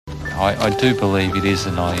I do believe it is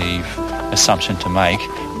a naive assumption to make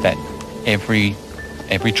that every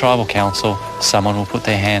tribal council, someone will put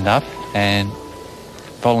their hand up and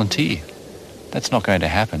volunteer. That's not going to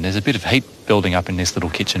happen. There's a bit of heat building up in this little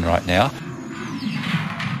kitchen right now.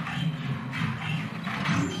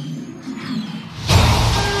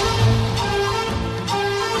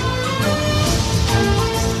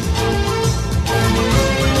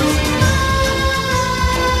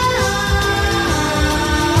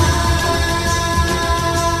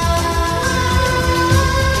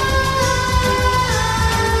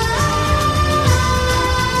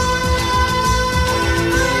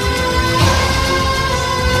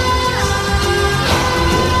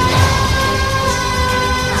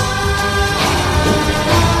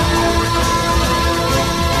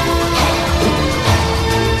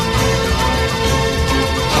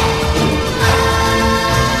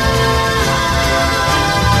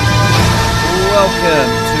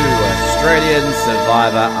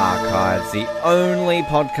 Survivor Archives, the only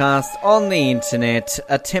podcast on the internet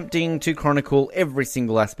attempting to chronicle every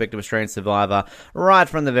single aspect of Australian Survivor right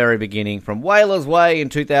from the very beginning, from Whalers Way in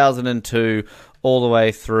 2002 all the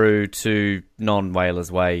way through to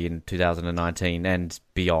non-Whalers Way in 2019 and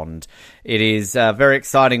beyond. It is a very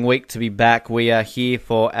exciting week to be back. We are here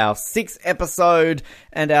for our 6th episode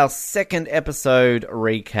and our 2nd episode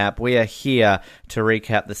recap. We are here to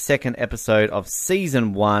recap the 2nd episode of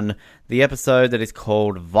Season 1, the episode that is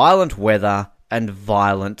called Violent Weather and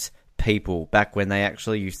Violent People, back when they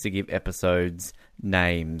actually used to give episodes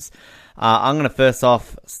names. I'm going to first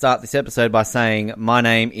off start this episode by saying my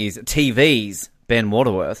name is TV's Ben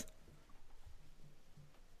Waterworth.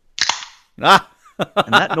 And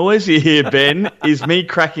that noise you hear, Ben, is me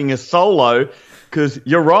cracking a solo, because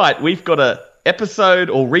you're right, we've got a episode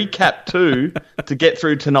or recap 2 to get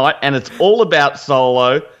through tonight, and it's all about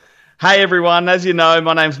Solo. Hey everyone, as you know,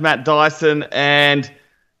 my name's Matt Dyson, and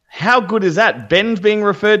how good is that? Ben's being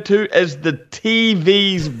referred to as the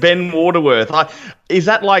TV's Ben Waterworth. Is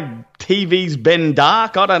that like TV's Ben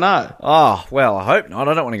Dark? I don't know. Oh, well, I hope not.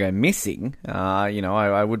 I don't want to go missing.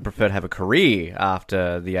 I would prefer to have a career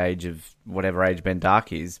after the age of whatever age Ben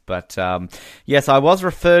Dark is. But yes, I was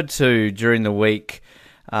referred to during the week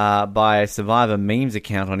by a Survivor memes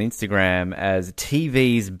account on Instagram as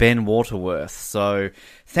TV's Ben Waterworth. So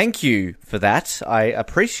thank you for that. I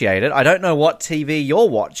appreciate it. I don't know what TV you're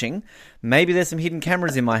watching. Maybe there's some hidden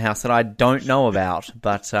cameras in my house that I don't know about.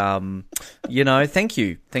 But, thank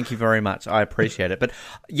you. Thank you very much. I appreciate it. But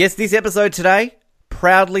yes, this episode today,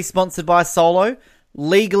 proudly sponsored by Solo.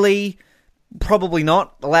 Legally, probably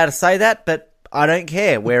not allowed to say that, but I don't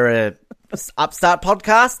care. We're a upstart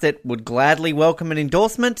podcast that would gladly welcome an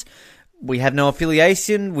endorsement. We have no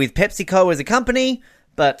affiliation with PepsiCo as a company,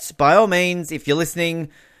 but by all means, if you're listening,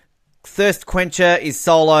 thirst quencher is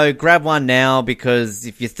Solo. Grab one now, because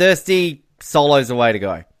if you're thirsty, Solo's the way to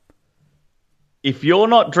go. If you're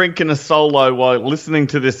not drinking a Solo while listening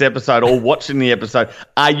to this episode or watching the episode,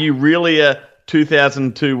 are you really a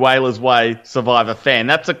 2002 Whalers Way Survivor fan?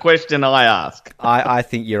 That's a question I ask. I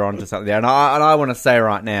think you're onto something there. And I want to say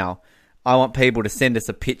right now, I want people to send us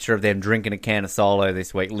a picture of them drinking a can of Solo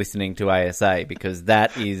this week listening to ASA, because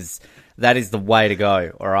that is the way to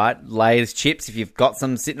go, all right? Layers chips, if you've got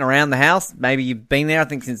some sitting around the house, maybe you've been there, I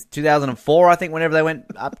think, since 2004, I think, whenever they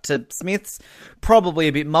went up to Smith's. Probably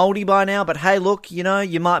a bit mouldy by now, but hey, look, you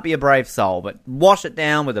might be a brave soul, but wash it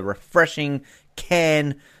down with a refreshing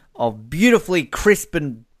can of beautifully crisp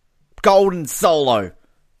and golden Solo.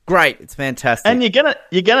 Great, it's fantastic. And you're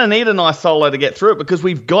gonna need a nice Solo to get through it, because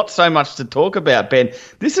we've got so much to talk about, Ben.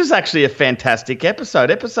 This is actually a fantastic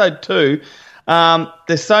episode. Episode 2,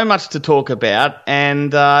 there's so much to talk about,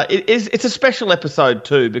 and it's a special episode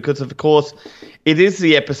too, because of course it is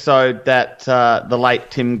the episode that the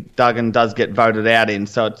late Tim Duggan does get voted out in.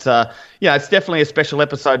 So it's it's definitely a special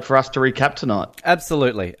episode for us to recap tonight.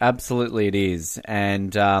 Absolutely it is,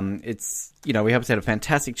 and it's. We obviously had a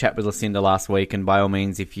fantastic chat with Lucinda last week, and by all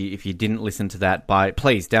means, if you didn't listen to that,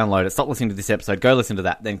 please download it. Stop listening to this episode. Go listen to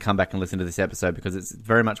that, then come back and listen to this episode, because it's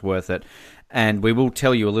very much worth it. And we will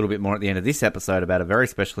tell you a little bit more at the end of this episode about a very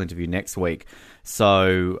special interview next week.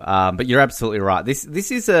 So, but you're absolutely right. This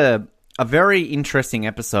is a very interesting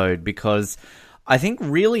episode, because I think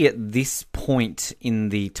really at this point in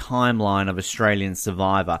the timeline of Australian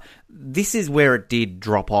Survivor, this is where it did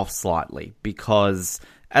drop off slightly, because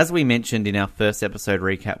as we mentioned in our first episode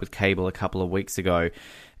recap with Cable a couple of weeks ago,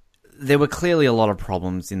 there were clearly a lot of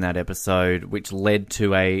problems in that episode, which led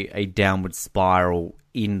to a downward spiral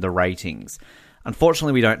in the ratings.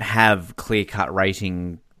 Unfortunately, we don't have clear-cut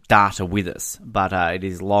rating data with us, but it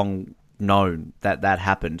is long known that that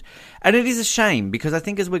happened. And it is a shame, because I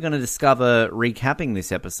think, as we're going to discover recapping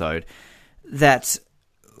this episode, that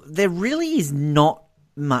there really is not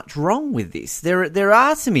much wrong with this. There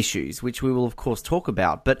are some issues, which we will of course talk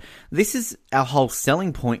about, but this is our whole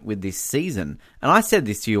selling point with this season. And I said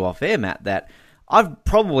this to you off air, Matt, that I've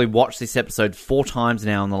probably watched this episode 4 times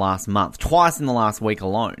now in the last month, twice in the last week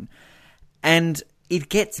alone. And it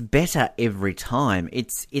gets better every time.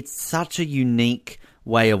 It's such a unique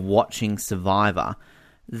way of watching Survivor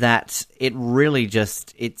that it really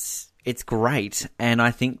just, it's great. And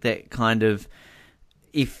I think that kind of,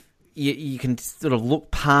 if you can sort of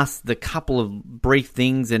look past the couple of brief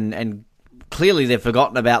things, and clearly they've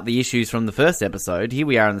forgotten about the issues from the first episode. Here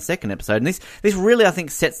we are in the second episode, and this really, I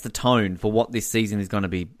think, sets the tone for what this season is going to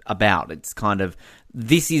be about. It's kind of,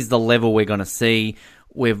 this is the level we're going to see.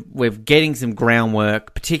 We're getting some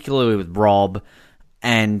groundwork, particularly with Rob,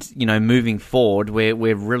 and moving forward,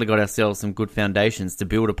 we've really got ourselves some good foundations to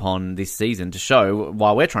build upon this season, to show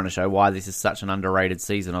why we're trying to show why this is such an underrated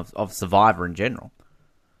season of Survivor in general.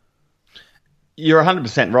 You're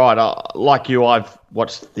 100% right. Like you, I've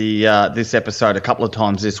watched this episode a couple of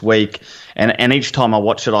times this week, and each time I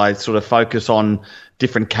watch it, I sort of focus on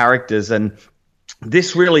different characters. And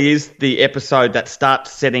this really is the episode that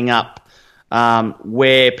starts setting up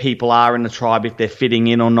where people are in the tribe, if they're fitting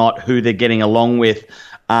in or not, who they're getting along with.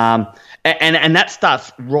 And that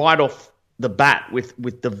starts right off the bat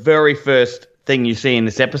with the very first thing you see in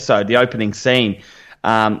this episode, the opening scene,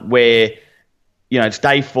 where it's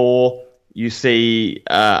day 4. You see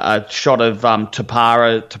a shot of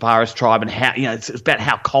Tapara's tribe, and how it's about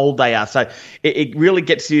how cold they are. So it really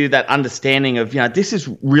gets you that understanding of this is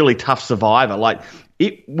really tough Survivor. Like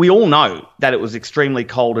we all know that it was extremely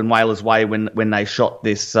cold in Whalers Way when they shot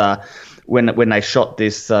this when they shot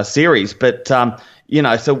this series. But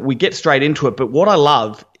so we get straight into it. But what I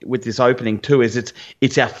love with this opening too is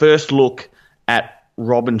it's our first look at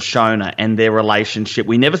Rob and Shona and their relationship.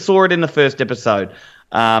 We never saw it in the first episode.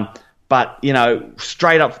 But,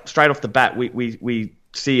 straight off the bat, we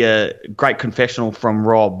see a great confessional from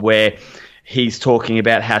Rob where he's talking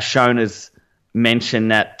about how Shona's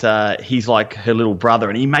mentioned that he's like her little brother.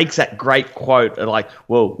 And he makes that great quote like,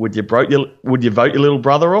 well, would you vote your little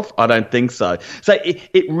brother off? I don't think so. So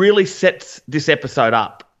it really sets this episode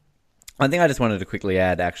up. I think I just wanted to quickly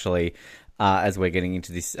add, actually, as we're getting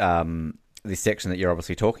into this this section that you're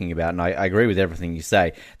obviously talking about, and I agree with everything you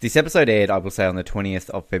say. This episode aired, I will say, on the 20th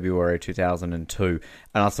of February 2002, and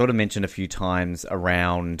I'll sort of mention a few times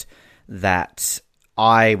around that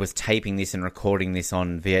I was taping this and recording this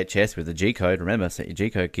on VHS with the G-code. Remember, set your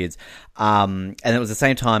G-code, kids. And it was the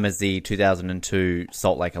same time as the 2002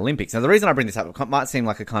 Salt Lake Olympics. Now, the reason I bring this up, it might seem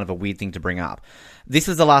like a kind of a weird thing to bring up. This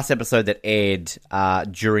was the last episode that aired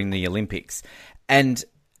during the Olympics, and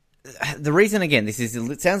the reason, again, it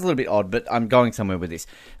sounds a little bit odd, but I'm going somewhere with this.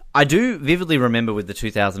 I do vividly remember with the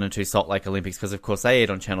 2002 Salt Lake Olympics, because, of course, they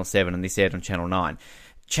aired on Channel 7 and this aired on Channel 9.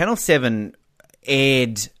 Channel 7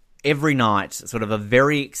 aired every night sort of a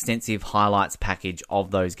very extensive highlights package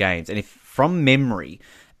of those games. And if from memory,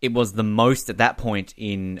 it was the most, at that point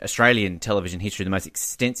in Australian television history, the most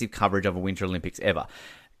extensive coverage of a Winter Olympics ever.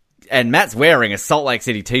 And Matt's wearing a Salt Lake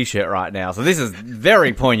City t-shirt right now, so this is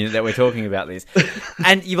very poignant that we're talking about this.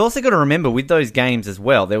 And you've also got to remember, with those games as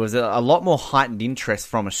well, there was a lot more heightened interest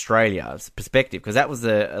from Australia's perspective, because that was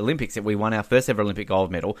the Olympics that we won our first ever Olympic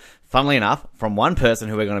gold medal, funnily enough, from one person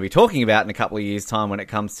who we're going to be talking about in a couple of years' time when it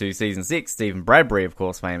comes to Season 6, Stephen Bradbury, of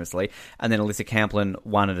course, famously, and then Alyssa Camplin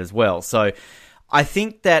won it as well. So I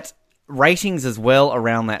think that ratings as well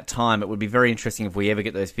around that time, it would be very interesting if we ever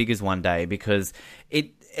get those figures one day, because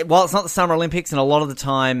while it's not the Summer Olympics, and a lot of the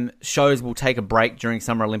time shows will take a break during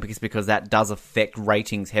Summer Olympics because that does affect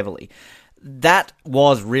ratings heavily, that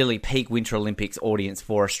was really peak Winter Olympics audience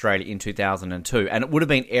for Australia in 2002, and it would have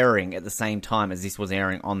been airing at the same time as this was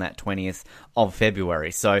airing on that 20th of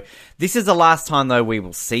February. So this is the last time, though, we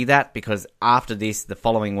will see that, because after this, the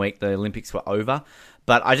following week, the Olympics were over.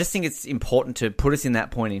 But I just think it's important to put us in that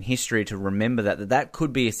point in history to remember that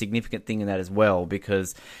could be a significant thing in that as well,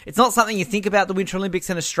 because it's not something you think about the Winter Olympics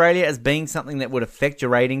in Australia as being something that would affect your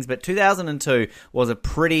ratings, but 2002 was a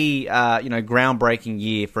pretty groundbreaking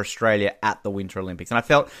year for Australia at the Winter Olympics. And I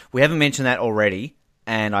felt we haven't mentioned that already,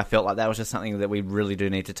 and I felt like that was just something that we really do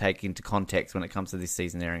need to take into context when it comes to this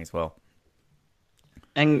season airing as well.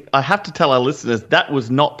 And I have to tell our listeners, that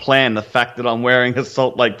was not planned, the fact that I'm wearing a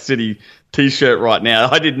Salt Lake City t-shirt right now.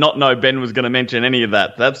 I did not know Ben was going to mention any of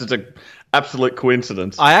that. That's just an absolute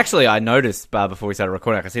coincidence. I noticed before we started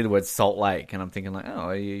recording, I could see the word Salt Lake, and I'm thinking like, oh,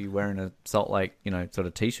 are you wearing a Salt Lake, sort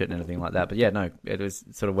of t-shirt and everything like that? But yeah, no, it was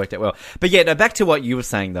sort of worked out well. But yeah, no, back to what you were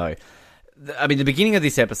saying though. the beginning of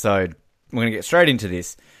this episode, we're going to get straight into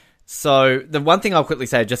this. So the one thing I'll quickly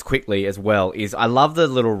say, just quickly as well, is I love the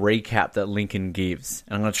little recap that Lincoln gives.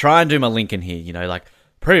 And I'm going to try and do my Lincoln here, like,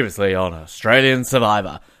 previously on Australian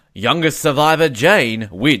Survivor, youngest survivor Jane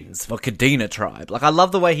wins for Kadena tribe. Like, I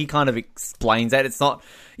love the way he kind of explains that. It's not,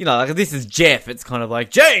 like, this is Jeff. It's kind of like,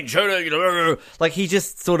 Jane, like, he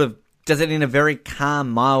just sort of does it in a very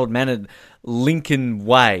calm, mild-mannered Lincoln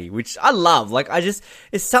way, which I love. Like,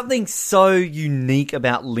 it's something so unique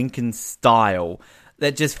about Lincoln's style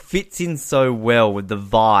that just fits in so well with the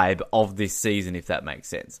vibe of this season, if that makes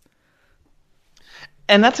sense.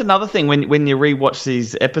 And that's another thing when you rewatch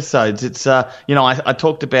these episodes. It's I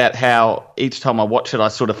talked about how each time I watch it, I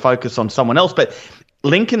sort of focus on someone else. But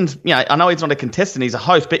Lincoln's, I know he's not a contestant; he's a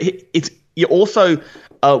host. But you're also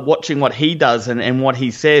watching what he does and what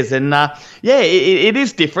he says. And it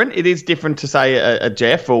is different. It is different to say a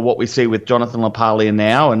Jeff or what we see with Jonathan LaPaglia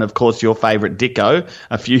now, and of course your favourite Dicko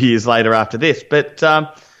a few years later after this.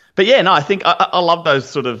 But yeah, no, I think I love those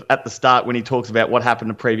sort of at the start when he talks about what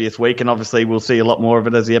happened the previous week, and obviously we'll see a lot more of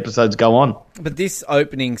it as the episodes go on. But this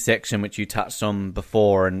opening section, which you touched on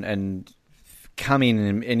before, and come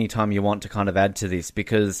in any time you want to kind of add to this,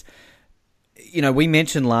 because we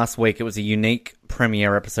mentioned last week it was a unique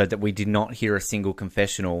premiere episode that we did not hear a single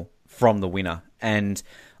confessional from the winner, and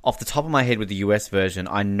off the top of my head with the US version,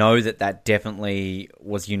 I know that definitely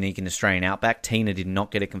was unique in Australian Outback. Tina did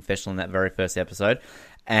not get a confessional in that very first episode.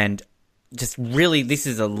 And just really, this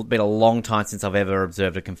has been a long time since I've ever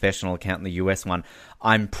observed a confessional account in the US one.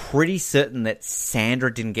 I'm pretty certain that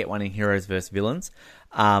Sandra didn't get one in Heroes vs. Villains.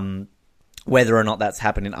 Whether or not that's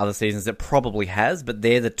happened in other seasons, it probably has, but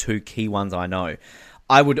they're the two key ones I know.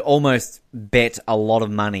 I would almost bet a lot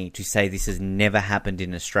of money to say this has never happened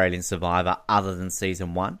in Australian Survivor other than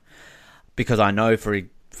Season 1. Because I know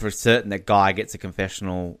for certain that Guy gets a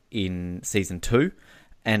confessional in Season 2.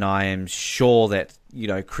 And I am sure that,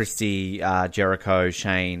 Christy, Jericho,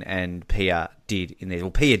 Shane, and Pia did in there.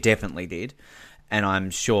 Well, Pia definitely did. And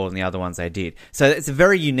I'm sure in the other ones they did. So it's a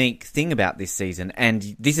very unique thing about this season.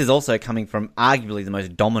 And this is also coming from arguably the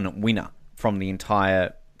most dominant winner from the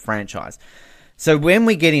entire franchise. So when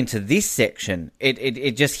we get into this section,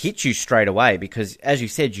 it just hits you straight away. Because, as you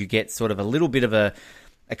said, you get sort of a little bit of a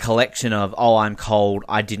collection of, I'm cold,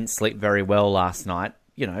 I didn't sleep very well last night.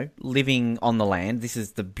 Living on the land. This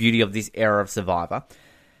is the beauty of this era of Survivor.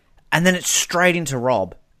 And then it's straight into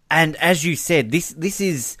Rob. And as you said, this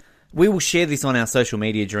is... We will share this on our social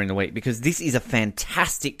media during the week because this is a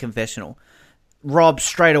fantastic confessional. Rob,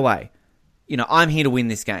 straight away, I'm here to win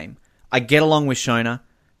this game. I get along with Shona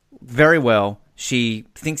very well. She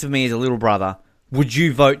thinks of me as a little brother. Would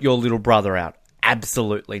you vote your little brother out?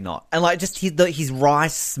 Absolutely not. And just his wry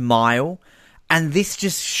smile. And this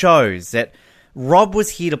just shows that Rob was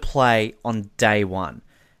here to play on day one.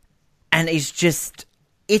 And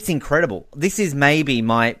it's incredible. This is maybe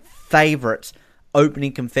my favourite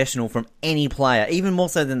opening confessional from any player, even more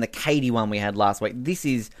so than the Katie one we had last week. This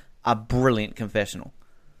is a brilliant confessional.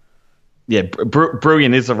 Yeah,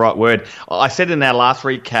 brilliant is the right word. I said in our last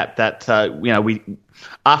recap that, we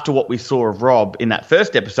after what we saw of Rob in that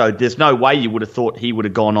first episode, there's no way you would have thought he would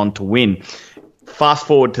have gone on to win. Fast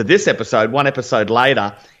forward to this episode, one episode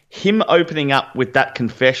later, him opening up with that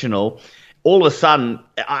confessional, all of a sudden,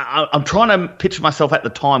 I'm trying to picture myself at the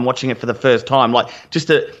time watching it for the first time,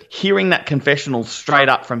 hearing that confessional straight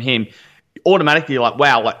up from him, automatically you're like,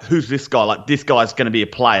 wow, who's this guy? This guy's going to be a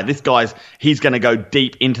player. He's going to go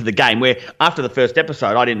deep into the game. Where after the first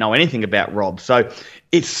episode, I didn't know anything about Rob. So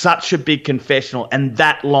it's such a big confessional, and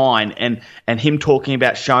that line and him talking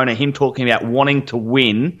about Shona, him talking about wanting to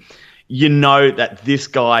win, that this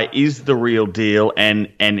guy is the real deal,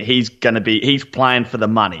 and he's playing for the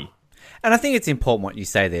money. And I think it's important what you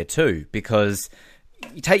say there too, because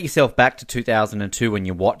you take yourself back to 2002 when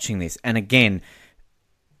you're watching this, and again,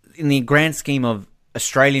 in the grand scheme of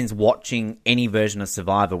Australians watching any version of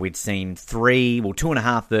Survivor, we'd seen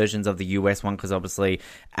 2.5 versions of the US one, because obviously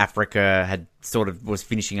Africa had was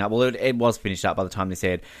finishing up. Well, it was finished up by the time this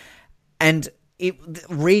aired. And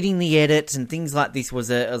reading the edits and things like this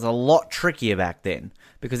was a lot trickier back then,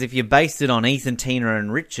 because if you based it on Ethan, Tina,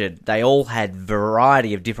 and Richard, they all had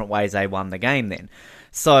variety of different ways they won the game then.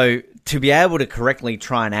 So to be able to correctly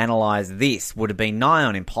try and analyse this would have been nigh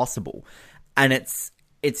on impossible. And it's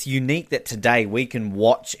unique that today we can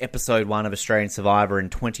watch episode 1 of Australian Survivor in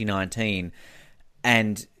 2019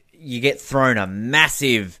 and you get thrown a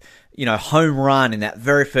massive, home run in that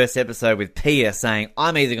very first episode with Pia saying,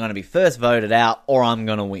 I'm either going to be first voted out or I'm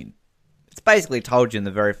going to win. It's basically told you in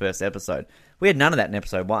the very first episode. We had none of that in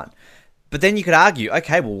episode 1. But then you could argue,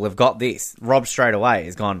 okay, well, we've got this. Rob straight away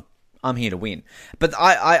has gone, I'm here to win. But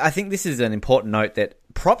I think this is an important note that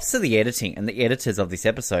props to the editing and the editors of this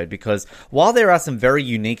episode, because while there are some very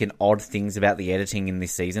unique and odd things about the editing in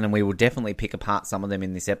this season, and we will definitely pick apart some of them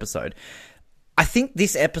in this episode, I think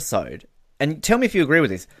this episode, and tell me if you agree with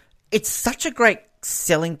this, it's such a great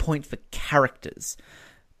selling point for characters,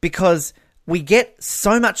 because we get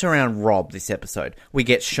so much around Rob this episode. We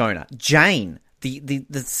get Shona, Jane, the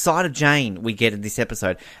side of Jane we get in this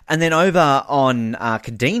episode, and then over on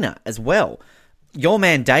Kadena as well. Your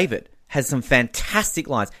man David has some fantastic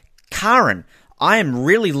lines. Karen, I am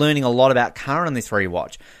really learning a lot about Karen on this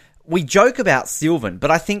rewatch. We joke about Sylvan,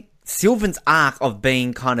 but I think Sylvan's arc of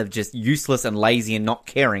being kind of just useless and lazy and not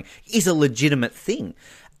caring is a legitimate thing.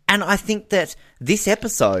 And I think that this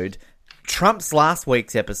episode trumps last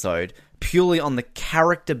week's episode purely on the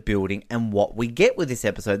character building and what we get with this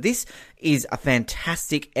episode. This is a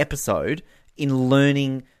fantastic episode in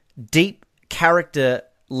learning deep character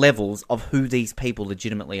levels of who these people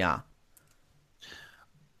legitimately are.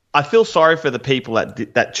 I feel sorry for the people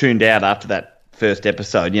that tuned out after that first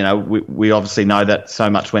episode. You know, we obviously know that so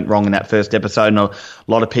much went wrong in that first episode, and a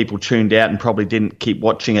lot of people tuned out and probably didn't keep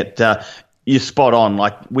watching it. You're spot on.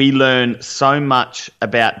 Like, we learn so much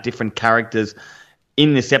about different characters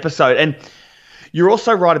in this episode, and you're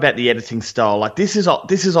also right about the editing style. Like, this is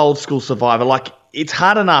old school Survivor. Like, it's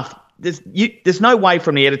hard enough. There's no way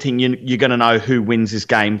from the editing you're going to know who wins this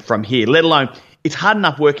game from here. Let alone, it's hard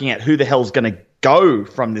enough working out who the hell's going to go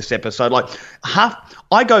from this episode. Like,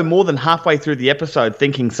 I go more than halfway through the episode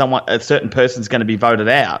thinking a certain person's going to be voted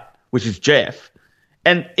out, which is Jeff,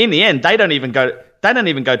 and in the end, they don't even go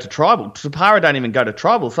to tribal. Tapara don't even go to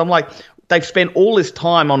tribal. So I'm like, they've spent all this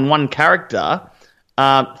time on one character,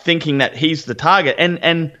 thinking that he's the target,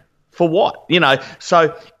 and for what? You know,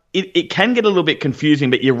 so it can get a little bit confusing.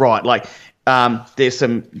 But you're right. Like, there's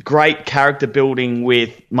some great character building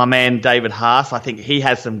with my man David Haas. I think he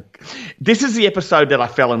has some. This is the episode that I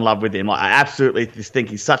fell in love with him. Like, I absolutely just think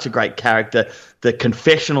he's such a great character. The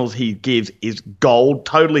confessionals he gives is gold,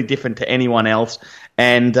 totally different to anyone else,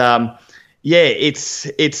 and. Yeah,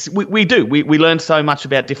 we learn so much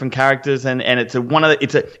about different characters, and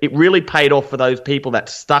it really paid off for those people that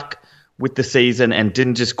stuck with the season and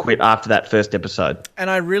didn't just quit after that first episode. And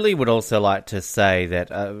I really would also like to say that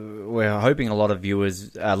we're hoping a lot of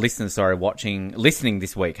listeners listening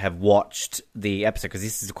this week have watched the episode, because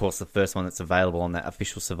this is, of course, the first one that's available on that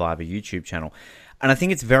official Survivor YouTube channel. And I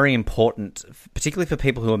think it's very important, particularly for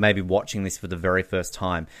people who are maybe watching this for the very first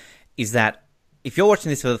time, is that if you're watching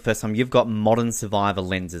this for the first time, you've got modern Survivor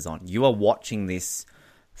lenses on. You are watching this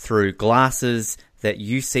through glasses that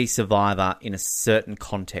you see Survivor in a certain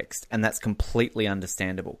context, and that's completely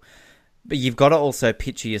understandable. But you've got to also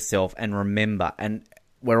picture yourself and remember, and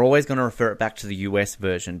we're always going to refer it back to the US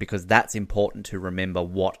version, because that's important to remember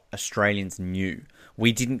what Australians knew.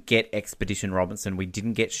 We didn't get Expedition Robinson. We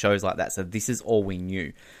didn't get shows like that, so this is all we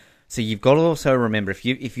knew. So you've got to also remember,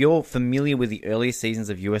 if you're familiar with the earlier seasons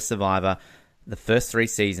of US Survivor, the first 3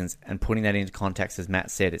 seasons, and putting that into context, as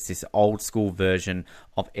Matt said, it's this old school version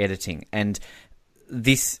of editing. And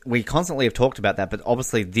this, we constantly have talked about that, but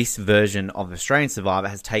obviously this version of Australian Survivor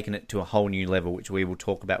has taken it to a whole new level, which we will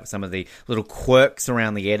talk about with some of the little quirks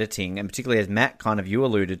around the editing, and particularly, as Matt kind of you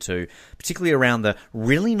alluded to, particularly around the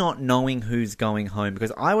really not knowing who's going home.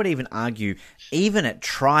 Because I would even argue, even at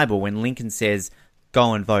Tribal, when Lincoln says,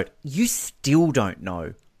 go and vote, you still don't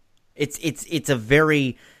know. It's a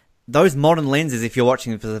very... Those modern lenses, if you're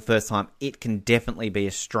watching them for the first time, it can definitely be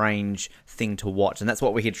a strange thing to watch. And that's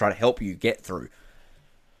what we're here to try to help you get through.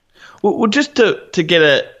 Well, just to get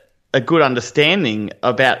a good understanding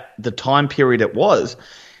about the time period it was,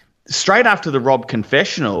 straight after the Rob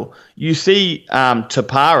confessional, you see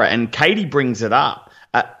Tapara, and Katie brings it up,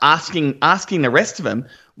 asking the rest of them,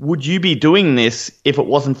 would you be doing this if it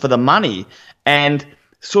wasn't for the money? And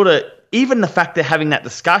sort of... even the fact they're having that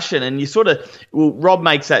discussion, and Rob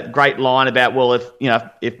makes that great line about, well,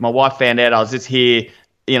 if my wife found out I was just here,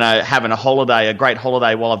 having a great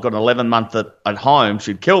holiday while I've got an 11-month at home,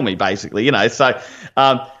 she'd kill me, basically, So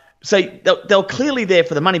they're clearly there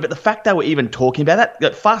for the money, but the fact they were even talking about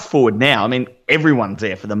that, fast forward now, I mean, everyone's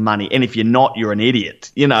there for the money, and if you're not, you're an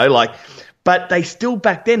idiot, but they still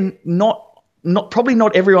back then probably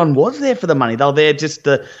not everyone was there for the money. They were there just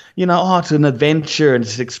to, it's an adventure and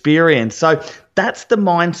it's an experience. So that's the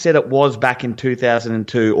mindset it was back in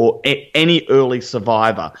 2002 or any early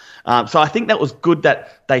Survivor. So I think that was good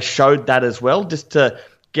that they showed that as well, just to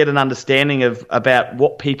get an understanding about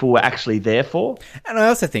what people were actually there for. And I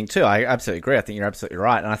also think, too, I absolutely agree. I think you're absolutely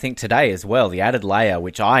right. And I think today as well, the added layer,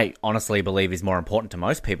 which I honestly believe is more important to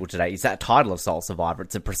most people today, is that title of Soul Survivor.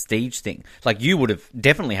 It's a prestige thing. Like, you would have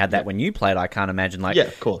definitely had that when you played, I can't imagine. Like, yeah,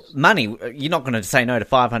 of course. Money, you're not going to say no to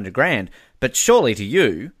 500 grand, but surely to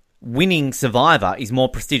you, winning Survivor is more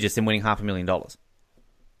prestigious than winning $500,000.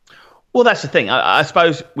 Well, that's the thing. I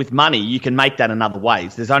suppose with money, you can make that in other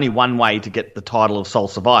ways. There's only one way to get the title of Sole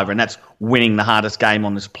Survivor, and that's winning the hardest game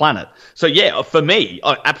on this planet. So, yeah, for me,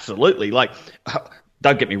 absolutely. Like,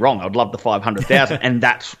 don't get me wrong, I'd love the 500,000, and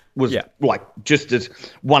that was like just as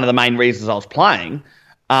one of the main reasons I was playing.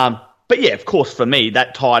 But yeah, of course, for me,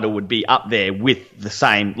 that title would be up there with the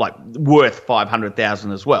same, like, worth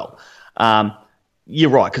 500,000 as well. You're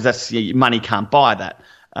right, because that's money can't buy that.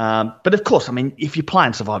 But of course, I mean, if you're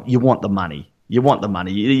playing Survivor, you want the money. You want the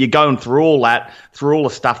money. You're going through all that, through all the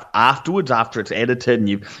stuff afterwards, after it's edited, and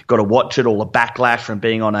you've got to watch it, all the backlash from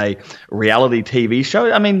being on a reality TV show.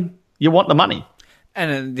 I mean, you want the money. And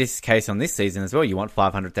in this case, on this season as well, you want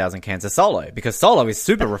 500,000 cans of Solo, because Solo is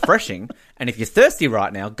super refreshing. And if you're thirsty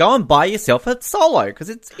right now, go and buy yourself a Solo, because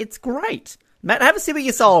it's great. Matt, have a sip of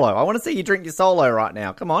your Solo. I want to see you drink your Solo right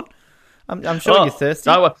now. Come on. I'm sure you're thirsty.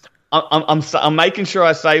 No, I'm making sure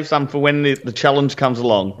I save some for when the challenge comes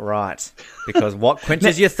along. Right. Because what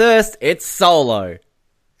quenches your thirst? It's Solo.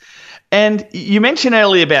 And you mentioned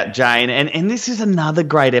earlier about Jane, and this is another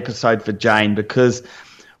great episode for Jane, because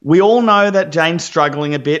we all know that Jane's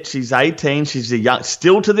struggling a bit. She's 18. She's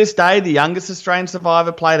still to this day the youngest Australian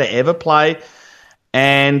Survivor player to ever play.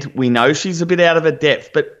 And we know she's a bit out of her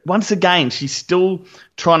depth. But once again, she's still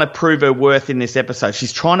trying to prove her worth in this episode.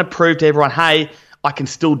 She's trying to prove to everyone, hey, I can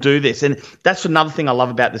still do this. And that's another thing I love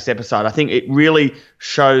about this episode. I think it really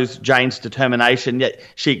shows Jane's determination. Yet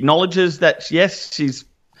she acknowledges that, yes, she's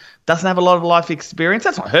doesn't have a lot of life experience.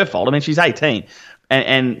 That's not her fault. I mean, she's 18.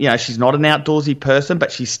 And you know, she's not an outdoorsy person,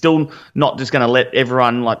 but she's still not just going to let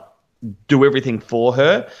everyone like do everything for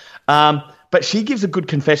her. But she gives a good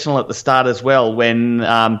confessional at the start as well when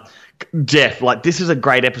Jeff, like, this is a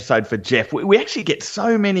great episode for Jeff. We actually get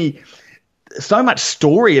so much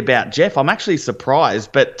story about Jeff. I'm actually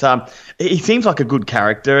surprised, but he seems like a good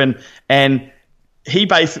character, and he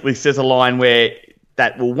basically says a line where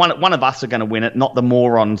that, well, one of us are going to win it, not the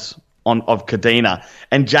morons of Kadena.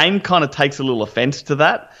 And Jane kind of takes a little offense to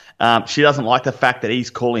that. She doesn't like the fact that he's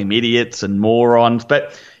calling them idiots and morons,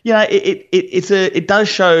 but you know, it does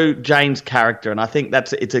show Jane's character, and I think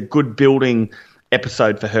it's a good building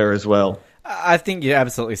episode for her as well. I think you're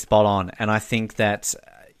absolutely spot on, and I think that,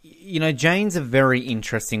 you know, Jane's a very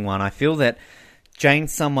interesting one. I feel that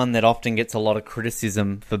Jane's someone that often gets a lot of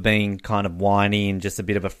criticism for being kind of whiny and just a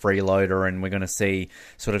bit of a freeloader, and we're going to see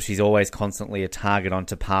sort of she's always constantly a target on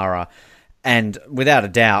Tapara. And without a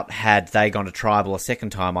doubt, had they gone to Tribal a second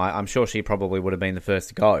time, I'm sure she probably would have been the first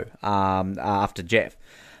to go after Jeff.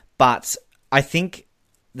 But I think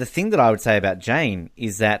the thing that I would say about Jane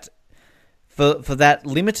is that for that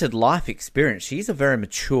limited life experience, she's a very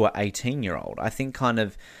mature 18-year-old. I think kind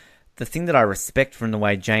of the thing that I respect from the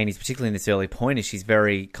way Jane is, particularly in this early point, is she's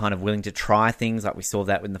very kind of willing to try things. Like we saw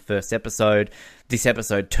that in the first episode, this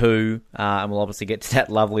episode too, and we'll obviously get to that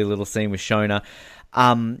lovely little scene with Shona.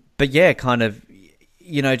 But yeah, kind of,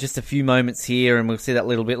 you know, just a few moments here, and we'll see that a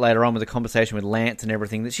little bit later on with the conversation with Lance and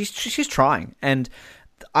everything, that she's trying. And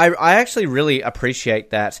I actually really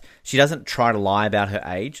appreciate that she doesn't try to lie about her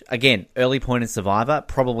age. Again, early point in Survivor,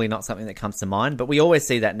 probably not something that comes to mind, but we always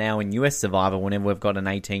see that now in US Survivor. Whenever we've got an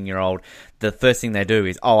 18-year-old, the first thing they do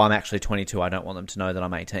is, oh, I'm actually 22. I don't want them to know that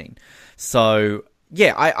I'm 18. So,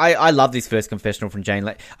 yeah, I love this first confessional from Jane.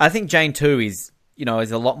 Like, I think Jane, too, is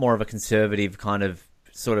a lot more of a conservative kind of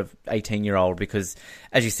sort of 18-year-old because,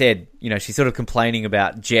 as you said, you know, she's sort of complaining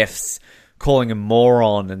about Jeff's calling him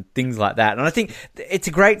moron and things like that. And I think it's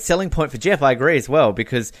a great selling point for Jeff. I agree as well,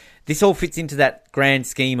 because this all fits into that grand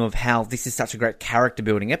scheme of how this is such a great character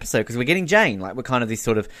building episode, because we're getting Jane. Like, we're kind of this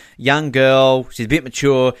sort of young girl. She's a bit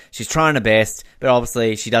mature. She's trying her best, but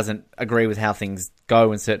obviously she doesn't agree with how things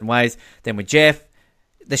go in certain ways. Then with Jeff,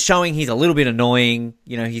 they're showing he's a little bit annoying.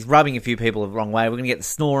 You know, he's rubbing a few people the wrong way. We're going to get the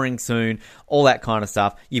snoring soon, all that kind of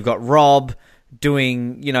stuff. You've got Rob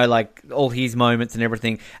doing, you know, like all his moments and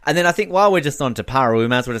everything. And then I think while we're just on Tapara, we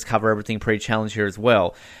might as well just cover everything pre-challenge here as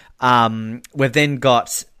well. We've then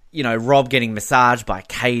got, you know, Rob getting massaged by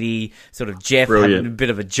Katie, sort of Jeff having a bit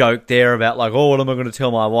of a joke there about like, oh, what am I going to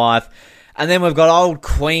tell my wife? And then we've got old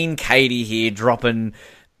Queen Katie here dropping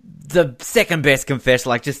the second best confession,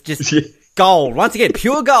 like just gold. Once again,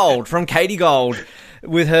 pure gold from Katie Gold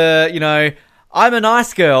with her, you know, I'm a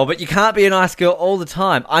nice girl, but you can't be a nice girl all the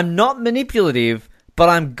time. I'm not manipulative, but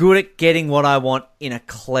I'm good at getting what I want in a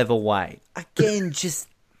clever way. Again,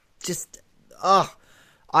 I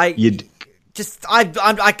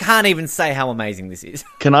can't even say how amazing this is.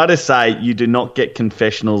 Can I just say, you do not get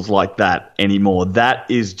confessionals like that anymore. That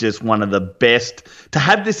is just one of the best. To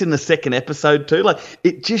have this in the second episode too, like,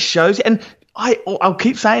 it just shows. And I'll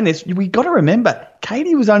keep saying this. We got to remember,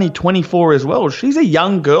 Katie was only 24 as well. She's a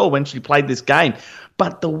young girl when she played this game.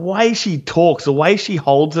 But the way she talks, the way she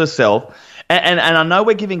holds herself, and I know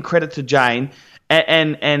we're giving credit to Jane,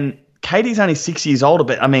 and Katie's only 6 years older,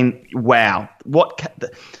 but I mean, wow.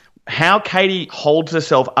 How Katie holds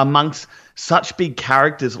herself amongst such big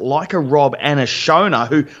characters like a Rob and a Shona,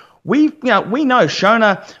 who we know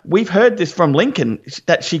Shona. We've heard this from Lincoln,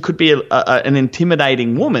 that she could be an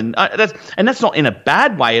intimidating woman. That's not in a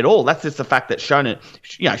bad way at all. That's just the fact that Shona,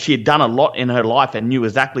 she had done a lot in her life and knew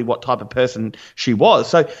exactly what type of person she was.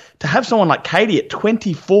 So to have someone like Katie at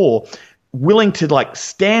 24 willing to like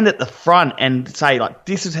stand at the front and say like,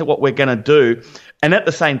 this is what we're going to do. And at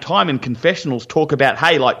the same time in confessionals talk about,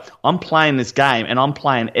 hey, like, I'm playing this game and I'm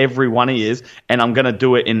playing every one of yours and I'm going to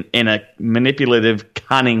do it in a manipulative,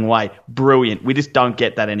 cunning way. Brilliant. We just don't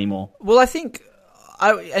get that anymore. Well, I think,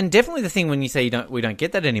 and definitely the thing when you say we don't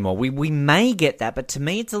get that anymore, we may get that, but to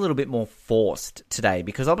me it's a little bit more forced today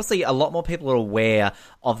because obviously a lot more people are aware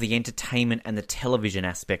of the entertainment and the television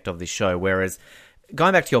aspect of this show, whereas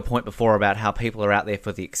going back to your point before about how people are out there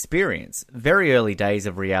for the experience, very early days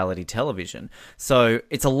of reality television. So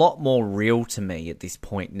it's a lot more real to me at this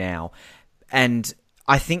point now. And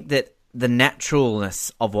I think that the naturalness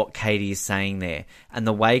of what Katie is saying there and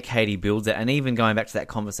the way Katie builds it, and even going back to that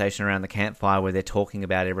conversation around the campfire where they're talking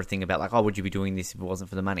about everything about like, oh, would you be doing this if it wasn't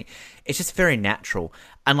for the money? It's just very natural.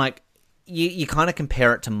 And like, you kind of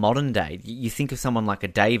compare it to modern day. You think of someone like a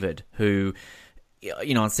David who,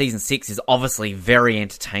 on season 6 is obviously very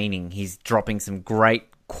entertaining. He's dropping some great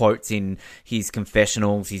quotes in his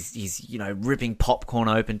confessionals. He's ripping popcorn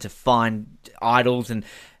open to find idols,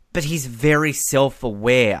 but he's very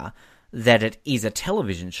self-aware that it is a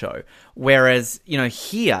television show. Whereas,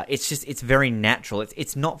 here it's very natural.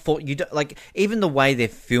 It's not for you. Like even the way they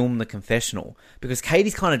film the confessional, because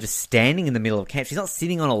Katie's kind of just standing in the middle of camp. She's not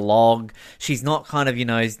sitting on a log. She's not kind of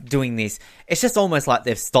doing this. It's just almost like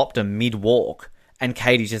they've stopped her mid-walk. And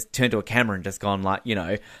Katie just turned to a camera and just gone like,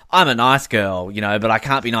 I'm a nice girl, but I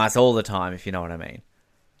can't be nice all the time, if you know what I mean.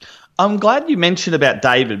 I'm glad you mentioned about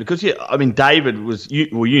David because, David was, he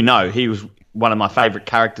was one of my favourite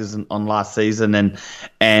characters on last season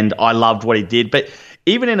and I loved what he did. But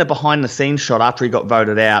even in a behind-the-scenes shot after he got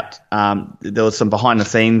voted out, there was some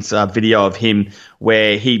behind-the-scenes video of him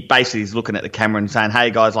where he basically is looking at the camera and saying, hey,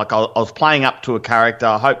 guys, like I was playing up to a character.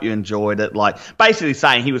 I hope you enjoyed it. Like basically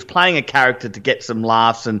saying he was playing a character to get some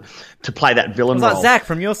laughs and to play that villain role. Like Zach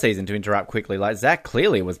from your season, to interrupt quickly. Like Zach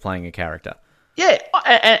clearly was playing a character. Yeah,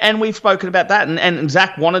 and we've spoken about that. And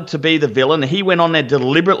Zach wanted to be the villain. He went on there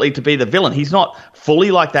deliberately to be the villain. He's not fully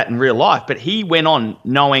like that in real life, but he went on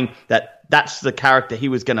knowing that that's the character he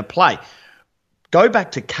was going to play. Go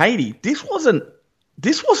back to Katie. This wasn't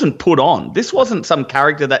put on. This wasn't some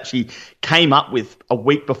character that she came up with a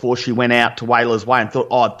week before she went out to Whalers Way and thought,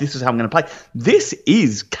 oh, this is how I'm going to play. This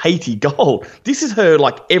is Katie Gold. This is her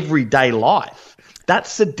like everyday life.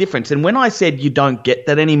 That's the difference. And when I said you don't get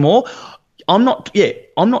that anymore, I'm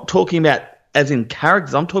not talking about as in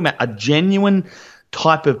characters. I'm talking about a genuine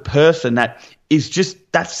type of person that's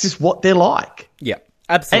just what they're like. Yeah.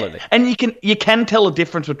 Absolutely. And you can tell a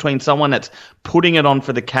difference between someone that's putting it on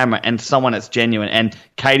for the camera and someone that's genuine. And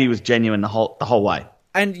Katie was genuine the whole way.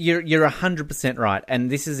 And you're 100% right.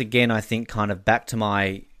 And this is, again, I think, kind of back to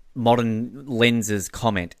my modern lenses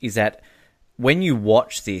comment, is that when you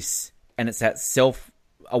watch this and it's that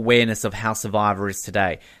self-awareness of how Survivor is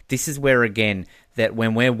today, this is where, again, that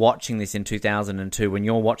when we're watching this in 2002, when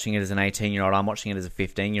you're watching it as an 18-year-old, I'm watching it as a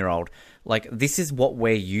 15-year-old, like, this is what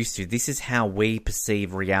we're used to. This is how we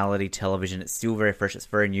perceive reality television. It's still very fresh. It's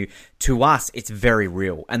very new. To us, it's very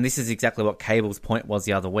real. And this is exactly what Cable's point was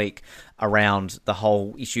the other week around the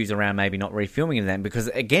whole issues around maybe not refilming them. Because,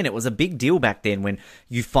 again, it was a big deal back then when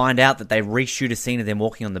you find out that they reshoot a scene of them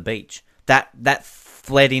walking on the beach. That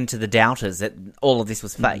fled into the doubters that all of this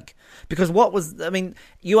was fake. Because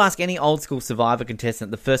you ask any old school Survivor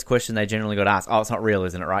contestant, the first question they generally got asked, oh, it's not real,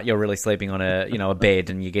 isn't it, right? You're really sleeping on a bed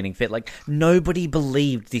and you're getting fed. Like, nobody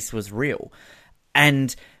believed this was real.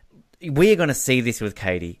 And we're going to see this with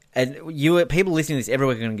Katie. And people listening to this,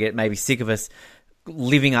 everyone are going to get maybe sick of us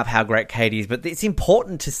living up how great Katie is. But it's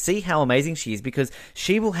important to see how amazing she is because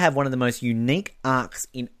she will have one of the most unique arcs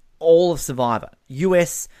in all of Survivor.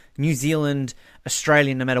 US, New Zealand,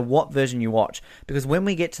 Australian, no matter what version you watch. Because when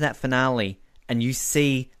we get to that finale and you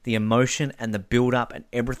see the emotion and the build-up and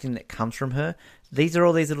everything that comes from her, these are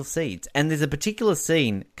all these little seeds. And there's a particular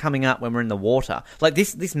scene coming up when we're in the water. Like,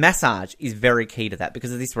 this massage is very key to that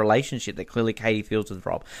because of this relationship that clearly Katie feels with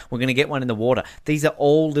Rob. We're going to get one in the water. These are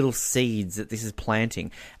all little seeds that this is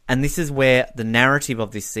planting. And this is where the narrative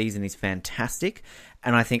of this season is fantastic.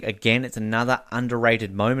 And I think, again, it's another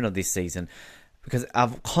underrated moment of this season because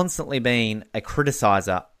I've constantly been a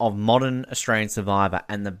criticizer of modern Australian Survivor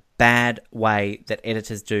and the bad way that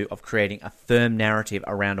editors do of creating a firm narrative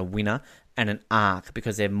around a winner and an arc,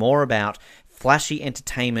 because they're more about flashy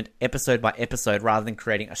entertainment episode by episode rather than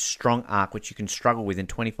creating a strong arc which you can struggle with in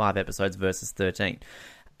 25 episodes versus 13.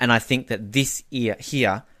 And I think that this year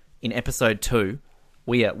here in episode 2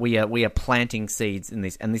 we are planting seeds in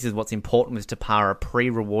this, and this is what's important with Tapara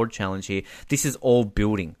pre-reward challenge here. This is all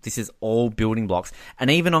building. This is all building blocks. And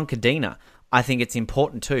even on Kadena, I think it's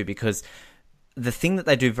important too, because the thing that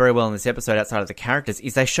they do very well in this episode outside of the characters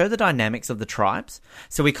is they show the dynamics of the tribes.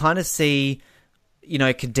 So we kind of see,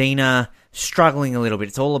 Kadena struggling a little bit.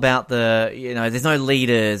 It's all about there's no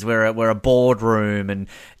leaders. We're a boardroom, and,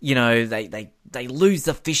 they lose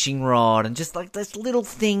the fishing rod, and just like those little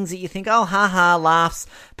things that you think, oh, ha, laughs.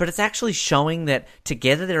 But it's actually showing that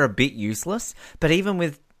together they're a bit useless. But even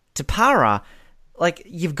with Tapara, like,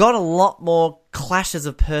 you've got a lot more clashes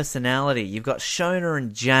of personality. You've got Shona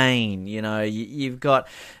and Jane, you've got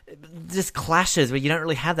just clashes where you don't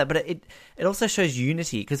really have that. But it also shows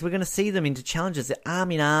unity, because we're going to see them into challenges. They're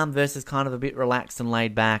arm in arm versus kind of a bit relaxed and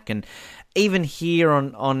laid back. And even here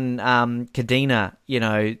on Kadena,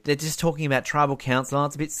 they're just talking about tribal council. Oh,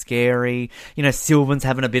 it's a bit scary. Sylvan's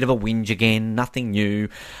having a bit of a whinge again. Nothing new.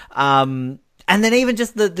 And then even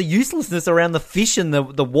just the uselessness around the fish and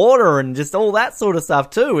the water and just all that sort of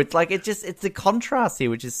stuff too. It's like, it's the contrast here,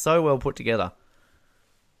 which is so well put together.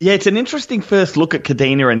 Yeah, it's an interesting first look at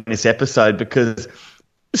Kadena in this episode, because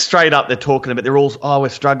straight up they're talking about, they're all, we're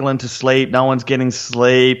struggling to sleep. No one's getting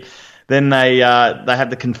sleep. Then they have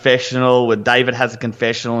the confessional where David has a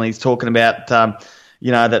confessional, and he's talking about,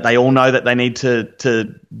 that they all know that they need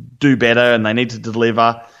to do better and they need to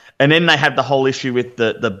deliver. And then they have the whole issue with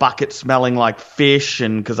the bucket smelling like fish,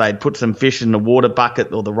 and because they had put some fish in the water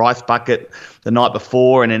bucket or the rice bucket the night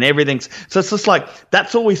before, and then everything's... So it's just like,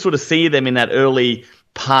 that's all we sort of see them in that early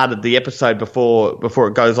part of the episode before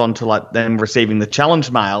it goes on to like them receiving the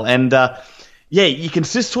challenge mail. And you can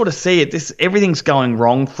just sort of see it. Everything's going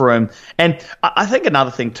wrong for them. And I think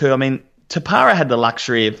another thing too, Tapara had the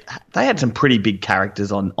luxury of, they had some pretty big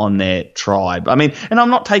characters on their tribe. And I'm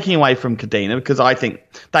not taking away from Kadena, because I think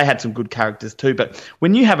they had some good characters too. But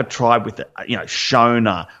when you have a tribe with,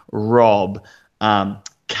 Shona, Rob,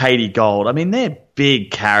 Katie Gold, they're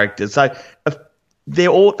big characters. So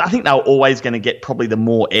I think they're always going to get probably the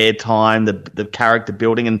more airtime, the character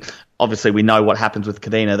building. And obviously we know what happens with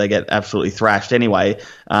Kadena. They get absolutely thrashed anyway.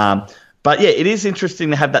 But yeah, it is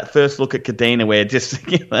interesting to have that first look at Kadena where just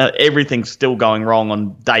everything's still going wrong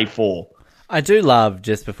on day 4. I do love,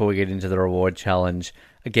 just before we get into the reward challenge,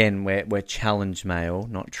 again, we're challenge mail,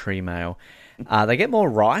 not tree mail. They get more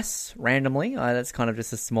rice randomly. That's kind of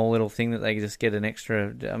just a small little thing that they just get an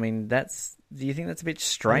extra. Do you think that's a bit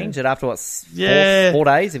strange that after 4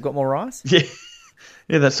 days they've got more rice? Yeah.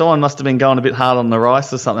 Yeah, that someone must have been going a bit hard on the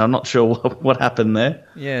rice or something. I'm not sure what happened there.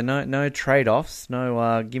 Yeah, no trade-offs.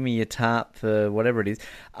 No, give me your tarp for whatever it is.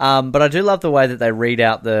 But I do love the way that they read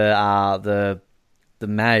out the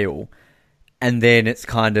mail, and then it's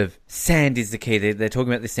kind of sand is the key. They're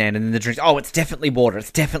talking about the sand, and then the drinks. Oh, it's definitely water.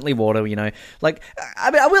 It's definitely water. Like,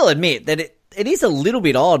 I will admit that it is a little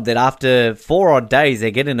bit odd that after 4 odd days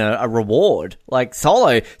they're getting a reward. Like,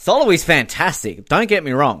 Solo is fantastic. Don't get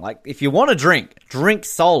me wrong. Like, if you want to drink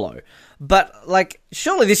Solo. But, like,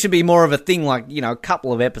 surely this should be more of a thing like, a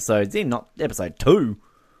couple of episodes in, not episode 2.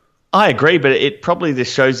 I agree, but it probably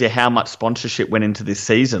just shows you how much sponsorship went into this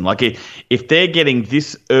season. Like, if they're getting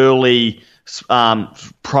this early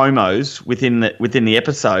promos within the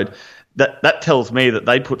episode, that tells me that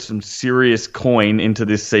they put some serious coin into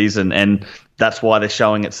this season, and that's why they're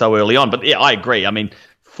showing it so early on. But yeah, I agree.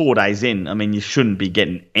 4 days in, you shouldn't be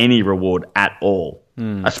getting any reward at all,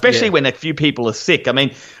 especially when a few people are sick.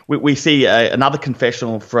 We see another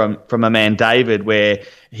confessional from a man, David, where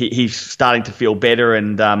he's starting to feel better,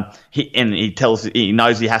 and he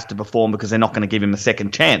knows he has to perform because they're not going to give him a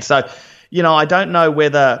second chance. So, I don't know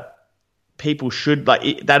whether people should,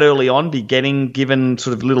 like, that early on be given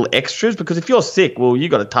sort of little extras, because if you're sick, well, you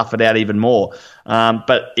got to tough it out even more.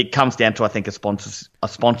 But it comes down to, I think, a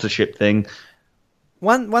sponsorship thing.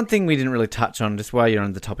 One thing we didn't really touch on, just while you're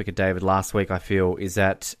on the topic of David last week, I feel, is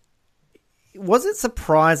that, was it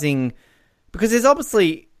surprising, because there's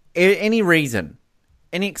obviously any reason,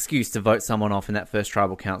 any excuse to vote someone off in that first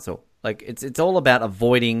tribal council. Like, it's all about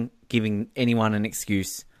avoiding giving anyone an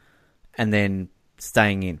excuse and then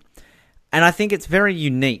staying in. And I think it's very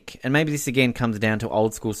unique, and maybe this again comes down to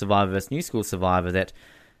old school Survivor versus new school Survivor,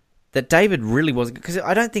 that David really wasn't, because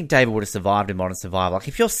I don't think David would have survived in Modern Survivor. Like,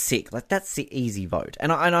 if you're sick, like, that's the easy vote.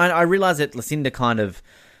 And I realise that Lucinda kind of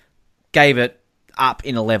gave it up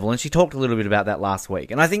in a level, and she talked a little bit about that last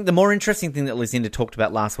week. And I think the more interesting thing that Lucinda talked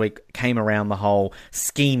about last week came around the whole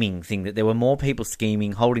scheming thing, that there were more people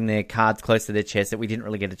scheming, holding their cards close to their chest that we didn't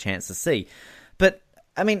really get a chance to see. But,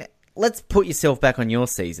 I mean, let's put yourself back on your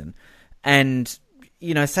season, and,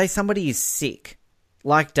 you know, say somebody is sick,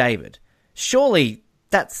 like David. Surely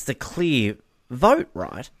that's the clear vote,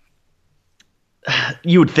 right?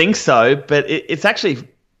 You would think so, but it's actually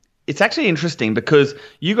interesting, because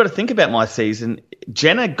you got to think about my season.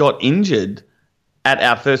 Jenna got injured at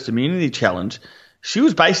our first immunity challenge. She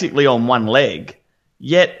was basically on one leg,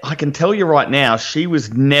 yet I can tell you right now, she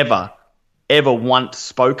was never, ever once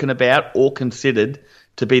spoken about or considered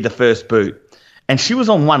to be the first boot. And she was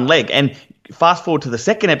on one leg. And fast forward to the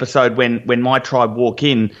second episode when my tribe walk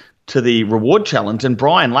in to the reward challenge, and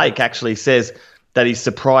Brian Lake actually says that he's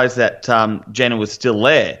surprised that Jenna was still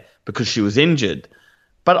there because she was injured.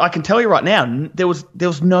 But I can tell you right now, there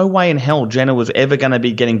was no way in hell Jenna was ever going to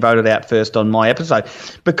be getting voted out first on my episode,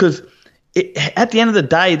 because at the end of the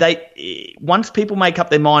day, once people make up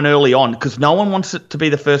their mind early on, because no one wants it to be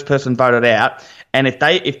the first person voted out, and if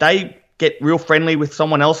they get real friendly with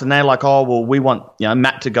someone else and they're like, oh, well, we want, you know,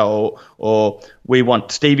 Matt to go, or we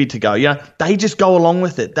want Stevie to go, you know, they just go along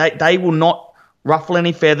with it. They will not ruffle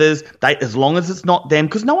any feathers, as long as it's not them,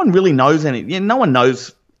 because no one really knows no one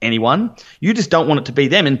knows anyone. You just don't want it to be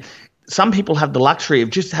them. And some people have the luxury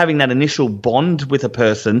of just having that initial bond with a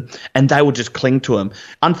person, and they will just cling to them.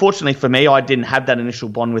 Unfortunately for me, I didn't have that initial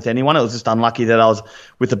bond with anyone. It was just unlucky that I was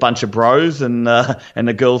with a bunch of bros, and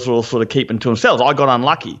the girls were all sort of keeping to themselves. I got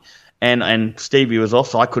unlucky. And Stevie was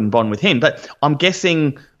also, I couldn't bond with him. But I'm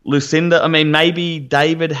guessing Lucinda, I mean, maybe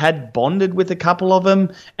David had bonded with a couple of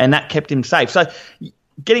them, and that kept him safe. So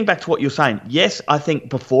getting back to what you're saying, yes, I think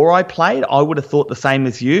before I played, I would have thought the same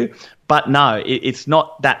as you. But no, it's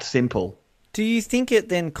not that simple. Do you think it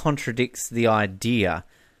then contradicts the idea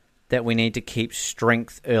that we need to keep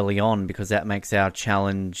strength early on, because that makes our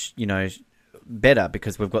challenge, you know, better,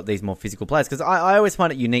 because we've got these more physical players? Because I always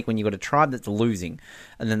find it unique when you've got a tribe that's losing,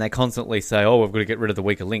 and then they constantly say, oh, we've got to get rid of the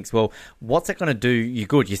weaker links. Well, what's that going to do you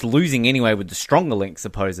good? You're losing anyway with the stronger links,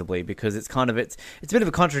 supposedly, because it's kind of, it's a bit of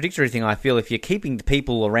a contradictory thing, I feel. If you're keeping the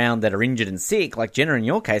people around that are injured and sick, like Jenna in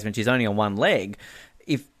your case, when she's only on one leg,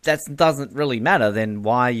 if that doesn't really matter, then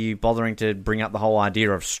why are you bothering to bring up the whole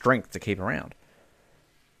idea of strength to keep around?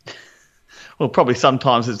 Well, probably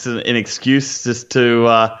sometimes it's an excuse just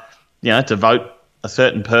to to vote a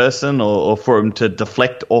certain person, or for them to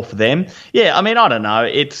deflect off them. Yeah, I mean, I don't know.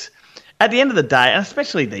 It's, at the end of the day, and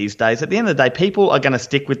especially these days, at the end of the day, people are going to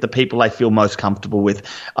stick with the people they feel most comfortable with.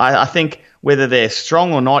 I think whether they're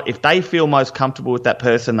strong or not, if they feel most comfortable with that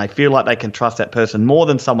person, they feel like they can trust that person more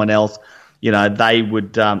than someone else, you know, they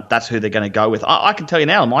would, that's who they're going to go with. I can tell you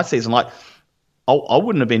now in my season, like, I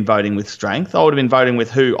wouldn't have been voting with strength. I would have been voting with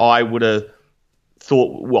who I would have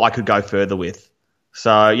thought I could go further with.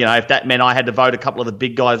 So, you know, if that meant I had to vote a couple of the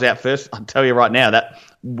big guys out first, I'll tell you right now, that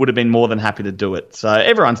would have been more than happy to do it. So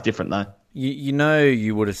everyone's different, though. You know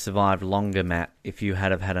you would have survived longer, Matt, if you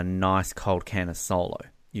had have had a nice cold can of Solo.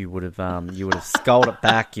 You would have sculled it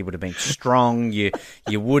back. You would have been strong. You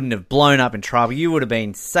wouldn't have blown up in trouble. You would have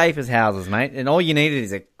been safe as houses, mate. And all you needed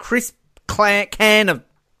is a crisp can of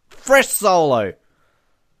fresh Solo.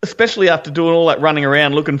 Especially after doing all that running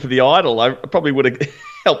around looking for the idol, I probably would have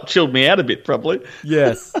helped chilled me out a bit, probably.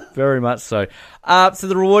 Yes, very much so. So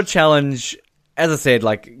the reward challenge, as I said,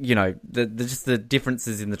 like, you know, just the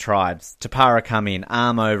differences in the tribes. Tapara come in,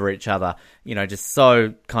 arm over each other, you know, just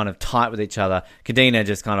so kind of tight with each other. Kadena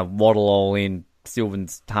just kind of waddle all in.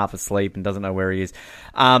 Sylvan's half asleep and doesn't know where he is.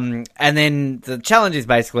 And then the challenge is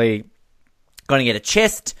basically going to get a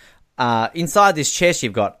chest. Inside this chest,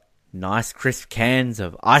 you've got nice crisp cans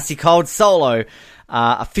of icy cold Solo,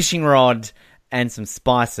 a fishing rod, and some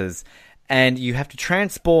spices. And you have to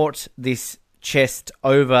transport this chest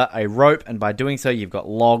over a rope, and by doing so, you've got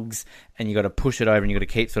logs, and you've got to push it over, and you've got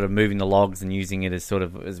to keep sort of moving the logs and using it as sort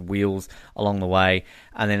of as wheels along the way.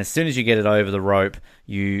 And then as soon as you get it over the rope,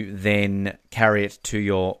 you then carry it to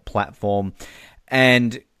your platform.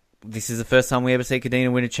 And this is the first time we ever see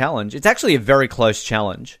Kadena win a challenge. It's actually a very close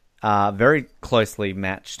challenge. Very closely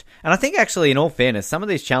matched. And I think actually, in all fairness, some of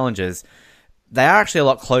these challenges, they are actually a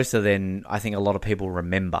lot closer than I think a lot of people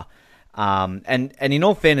remember. And in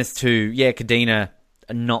all fairness to, Cadena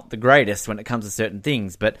are not the greatest when it comes to certain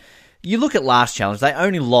things, but you look at last challenge, they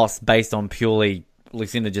only lost based on purely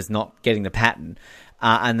Lucinda just not getting the pattern.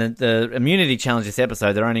 And the immunity challenge this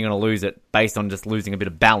episode, they're only going to lose it based on just losing a bit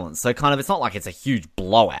of balance. So kind of, it's not like it's a huge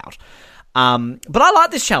blowout. But I like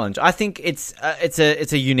this challenge. I think it's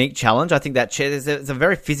a unique challenge. I think that it's a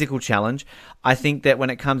very physical challenge. I think that when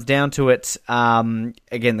it comes down to it,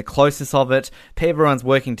 again, the closeness of it, everyone's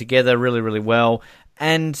working together really, really well.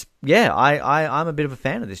 And yeah, I'm a bit of a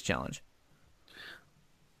fan of this challenge.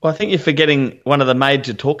 Well, I think you're forgetting one of the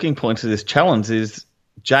major talking points of this challenge is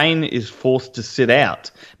Jane is forced to sit out.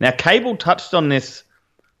 Now, Cable touched on this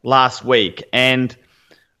last week, and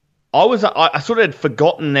I sort of had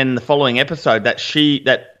forgotten in the following episode that she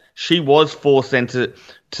was forced then to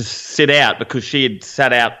sit out because she had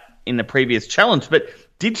sat out in the previous challenge. But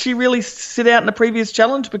did she really sit out in the previous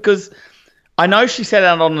challenge? Because I know she sat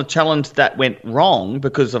out on the challenge that went wrong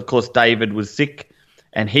because, of course, David was sick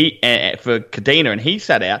and for Cadena, and he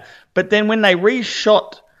sat out. But then when they redid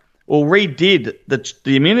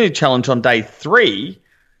the immunity challenge on day 3,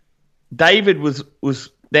 David was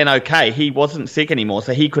then okay. He wasn't sick anymore,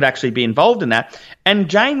 so he could actually be involved in that. And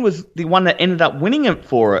Jane was the one that ended up winning it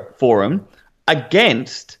for him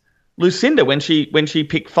against Lucinda when she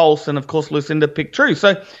picked false, and of course Lucinda picked true.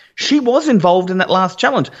 So she was involved in that last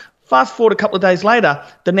challenge. Fast forward a couple of days later,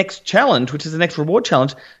 the next challenge, which is the next reward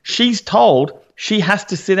challenge, she's told she has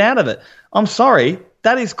to sit out of it. I'm sorry,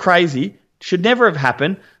 that is crazy. Should never have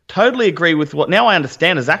happened. Totally agree with now I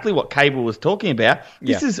understand exactly what Cable was talking about.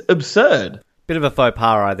 This is absurd. Bit of a faux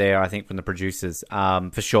pas there, I think, from the producers,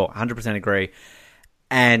 for sure. 100% agree.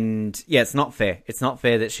 And yeah, it's not fair. It's not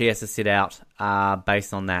fair that she has to sit out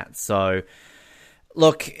based on that. So,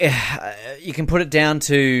 look, you can put it down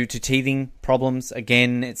to teething problems.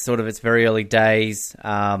 Again, it's very early days.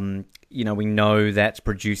 We know that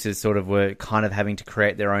producers sort of were kind of having to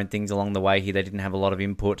create their own things along the way here. They didn't have a lot of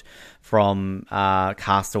input from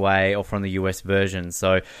Castaway or from the US version.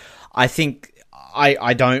 So I think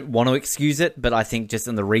I don't want to excuse it, but I think just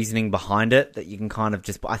in the reasoning behind it, that you can kind of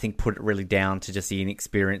just, I think, put it really down to just the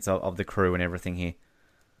inexperience of the crew and everything here.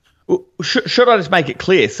 Well, should I just make it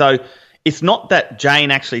clear? So it's not that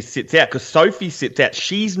Jane actually sits out, because Sophie sits out.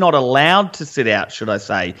 She's not allowed to sit out, should I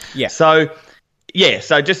say. Yeah. So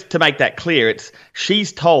just to make that clear,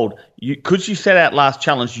 she's told, because you sat out last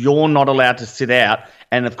challenge, you're not allowed to sit out.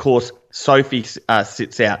 And, of course, Sophie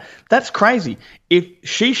sits out. That's crazy. If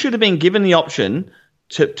she should have been given the option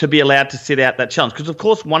to be allowed to sit out that challenge, because, of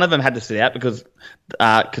course, one of them had to sit out because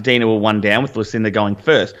Cadena were one down with Lucinda going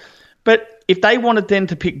first. But if they wanted then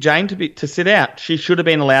to pick Jane to sit out, she should have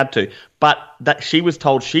been allowed to. But that she was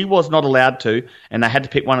told she was not allowed to, and they had to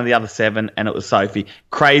pick one of the other 7, and it was Sophie.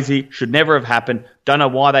 Crazy. Should never have happened. Don't know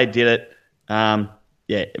why they did it.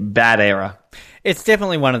 Bad error. It's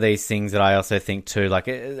definitely one of these things that I also think too, like,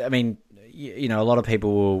 I mean, a lot of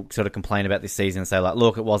people will sort of complain about this season and say, like,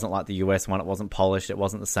 look, it wasn't like the US one, it wasn't polished, it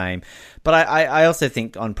wasn't the same. But I also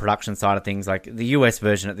think on production side of things, like, the US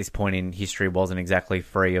version at this point in history wasn't exactly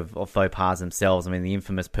free of faux pas themselves. I mean, the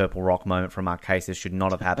infamous Purple Rock moment from Marquesas should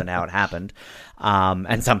not have happened how it happened.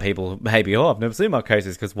 And some people maybe, I've never seen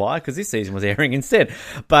Marquesas, because why? Because this season was airing instead.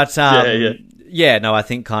 But yeah, no, I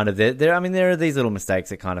think kind of there are these little mistakes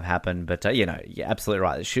that kind of happen, but you're absolutely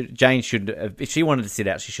right. Jane should, if she wanted to sit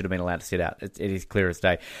out, she should have been allowed to sit out. It is clear as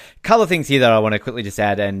day. Couple of things here that I want to quickly just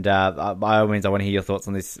add, and by all means, I want to hear your thoughts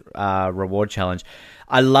on this reward challenge.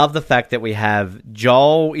 I love the fact that we have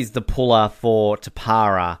Joel is the puller for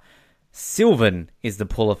Tapara, Sylvan is the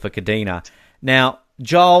puller for Cadena. Now,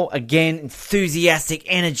 Joel, again, enthusiastic,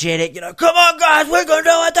 energetic, come on, guys, we're going to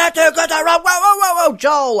do it, that two, got that right, whoa,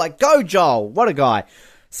 Joel, go, Joel, what a guy.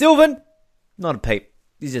 Sylvan, not a peep.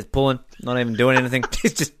 He's just pulling, not even doing anything.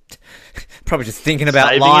 He's just, probably just thinking about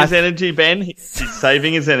saving life. Saving his energy, Ben. He's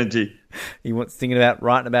saving his energy. He wants thinking about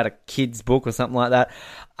writing about a kid's book or something like that.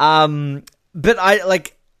 But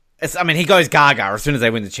he goes gaga as soon as they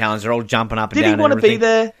win the challenge. They're all jumping up and down. Did he want to be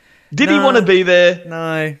there? Did he want to be there?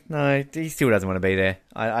 No, he still doesn't want to be there.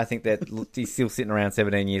 I think that he's still sitting around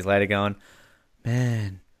 17 years later going,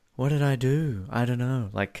 man, what did I do? I don't know.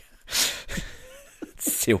 Like,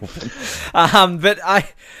 Sylvan. But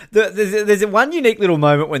there's one unique little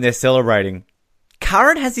moment when they're celebrating.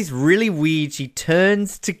 Karen has this really weird, she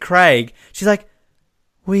turns to Craig. She's like,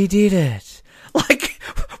 we did it. Like,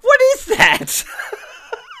 what is that?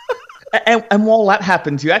 And while that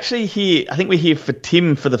happens, you actually hear, I think we hear for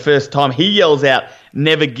Tim for the first time, he yells out,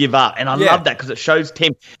 never give up. And I love that because it shows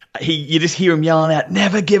Tim, you just hear him yelling out,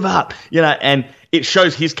 never give up. And it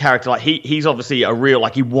shows his character. Like he's obviously a real,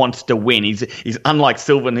 like he wants to win. He's unlike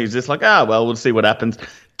Sylvan, who's just like, well, we'll see what happens.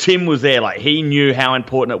 Tim was there, like he knew how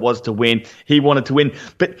important it was to win. He wanted to win,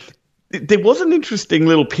 but there was an interesting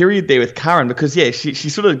little period there with Karen because she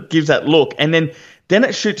sort of gives that look, and then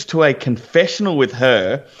it shoots to a confessional with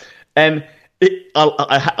her, and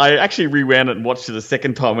I actually rewound it and watched it a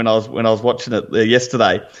second time when I was watching it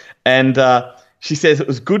yesterday, and she says it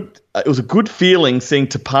was good. It was a good feeling seeing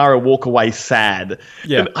Tapara walk away sad.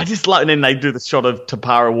 Yeah, and I just like, and then they do the shot of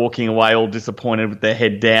Tapara walking away all disappointed with their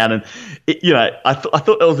head down, and I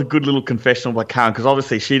thought that was a good little confessional by Karen because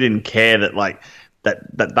obviously she didn't care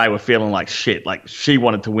that they were feeling like shit. Like she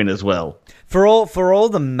wanted to win as well. For all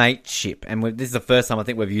the mateship, and this is the first time I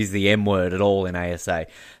think we've used the M word at all in ASA.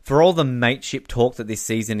 For all the mateship talk that this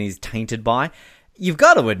season is tainted by, you've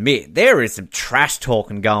got to admit, there is some trash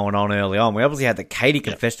talking going on early on. We obviously had the Katie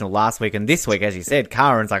confessional last week, and this week, as you said,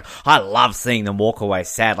 Karen's like, I love seeing them walk away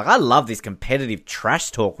sad. Like, I love this competitive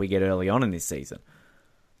trash talk we get early on in this season.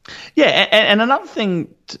 Yeah, and another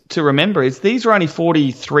thing to remember is these are only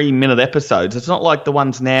 43-minute episodes. It's not like the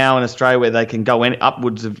ones now in Australia where they can go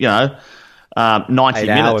upwards of, 90 8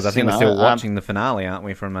 minutes. Hours. I think we're still watching the finale, aren't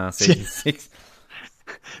we, from season 6?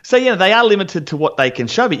 So, they are limited to what they can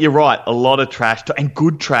show, but you're right, a lot of trash talk, and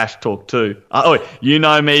good trash talk too. You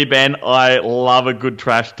know me, Ben, I love a good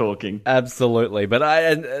trash talking. Absolutely,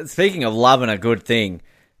 but speaking of loving a good thing,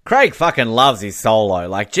 Craig fucking loves his solo.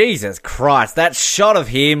 Like, Jesus Christ, that shot of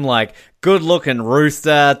him, like, good-looking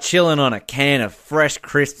rooster, chilling on a can of fresh,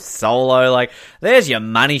 crisp solo. Like, there's your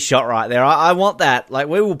money shot right there. I want that. Like,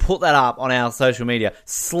 we will put that up on our social media.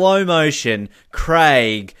 Slow motion,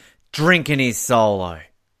 Craig drinking his solo.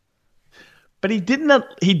 But he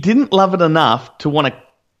didn't love it enough to want to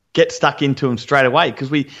get stuck into him straight away because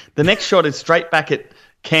the next shot is straight back at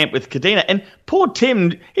camp with Kadena, and poor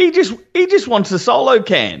Tim, he just wants a solo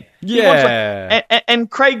can. Yeah.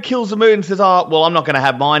 And Craig kills the mood and says, well, I'm not going to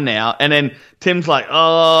have mine now. And then Tim's like,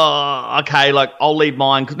 okay, like, I'll leave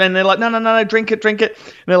mine. Because then they're like, no, drink it. And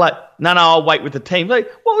they're like, no, I'll wait with the team. Like,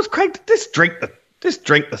 what was Craig? Just drink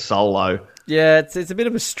the solo. Yeah, it's a bit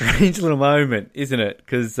of a strange little moment, isn't it?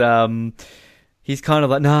 Because he's kind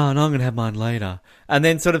of like, no, I'm going to have mine later. And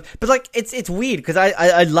then sort of, but like, it's weird because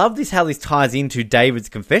I love how this ties into David's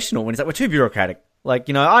confessional when he's like, we're too bureaucratic. Like,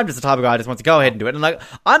 I'm just the type of guy who just wants to go ahead and do it. And like,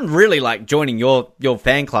 I'm really like joining your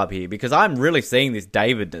fan club here because I'm really seeing this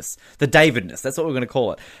Davidness. The Davidness, that's what we're going to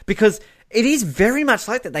call it. Because it is very much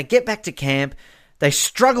like that. They get back to camp. They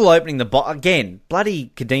struggle opening the box. Again,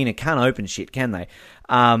 bloody Kadena can't open shit, can they?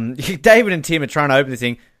 David and Tim are trying to open this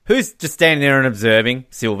thing. Who's just standing there and observing?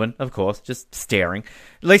 Sylvan, of course, just staring.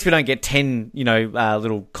 At least we don't get 10,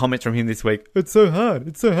 little comments from him this week. It's so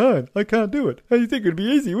hard. I can't do it. You think it'd be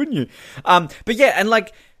easy, wouldn't you? But yeah, and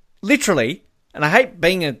like, literally, and I hate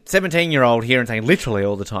being a 17-year-old here and saying literally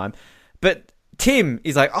all the time, but Tim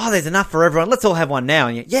is like, there's enough for everyone. Let's all have one now.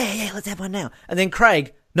 And yeah, let's have one now. And then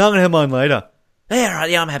Craig, no, I'm going to have mine later. Yeah,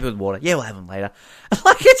 right, I'm happy with water. Yeah, we'll have them later.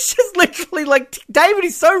 Like, it's just literally like, David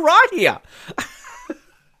is so right here.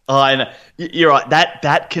 I know. You're right.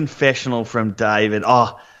 That confessional from David.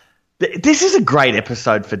 This is a great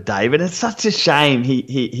episode for David. It's such a shame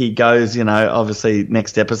he goes, obviously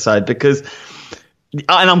next episode because, and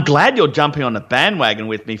I'm glad you're jumping on the bandwagon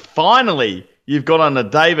with me. Finally, you've got on the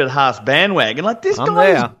David Haas bandwagon. Like, this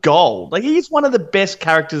guy is gold. Like, he's one of the best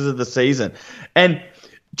characters of the season. And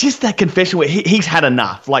just that confession where he's had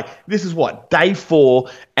enough. Like, this is what, day 4,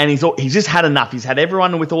 and he's just had enough. He's had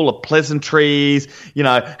everyone with all the pleasantries,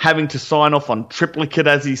 having to sign off on triplicate,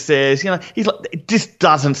 as he says. He's like, it just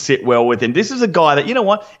doesn't sit well with him. This is a guy that,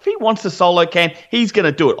 if he wants a solo can, he's going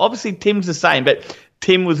to do it. Obviously, Tim's the same, but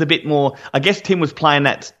Tim was a bit more, I guess Tim was playing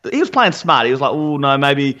he was playing smart. He was like, oh, no,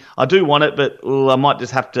 maybe I do want it, but I might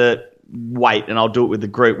just have to wait and I'll do it with the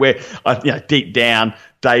group. Where, deep down,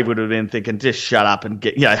 Dave would have been thinking, just shut up and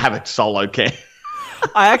get, have a solo can.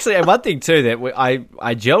 I actually, and one thing too, that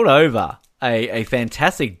I gelled over a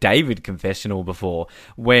fantastic David confessional before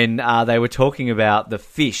when they were talking about the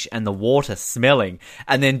fish and the water smelling.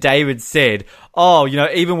 And then David said,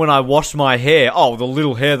 even when I wash my hair, the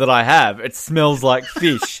little hair that I have, it smells like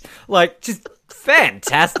fish. Like, just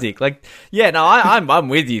fantastic. Like, yeah, no, I'm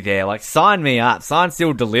with you there. Like, sign me up. Sign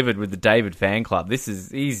still delivered with the David Fan Club.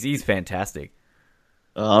 He's fantastic.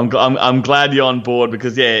 I'm glad you're on board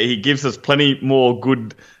because he gives us plenty more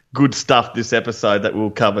good good stuff this episode that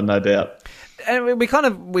we'll cover, no doubt. And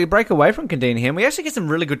we break away from Kandina here, and we actually get some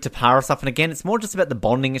really good Tapara stuff. And again, it's more just about the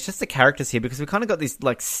bonding. It's just the characters here, because we kind of got this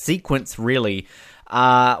like sequence really,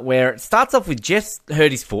 where it starts off with Jeff's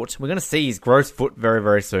hurt his foot. We're going to see his gross foot very,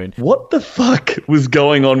 very soon. What the fuck was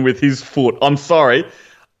going on with his foot? I'm sorry.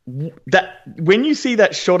 That when you see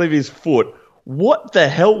that shot of his foot, what the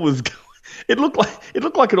hell was going? It looked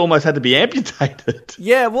like it almost had to be amputated.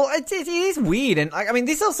 Yeah, well, it is weird, and I mean,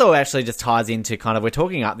 this also actually just ties into kind of, we're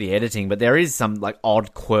talking up the editing, but there is some like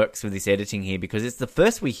odd quirks with this editing here, because it's the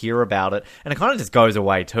first we hear about it, and it kind of just goes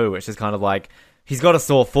away too. It's just kind of like he's got a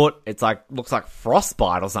sore foot. It's like looks like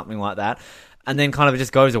frostbite or something like that. And then kind of it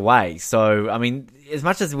just goes away. So, I mean, as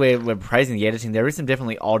much as we're praising the editing, there is some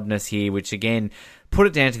definitely oddness here, which, again, put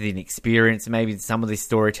it down to the inexperience. Maybe some of this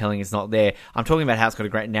storytelling is not there. I'm talking about how it's got a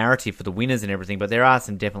great narrative for the winners and everything, but there are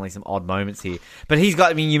definitely some odd moments here. But he's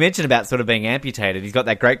got, I mean, you mentioned about sort of being amputated. He's got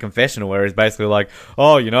that great confessional where he's basically like,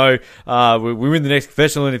 oh, we win the next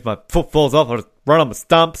confessional, and if my foot falls off, I'll just run on my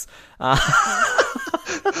stumps.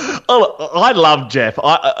 Oh, I love Jeff.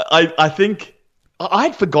 I think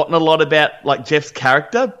I'd forgotten a lot about like Jeff's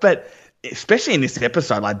character, but especially in this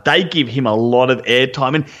episode, like they give him a lot of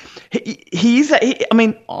airtime, and I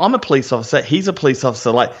mean, I'm a police officer. He's a police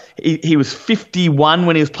officer. Like he was 51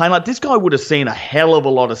 when he was playing. Like this guy would have seen a hell of a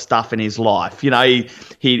lot of stuff in his life. You know,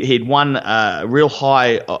 he'd won a real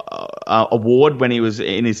high award when he was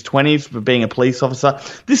in his 20s for being a police officer.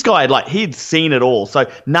 This guy, like, he'd seen it all. So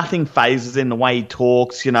nothing phases in the way he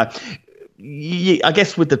talks. You know. I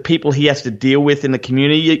guess with the people he has to deal with in the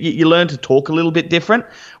community, you learn to talk a little bit different,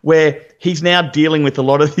 where he's now dealing with a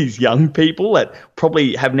lot of these young people that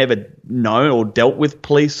probably have never known or dealt with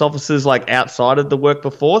police officers like outside of the work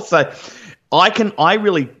before. So I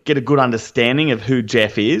really get a good understanding of who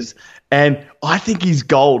Jeff is, and I think he's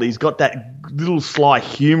gold. He's got that little sly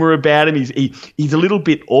humor about him. He's a little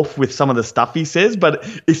bit off with some of the stuff he says, but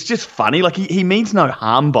it's just funny. Like he means no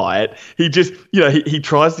harm by it. He just, he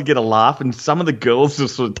tries to get a laugh, and some of the girls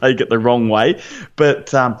just sort of take it the wrong way.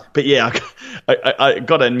 But yeah, I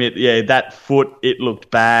got to admit, yeah, that foot, it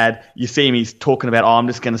looked bad. You see him, he's talking about, I'm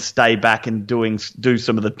just going to stay back and do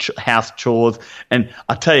some of the house chores. And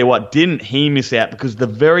I tell you what, didn't he miss out? Because the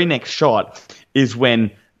very next shot is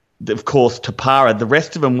when, of course, Tapara, the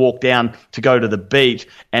rest of them walk down to go to the beach.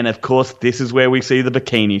 And, of course, this is where we see the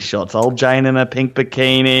bikini shots. Old Jane in a pink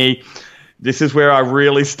bikini. This is where I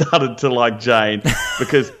really started to like Jane,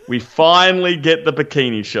 because we finally get the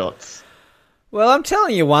bikini shots. Well, I'm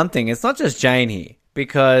telling you one thing. It's not just Jane here,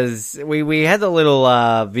 because we had the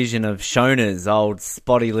little vision of Shona's old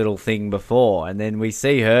spotty little thing before. And then we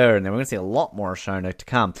see her, and then we're going to see a lot more of Shona to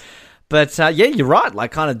come. But, yeah, you're right.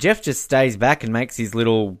 Like, kind of Jeff just stays back and makes his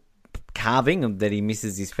little carving that he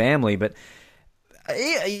misses his family. But,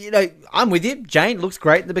 I'm with you. Jane looks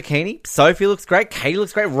great in the bikini. Sophie looks great. Katie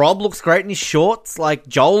looks great. Rob looks great in his shorts. Like,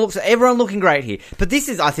 everyone looking great here. But this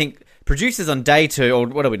is, I think, producers on day 2, or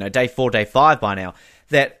what do we know, day 4, day 5 by now,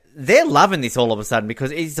 that they're loving this all of a sudden,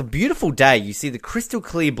 because it's a beautiful day. You see the crystal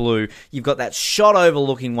clear blue. You've got that shot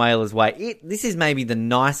overlooking Whalers Way. This is maybe the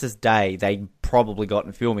nicest day they probably got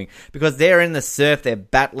in filming, because they're in the surf, they're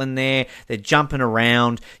battling there, they're jumping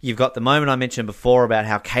around. You've got the moment I mentioned before about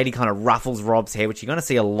how Katie kind of ruffles Rob's hair, which you're going to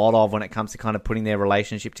see a lot of when it comes to kind of putting their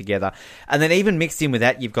relationship together. And then even mixed in with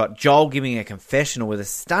that, you've got Joel giving a confessional with a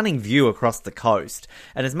stunning view across the coast.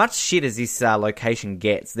 And as much shit as this location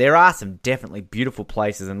gets, there are some definitely beautiful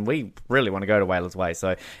places, and we really want to go to Whalers Way,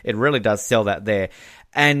 so it really does sell that there.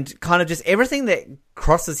 And kind of just everything that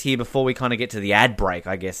crosses here before we kind of get to the ad break,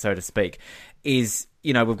 I guess, so to speak, is,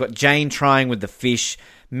 we've got Jane trying with the fish,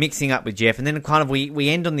 mixing up with Jeff, and then kind of we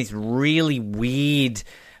end on this really weird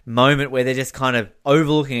moment where they're just kind of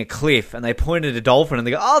overlooking a cliff, and they point at a dolphin, and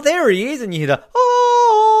they go, oh, there he is, and you hear the,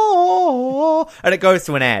 oh, and it goes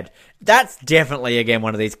to an ad. That's definitely, again,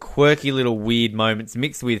 one of these quirky little weird moments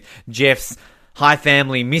mixed with Jeff's hi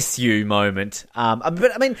family, miss you moment.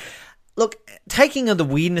 But, I mean, look, taking the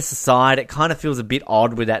weirdness aside, it kind of feels a bit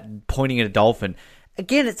odd with that pointing at a dolphin.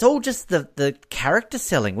 Again, it's all just the character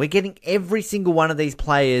selling. We're getting every single one of these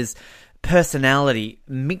players' personality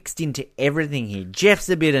mixed into everything here. Jeff's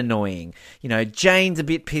a bit annoying. Jane's a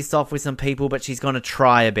bit pissed off with some people, but she's going to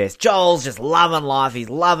try her best. Joel's just loving life. He's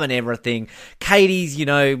loving everything. Katie's,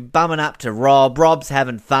 bumming up to Rob. Rob's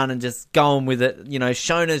having fun and just going with it.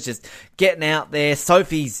 Shona's just getting out there.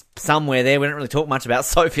 Sophie's somewhere there. We don't really talk much about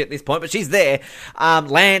Sophie at this point, but she's there.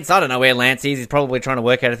 Lance, I don't know where Lance is. He's probably trying to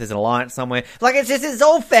work out if there's an alliance somewhere. Like, it's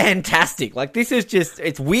all fantastic. Like, this is just,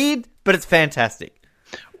 it's weird, but it's fantastic.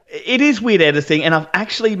 It is weird editing, and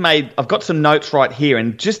I've got some notes right here,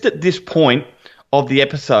 and just at this point, of the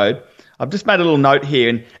episode, I've just made a little note here,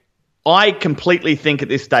 and I completely think at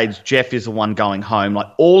this stage Jeff is the one going home. Like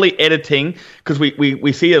all the editing, because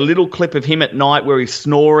we see a little clip of him at night where he's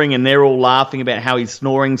snoring and they're all laughing about how he's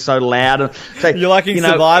snoring so loud. So, you're liking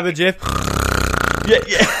Survivor, Jeff? Yeah.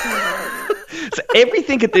 So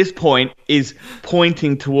everything at this point is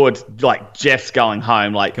pointing towards like Jeff's going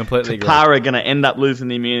home. Like completely Takara going to end up losing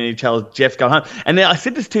the immunity challenge. Jeff's going home. And then I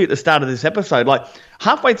said this to you at the start of this episode. Like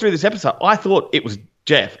halfway through this episode, I thought it was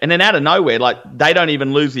Jeff, and then out of nowhere, like they don't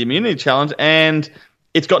even lose the immunity challenge, and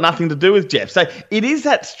it's got nothing to do with Jeff. So it is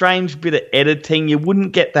that strange bit of editing. You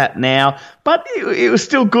wouldn't get that now, but it was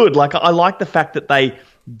still good. Like I like the fact that they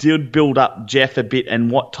did build up Jeff a bit and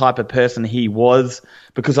what type of person he was,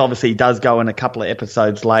 because obviously he does go in a couple of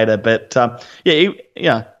episodes later. But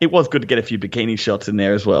it was good to get a few bikini shots in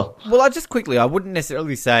there as well. Well, I wouldn't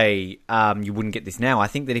necessarily say you wouldn't get this now. I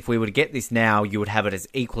think that if we were to get this now, you would have it as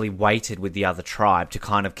equally weighted with the other tribe to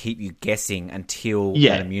kind of keep you guessing until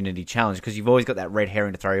that immunity challenge, because you've always got that red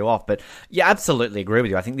herring to throw you off. But yeah, absolutely agree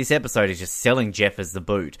with you. I think this episode is just selling Jeff as the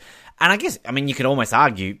boot. And I guess, I mean, you could almost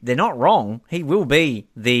argue they're not wrong. He will be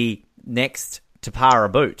the next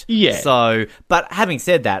Tapara boot. Yeah. So, but having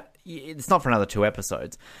said that, it's not for another 2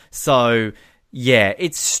 episodes. So, yeah,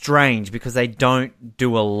 it's strange because they don't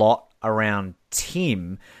do a lot around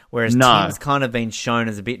Tim, whereas Tim's kind of been shown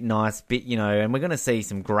as a bit nice, and we're going to see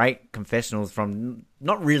some great confessionals from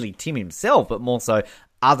not really Tim himself, but more so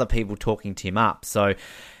other people talking Tim up. So,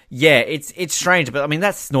 yeah, it's strange, but I mean,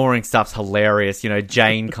 that snoring stuff's hilarious.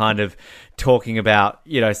 Jane kind of talking about,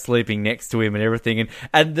 sleeping next to him and everything.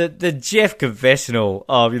 And the Jeff confessional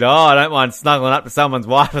of, I don't mind snuggling up to someone's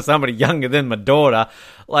wife or somebody younger than my daughter.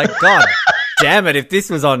 Like, God damn it, if this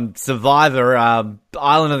was on Survivor,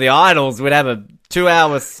 Island of the Idols, we'd have a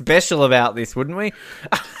 2-hour special about this, wouldn't we?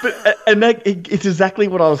 It's exactly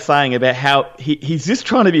what I was saying about how he's just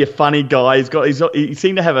trying to be a funny guy. He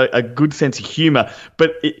seemed to have a good sense of humour,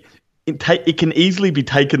 but it can easily be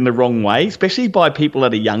taken the wrong way, especially by people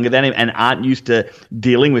that are younger than him and aren't used to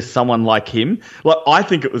dealing with someone like him. Like, I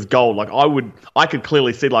think it was gold. Like, I could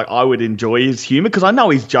clearly see, like, I would enjoy his humor because I know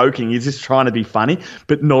he's joking. He's just trying to be funny,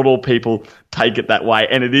 but not all people take it that way.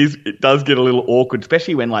 And it does get a little awkward,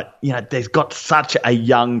 especially when, like, there's got such a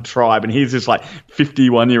young tribe and he's this, like,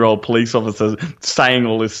 51-year-old police officer saying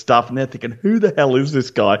all this stuff and they're thinking, who the hell is this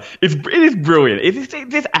guy? It is brilliant. It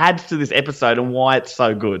just adds to this episode and why it's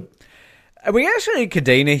so good. We actually need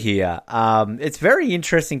Kadena here. It's very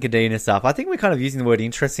interesting Kadena stuff. I think we're kind of using the word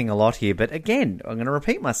interesting a lot here, but again, I'm going to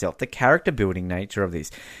repeat myself, the character building nature of this.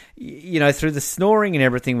 Through the snoring and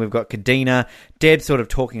everything, we've got Kadena, Deb sort of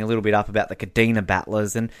talking a little bit up about the Kadena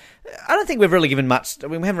battlers, and I don't think we've really given much,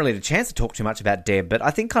 we haven't really had a chance to talk too much about Deb, but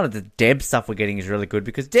I think kind of the Deb stuff we're getting is really good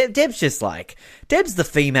because Deb's just like, Deb's the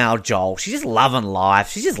female Joel. She's just loving life.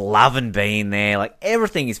 She's just loving being there. Like,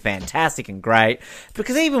 everything is fantastic and great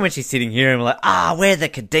because even when she's sitting here and we're like, we're the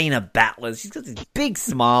Kadena battlers, she's got this big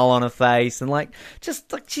smile on her face and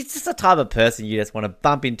she's just the type of person you just want to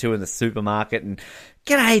bump into in the supermarket and,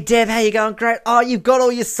 g'day, Deb, how you going? Great. Oh, you've got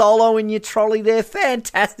all your solo in your trolley there.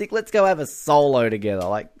 Fantastic. Let's go have a solo together.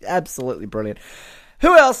 Like, absolutely brilliant.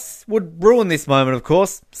 Who else would ruin this moment, of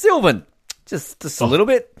course? Sylvan. Just a little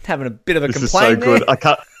bit, having a bit of a complaint. This is so good. There. I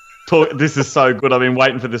can't talk. This is so good. I've been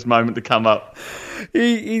waiting for this moment to come up.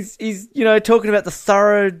 He's talking about the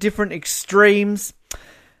thorough different extremes.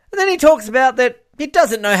 And then he talks about that he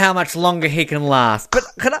doesn't know how much longer he can last. But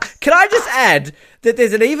can I just add that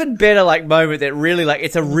there's an even better moment that really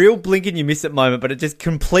it's a real blink and you miss it moment, but it just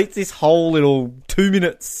completes this whole little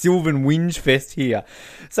 2-minute Sylvan whinge fest here.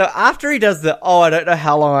 So after he does I don't know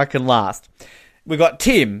how long I can last, we got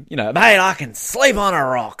Tim, mate, I can sleep on a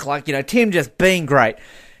rock. Tim just being great.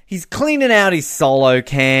 He's cleaning out his solo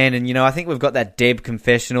can, and, I think we've got that Deb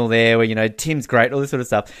confessional there where, Tim's great, all this sort of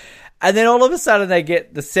stuff. And then all of a sudden they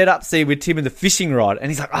get the setup scene with Tim and the fishing rod. And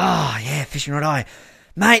he's like, fishing rod.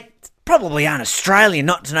 Mate, it's probably un-Australian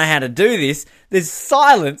not to know how to do this. There's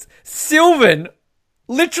silence. Sylvan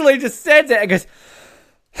literally just stands there and goes,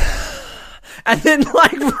 and then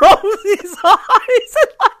rolls his eyes and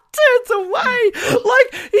turns away.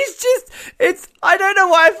 I don't know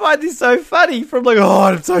why I find this so funny. From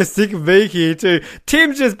I'm so sick of being here too.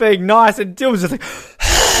 Tim's just being nice and Tim's just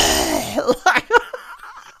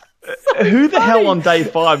Who the hell on day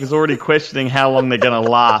 5 is already questioning how long they're going to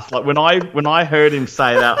last? When I heard him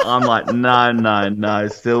say that, I'm like, no,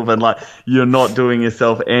 Sylvan, you're not doing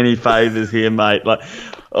yourself any favors here, mate.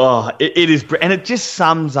 It is, and it just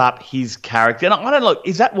sums up his character. And I don't know,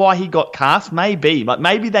 is that why he got cast? Maybe, like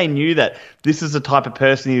maybe they knew that this is the type of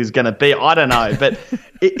person he was going to be. I don't know, but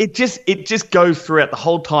it just goes throughout the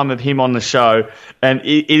whole time of him on the show, and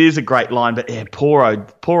it is a great line. But yeah, poor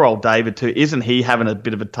old David too. Isn't he having a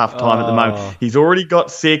bit of a tough time at the moment? He's already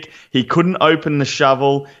got sick. He couldn't open the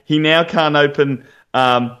shovel. He now can't open.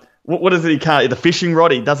 What is it? He can't. The fishing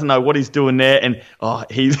rod. He doesn't know what he's doing there. And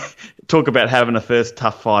he's talk about having a first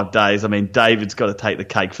tough 5 days. I mean, David's got to take the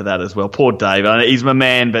cake for that as well. Poor David. I know he's my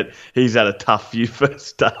man, but he's had a tough few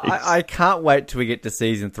first days. I can't wait till we get to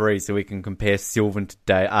season 3 so we can compare Sylvan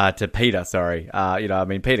to Peter. Sorry,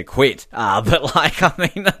 Peter quit. But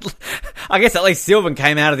I guess at least Sylvan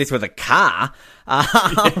came out of this with a car.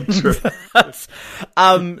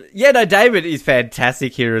 David is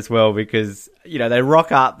fantastic here as well because, they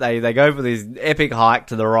rock up, they go for this epic hike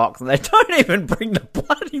to the rocks and they don't even bring the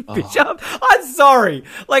bloody fish up. I'm sorry.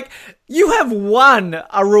 Like, you have won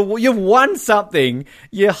you've won something.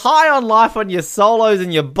 You're high on life on your solos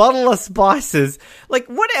and your bottle of spices. Like,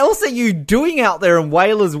 what else are you doing out there in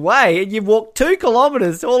Whalers Way? And you've walked 2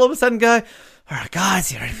 kilometres to all of a sudden go, all right,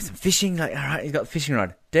 guys, you ready for some fishing? Like, all right, he's got the fishing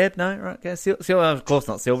rod. Deb, no, right, okay. Sylvan, of course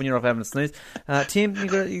not Sylvan, you're off having a snooze. Tim,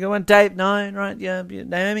 you got one. Dave, no, right, yeah.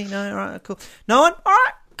 Naomi, no, right, cool. No one? All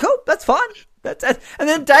right, cool, that's fine. And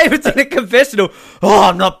then David's in a confessional. Oh,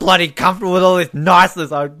 I'm not bloody comfortable with all this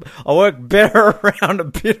niceness. I work better around a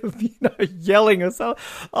bit of, yelling or something.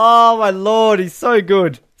 Oh, my Lord, he's so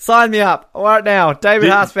good. Sign me up right now,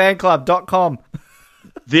 davidhaasfanclub.com.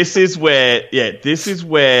 This is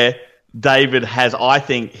where David has, I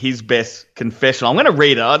think, his best confessional. I'm going to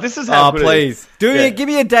read it. This is how good please. Give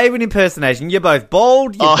me a David impersonation. You're both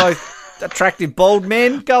bald. You're both attractive bald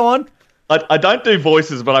men. Go on. I don't do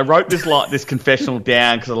voices, but I wrote this confessional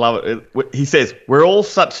down because I love it. He says, we're all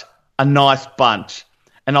such a nice bunch,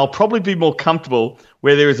 and I'll probably be more comfortable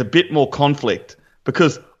where there is a bit more conflict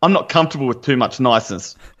because I'm not comfortable with too much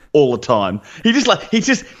niceness all the time.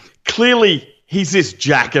 He's this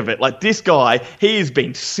jack of it. Like, this guy, he has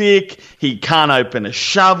been sick. He can't open a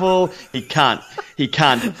shovel. He can't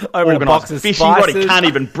organise a fishing rod. He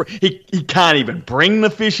can't even bring the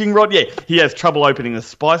fishing rod. Yeah, he has trouble opening the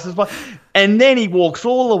spices. And then he walks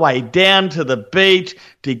all the way down to the beach.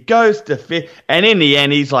 He goes to fish. And in the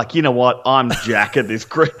end, he's like, you know what? I'm Jack of this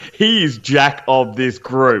group. He is Jack of this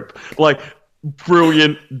group. Like,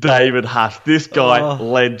 brilliant David Haas. This guy,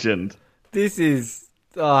 legend. This is...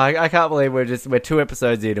 I can't believe we're 2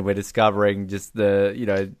 episodes in and we're discovering just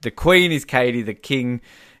the queen is Katie, the king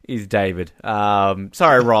is David.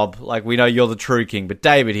 Sorry, Rob. Like, we know you're the true king, but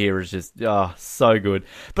David here is just so good.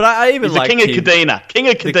 But I even like the king of Cadena. King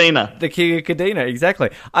of Cadena. The king of Cadena, exactly.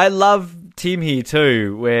 I love Tim here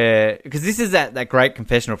too, because this is that great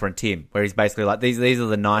confessional from Tim, where he's basically like, these are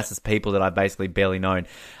the nicest people that I've basically barely known.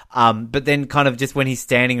 But then kind of just when he's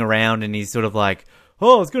standing around and he's sort of like,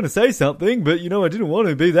 I was going to say something, but, I didn't want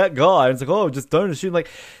to be that guy. And it's like, just don't assume. Like,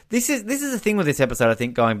 this is the thing with this episode, I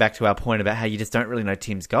think, going back to our point about how you just don't really know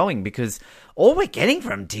Tim's going, because all we're getting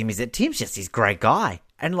from Tim is that Tim's just this great guy.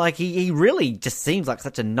 And, like, he really just seems like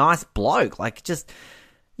such a nice bloke. Like,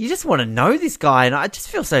 you just want to know this guy. And I just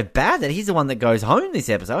feel so bad that he's the one that goes home this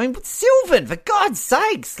episode. I mean, but Sylvan, for God's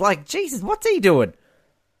sakes. Like, Jesus, what's he doing?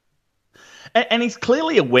 And he's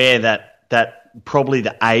clearly aware that probably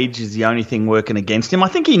the age is the only thing working against him. I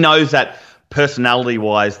think he knows that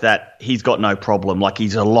personality-wise that he's got no problem. Like,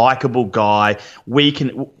 he's a likable guy.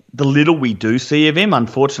 The little we do see of him,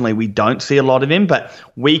 unfortunately, we don't see a lot of him, but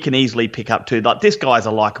we can easily pick up too. Like, this guy's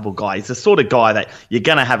a likable guy. He's the sort of guy that you're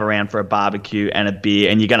going to have around for a barbecue and a beer,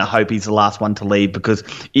 and you're going to hope he's the last one to leave because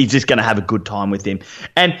he's just going to have a good time with him.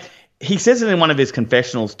 And he says it in one of his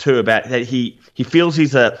confessionals too about that he feels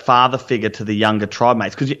he's a father figure to the younger tribe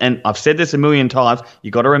mates. And I've said this a million times, you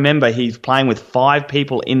got to remember he's playing with 5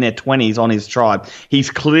 people in their 20s on his tribe. He's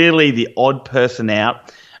clearly the odd person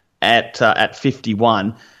out at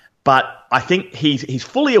 51, but I think he's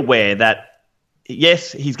fully aware that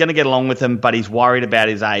yes, he's going to get along with them, but he's worried about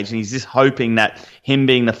his age, and he's just hoping that him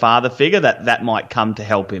being the father figure that might come to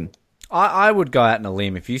help him. I would go out on a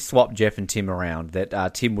limb if you swap Jeff and Tim around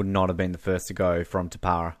that Tim would not have been the first to go from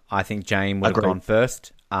Tapara. I think Jane would have gone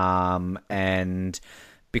first, and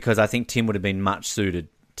because I think Tim would have been much suited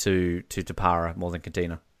to Tapara more than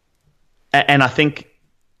Katina. And I think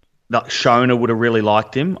that Shona would have really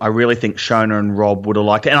liked him. I really think Shona and Rob would have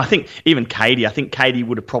liked it. And I think even Katie,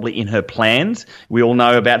 would have probably in her plans. We all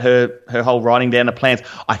know about her whole writing down the plans.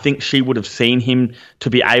 I think she would have seen him to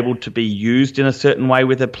be able to be used in a certain way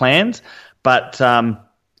with her plans. But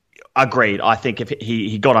agreed. I think if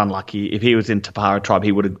he got unlucky, if he was in Tapara tribe,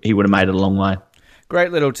 he would have made it a long way.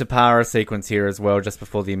 Great little Tapara sequence here as well, just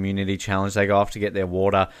before the immunity challenge. They go off to get their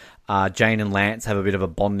water. Jane and Lance have a bit of a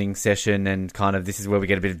bonding session, and kind of this is where we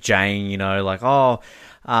get a bit of Jane, like,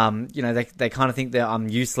 they kind of think that I'm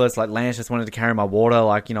useless. Like, Lance just wanted to carry my water.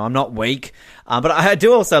 Like, I'm not weak. But I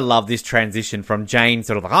do also love this transition from Jane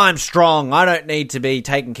sort of like, I'm strong. I don't need to be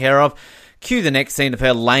taken care of. Cue the next scene of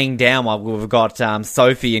her laying down while we've got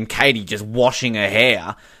Sophie and Katie just washing her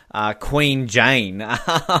hair. Queen Jane.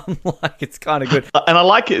 It's kind of good. And I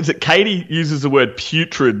like it that Katie uses the word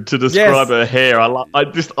putrid to describe her hair. I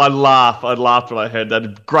laugh. I laughed when I heard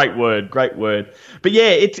that. Great word. But yeah,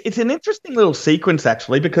 it's an interesting little sequence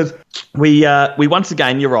actually, because we once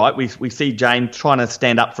again, you're right, we see Jane trying to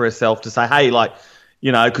stand up for herself to say, hey,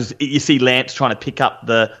 because you see Lance trying to pick up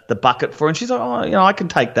the bucket for her, and she's like, I can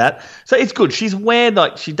take that. So it's good. She's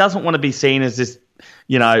aware, she doesn't want to be seen as this,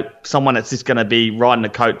 someone that's just going to be riding the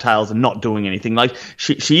coattails and not doing anything. Like,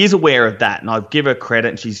 she is aware of that, and I give her credit,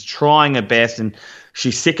 and she's trying her best, and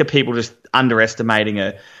she's sick of people just underestimating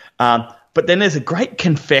her. But then there's a great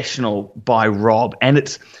confessional by Rob, and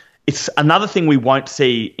it's another thing we won't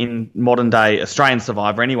see in modern-day Australian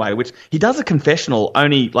Survivor anyway, which he does a confessional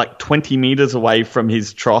only 20 metres away from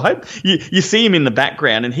his tribe. You see him in the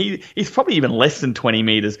background, and he's probably even less than 20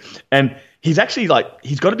 metres, and he's actually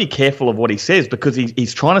he's got to be careful of what he says, because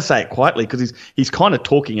he's trying to say it quietly, because he's kind of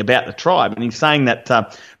talking about the tribe, and he's saying that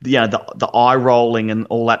the eye rolling and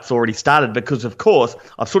all that's already started, because of course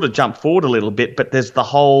I've sort of jumped forward a little bit, but there's the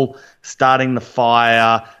whole starting the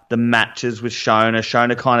fire, the matches with Shona.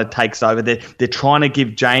 Shona kind of takes over. They're trying to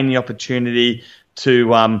give Jane the opportunity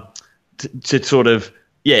to sort of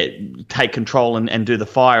take control and do the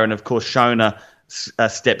fire, and of course Shona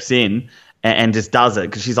steps in and just does it,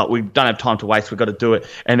 because she's like, we don't have time to waste, we've got to do it.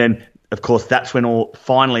 And then, of course, that's when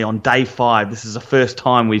finally on day 5, this is the first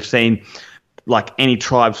time we've seen any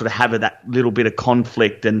tribe sort of have that little bit of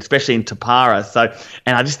conflict, and especially in Tapara. So,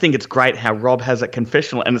 and I just think it's great how Rob has a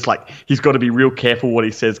confessional, and it's he's got to be real careful what he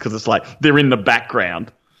says, because it's they're in the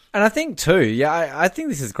background. And I think too, I think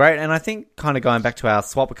this is great. And I think kind of going back to our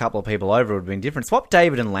swap a couple of people over would have been different. Swap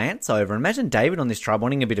David and Lance over. Imagine David on this tribe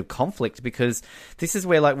wanting a bit of conflict, because this is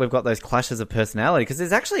where we've got those clashes of personality. Because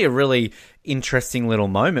there's actually a really interesting little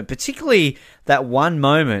moment, particularly that one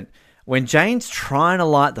moment when Jane's trying to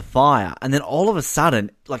light the fire, and then all of a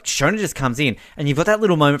sudden, Shona just comes in, and you've got that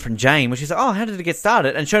little moment from Jane where she's like, oh, how did it get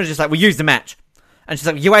started? And Shona's just like, we used the match. And she's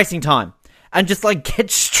like, you're wasting time. And just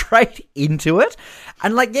gets straight into it.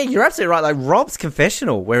 And you're absolutely right. Rob's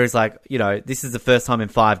confessional, where he's this is the first time in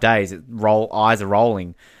 5 days eyes are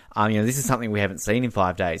rolling. This is something we haven't seen in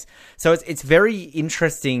 5 days. So it's very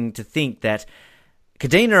interesting to think that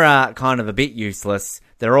Kadena are kind of a bit useless.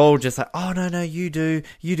 They're all just oh, no, you do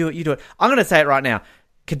it. I'm going to say it right now.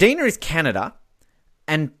 Kadena is Canada,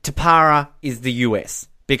 and Tapara is the US.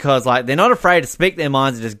 Because, they're not afraid to speak their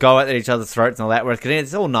minds and just go at each other's throats and all that. Whereas Kadena,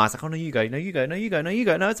 it's all nice. Oh, no, you go. No,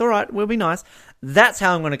 it's all right. We'll be nice. That's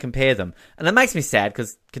how I'm going to compare them. And that makes me sad,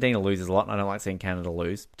 because Kadena loses a lot, and I don't like seeing Canada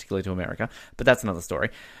lose, particularly to America. But that's another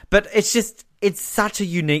story. But it's such a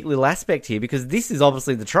unique little aspect here, because this is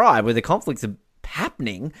obviously the tribe where the conflicts are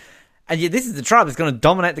happening. And yet this is the tribe that's going to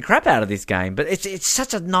dominate the crap out of this game. But it's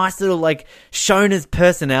such a nice little, Shona's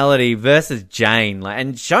personality versus Jane.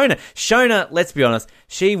 And Shona, let's be honest,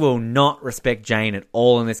 she will not respect Jane at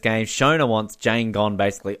all in this game. Shona wants Jane gone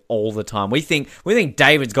basically all the time. We think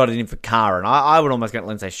David's got it in for Cara, and I would almost go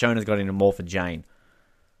and say Shona's got it in more for Jane.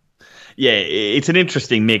 Yeah, it's an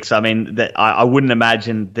interesting mix. I mean, I wouldn't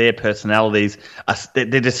imagine their personalities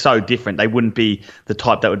they're just so different. They wouldn't be the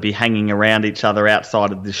type that would be hanging around each other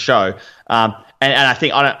outside of the show. And I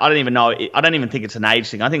think I don't even know. I don't even think it's an age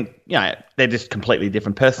thing. I think they're just completely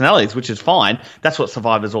different personalities, which is fine. That's what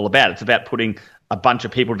Survivor's all about. It's about putting a bunch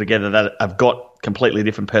of people together that have got completely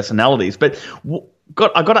different personalities. But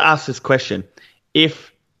I've got to ask this question: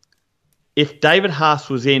 If David Haas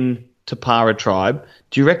was in Tapara tribe,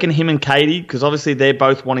 do you reckon him and Katie, because obviously they're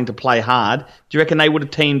both wanting to play hard, do you reckon they would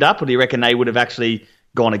have teamed up, or do you reckon they would have actually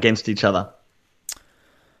gone against each other?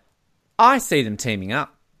 I see them teaming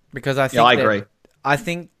up, because I think I agree. I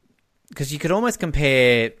think because you could almost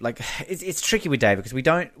compare, it's tricky with David, because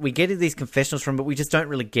we get these confessionals from him, but we just don't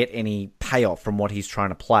really get any payoff from what he's trying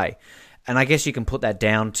to play. And I guess you can put that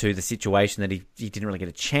down to the situation that he didn't really get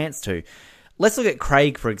a chance to. Let's look at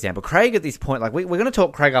Craig, for example. Craig at this point, we're going to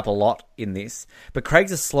talk Craig up a lot in this, but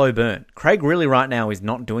Craig's a slow burn. Craig really right now is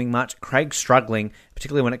not doing much. Craig's struggling,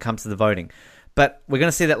 particularly when it comes to the voting. But we're going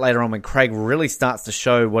to see that later on when Craig really starts to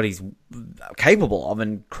show what he's capable of,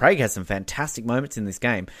 and Craig has some fantastic moments in this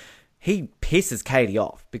game. He pisses Katie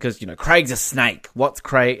off because, Craig's a snake. What's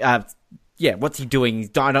Craig? What's he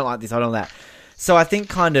doing? I don't like this, I don't like that. So I think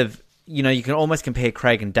kind of, you can almost compare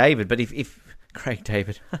Craig and David, but if Craig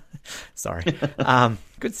David, sorry,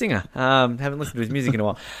 good singer. Haven't listened to his music in a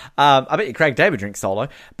while. I bet you Craig David drinks solo,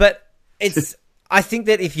 but I think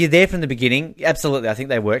that if you're there from the beginning, absolutely, I think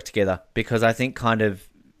they work together because I think kind of,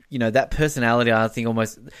 that personality, I think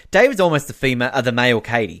David's almost the male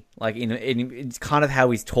Katie. Like, it's kind of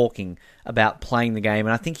how he's talking about playing the game.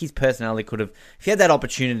 And I think his personality could have, if he had that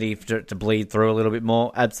opportunity to bleed through a little bit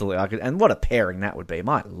more, absolutely. And what a pairing that would be.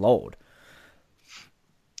 My Lord.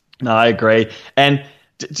 No, I agree. And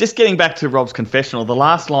just getting back to Rob's confessional, the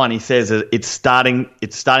last line he says is, it's starting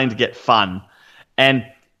to get fun. And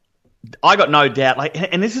I got no doubt,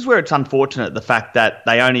 and this is where it's unfortunate, the fact that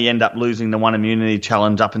they only end up losing the one immunity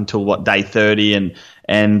challenge up until day 30,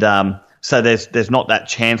 and so there's not that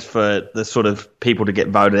chance for the sort of people to get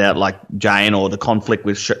voted out like Jane, or the conflict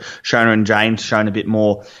with Shona and Jane shown a bit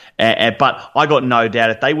more. But I got no doubt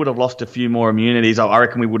if they would have lost a few more immunities, I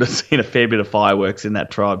reckon we would have seen a fair bit of fireworks in that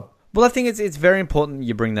tribe. Well, I think it's very important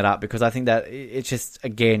you bring that up because I think that it's just,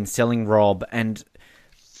 again, selling Rob and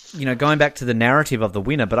going back to the narrative of the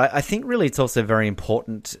winner, but I think really it's also very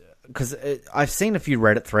important because I've seen a few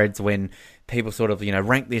Reddit threads when people sort of,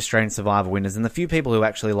 rank the Australian Survivor winners, and the few people who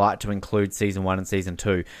actually like to include Season 1 and Season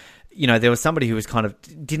 2, there was somebody who was kind of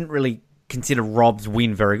didn't really consider Rob's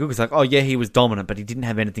win very good. It's like, oh yeah, he was dominant, but he didn't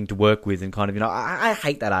have anything to work with, and kind of, I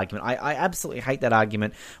hate that argument. I absolutely hate that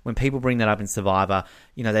argument when people bring that up in Survivor.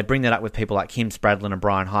 They bring that up with people like Kim Spradlin and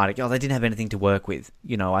Brian Heidick. Oh, they didn't have anything to work with.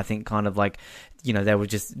 I think kind of like, they were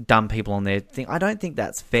just dumb people on their thing. I don't think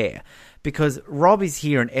that's fair because Rob is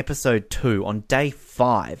here in episode 2 on day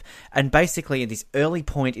 5, and basically at this early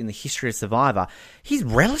point in the history of Survivor, he's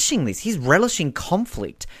relishing this. He's relishing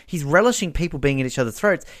conflict. He's relishing people being at each other's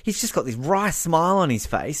throats. He's just got this wry smile on his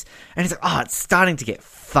face, and he's like, oh, it's starting to get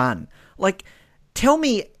fun. Like, tell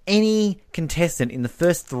me any contestant in the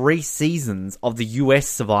first 3 seasons of the US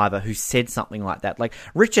Survivor who said something like that. Like,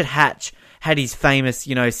 Richard Hatch had his famous,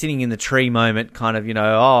 sitting in the tree moment, kind of,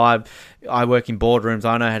 I work in boardrooms,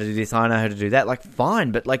 I know how to do this, I know how to do that. Like,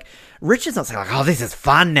 fine, but like, Richard's not saying like, oh, this is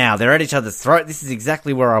fun now, they're at each other's throat, this is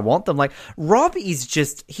exactly where I want them. Like, Rob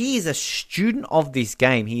is he is a student of this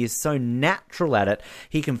game. He is so natural at it.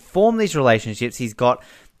 He can form these relationships. He's got,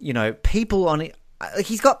 people on it.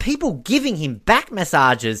 He's got people giving him back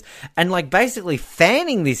massages and like basically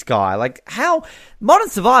fanning this guy. Like, how Modern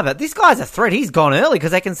Survivor, this guy's a threat. He's gone early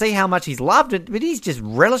because they can see how much he's loved it, but he's just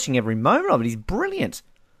relishing every moment of it. He's brilliant.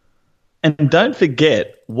 And don't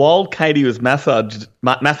forget, while Katie was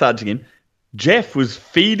massaging him, Jeff was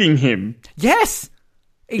feeding him. Yes,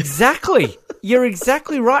 exactly. You're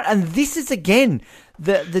exactly right. And this is, again,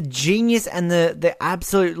 the genius and the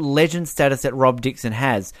absolute legend status that Rob Dixon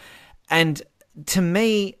has. And to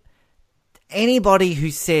me, anybody who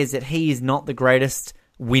says that he is not the greatest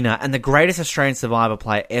winner and the greatest Australian Survivor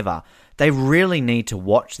player ever, they really need to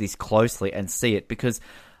watch this closely and see it, because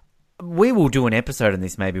we will do an episode on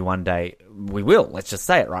this maybe one day. We will. Let's just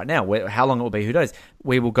say it right now. How long it will be, who knows?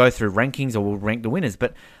 We will go through rankings or we'll rank the winners.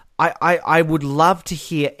 But I would love to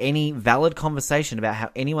hear any valid conversation about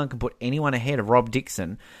how anyone can put anyone ahead of Rob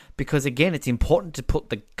Dixon, because, again, it's important to put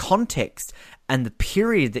the context and the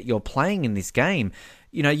period that you're playing in this game.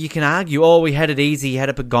 You can argue, oh, we had it easy, he had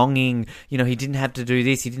a pagonging, he didn't have to do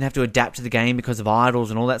this, he didn't have to adapt to the game because of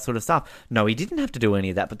idols and all that sort of stuff. No, he didn't have to do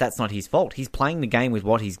any of that, but that's not his fault. He's playing the game with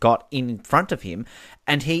what he's got in front of him,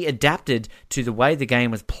 and he adapted to the way the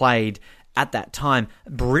game was played at that time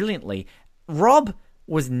brilliantly. Rob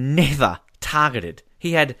was never targeted.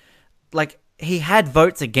 He had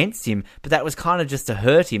votes against him, but that was kind of just to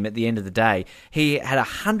hurt him at the end of the day. He had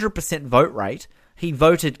 100% vote rate. He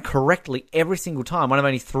voted correctly every single time. One of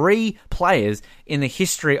only 3 players in the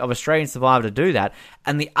history of Australian Survivor to do that.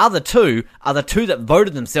 And the other 2 are the 2 that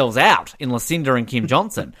voted themselves out in Lucinda and Kim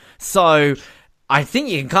Johnson. So I think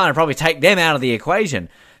you can kind of probably take them out of the equation.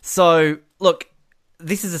 So, look,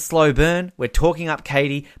 this is a slow burn. We're talking up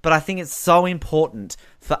Katie, but I think it's so important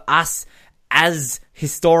for us as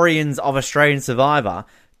historians of Australian Survivor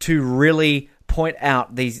to really point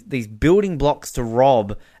out these building blocks to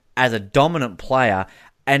Rob as a dominant player.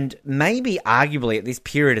 And maybe arguably at this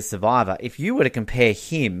period of Survivor, if you were to compare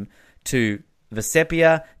him to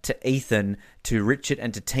Vecepia, to Ethan, to Richard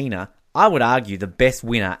and to Tina, I would argue the best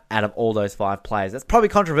winner out of all those 5 players. That's probably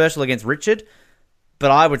controversial against Richard, but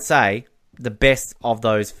I would say the best of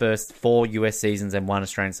those first 4 US seasons and 1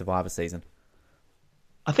 Australian Survivor season.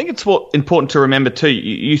 I think it's important to remember too.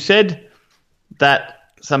 You said that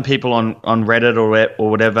some people on Reddit or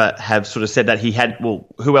whatever have sort of said that he had, well,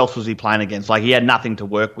 who else was he playing against? Like, he had nothing to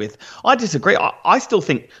work with. I disagree. I still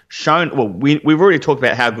think we've already talked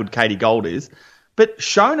about how good Katie Gold is, But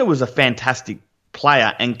Shona was a fantastic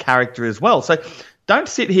player and character as well. So don't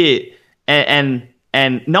sit here and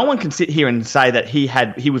no one can sit here and say that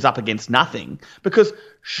he was up against nothing, because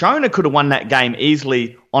Shona could have won that game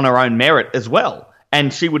easily on her own merit as well,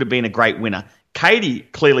 and she would have been a great winner. Katie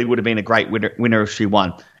clearly would have been a great winner if she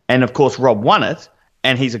won. And, of course, Rob won it,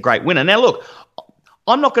 and he's a great winner. Now, look,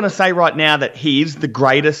 I'm not going to say right now that he is the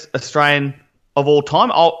greatest Australian of all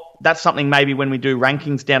time. That's something maybe when we do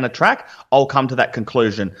rankings down the track, I'll come to that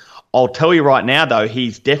conclusion. I'll tell you right now, though,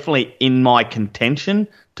 he's definitely in my contention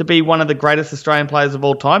to be one of the greatest Australian players of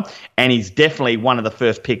all time, and he's definitely one of the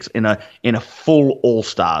first picks in a full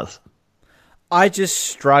All-Stars. I just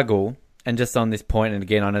struggle, and just on this point, and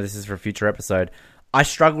again, I know this is for a future episode, I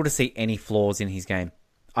struggle to see any flaws in his game.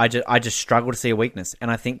 I just struggle to see a weakness,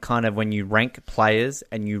 and I think kind of when you rank players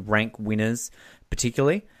and you rank winners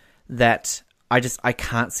particularly, that I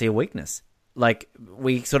can't see a weakness. Like,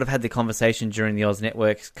 we sort of had the conversation during the Oz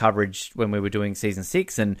Network's coverage when we were doing Season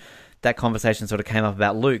 6, and that conversation sort of came up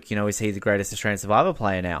about Luke. You know, is he the greatest Australian Survivor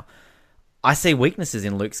player now? I see weaknesses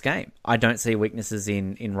in Luke's game. I don't see weaknesses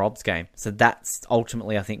in Rob's game. So that's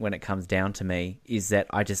ultimately, I think, when it comes down to me, is that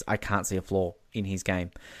I can't see a flaw in his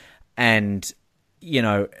game. And, you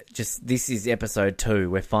know, just this is episode 2.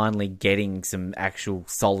 We're finally getting some actual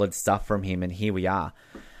solid stuff from him, and here we are.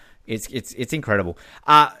 It's incredible.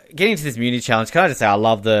 Getting into this Muni Challenge, can I just say I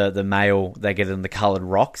love the mail they get in the coloured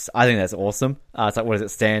rocks. I think that's awesome. It's like, what is it?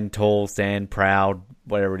 Stand tall, stand proud,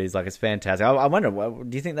 whatever it is. Like, it's fantastic. I wonder,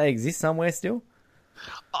 do you think they exist somewhere still?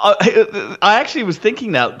 I actually was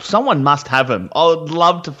thinking that someone must have them. I would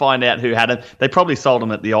love to find out who had them. They probably sold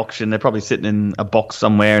them at the auction. They're probably sitting in a box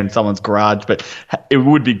somewhere in someone's garage. But it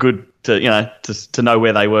would be good to know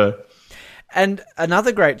where they were. And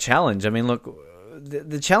another great challenge. I mean, look,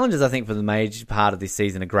 the challenges, I think, for the major part of this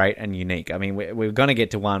season are great and unique. I mean, we're going to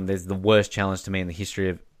get to one. There's the worst challenge to me in the history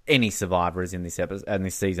of any survivors in this episode and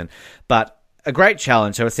this season. But a great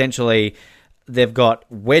challenge. So essentially, they've got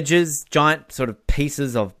wedges, giant sort of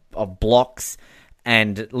pieces of blocks,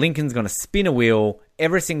 and Lincoln's going to spin a wheel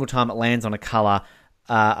every single time it lands on a colour.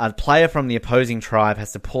 A player from the opposing tribe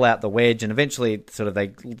has to pull out the wedge, and eventually sort of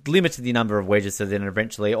they limited the number of wedges, so then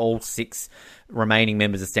eventually all 6 remaining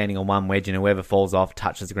members are standing on one wedge, and whoever falls off,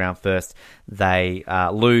 touches the ground first, they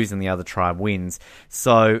lose and the other tribe wins.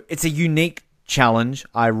 So it's a unique challenge.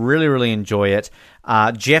 I really, really enjoy it.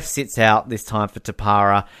 Jeff sits out this time for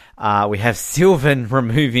Tapara. We have Sylvan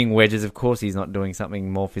removing wedges. Of course, he's not doing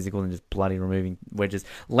something more physical than just bloody removing wedges.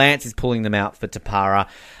 Lance is pulling them out for Tapara.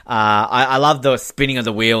 I love the spinning of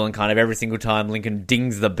the wheel, and kind of every single time Lincoln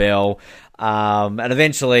dings the bell. And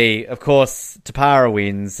eventually, of course, Tapara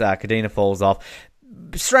wins. Kadena falls off.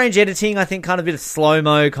 Strange editing, I think, kind of a bit of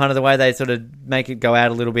slow-mo, kind of the way they sort of make it go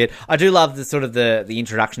out a little bit. I do love the sort of the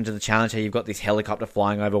introduction to the challenge, how you've got this helicopter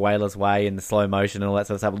flying over Whalers Way and the slow motion and all that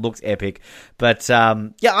sort of stuff. It looks epic. But,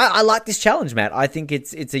 I like this challenge, Matt. I think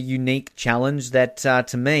it's a unique challenge that,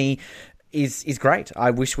 to me, is great.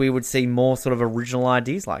 I wish we would see more sort of original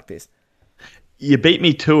ideas like this. You beat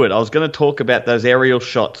me to it. I was going to talk about those aerial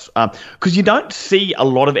shots, because you don't see a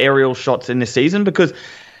lot of aerial shots in this season, because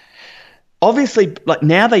obviously, like,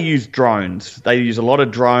 now they use drones. They use a lot of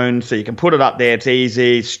drones, so you can put it up there. It's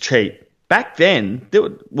easy. It's cheap. Back then,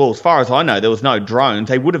 as far as I know, there was no drones.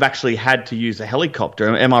 They would have actually had to use a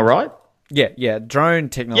helicopter. Am I right? Yeah. Drone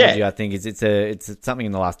technology, I think, it's something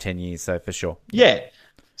in the last 10 years. So for sure. Yeah.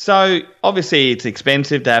 So obviously, it's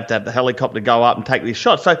expensive to have the helicopter go up and take these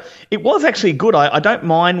shots. So it was actually good. I don't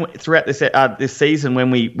mind throughout this season when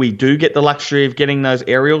we do get the luxury of getting those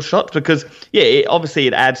aerial shots, because obviously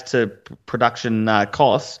it adds to production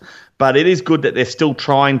costs. But it is good that they're still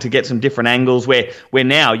trying to get some different angles where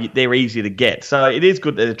now they're easy to get. So it is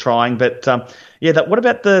good that they're trying. But what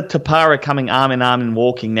about the Tapara coming arm in arm and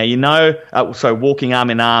walking? Now, walking arm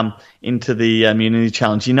in arm into the Immunity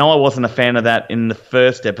Challenge. I wasn't a fan of that in the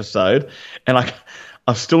first episode, and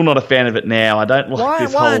I'm still not a fan of it now. I don't like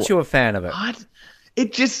this whole... Why aren't you a fan of it?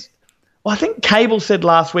 I think Cable said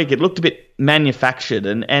last week it looked a bit manufactured,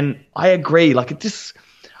 and I agree. Like, it just...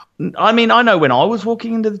 I mean, I know when I was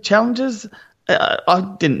walking into the challenges,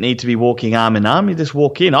 I didn't need to be walking arm in arm. You just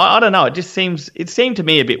walk in. I don't know. It seemed to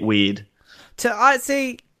me a bit weird. I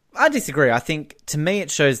disagree. I think, to me,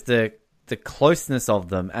 it shows the closeness of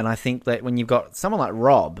them. And I think that when you've got someone like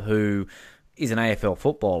Rob, who is an AFL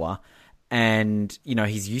footballer, and,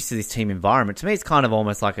 he's used to this team environment, to me, it's kind of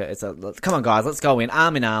almost like come on, guys, let's go in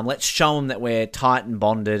arm. Let's show them that we're tight and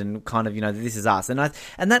bonded and kind of, this is us. And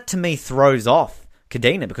that, to me, throws off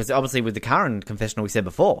Kadena, because obviously with the current confessional we said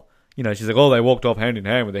before, You know, she's like, oh, they walked off hand in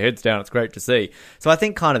hand with their heads down. It's great to see. So I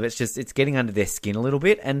think kind of it's getting under their skin a little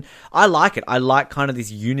bit. And I like it. I like kind of this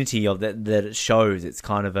unity of that it shows. It's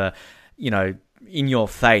kind of a, you know, in your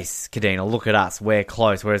face, Kadena, look at us, we're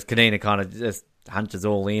close. Whereas Kadena kind of just hunches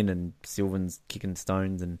all in and Sylvan's kicking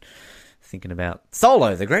stones and thinking about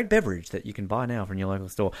Solo, the great beverage that you can buy now from your local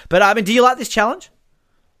store. But, I mean, do you like this challenge?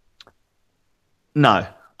 No,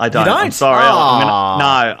 I don't. You don't? I'm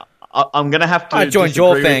sorry. I'm going to have to. I joined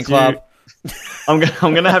your fan club. I'm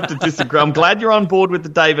going to have to disagree. I'm glad you're on board with the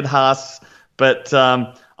David Haas, but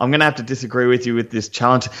I'm going to have to disagree with you with this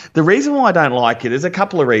challenge. The reason why I don't like it is a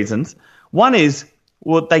couple of reasons. One is,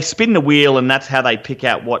 well, they spin the wheel and that's how they pick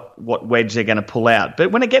out what wedge they're going to pull out.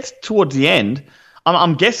 But when it gets towards the end,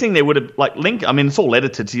 I'm guessing there would have, like, Link, I mean, it's all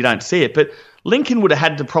edited so you don't see it, but Lincoln would have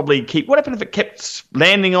had to probably keep, what happened if it kept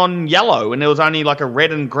landing on yellow and there was only like a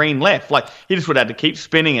red and green left? Like, he just would have had to keep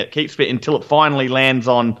spinning it until it finally lands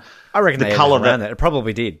on I reckon the they colour around that. It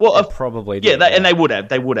probably did. Well, it probably did. Yeah, and they would have.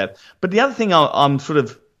 But the other thing I'm sort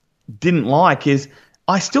of didn't like is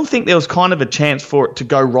I still think there was kind of a chance for it to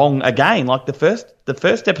go wrong again, like the first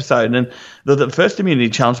episode and the first immunity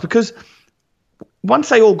challenge, because once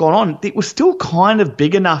they all got on, it was still kind of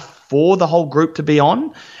big enough for the whole group to be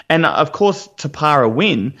on. And, of course, Tapara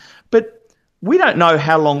win. But we don't know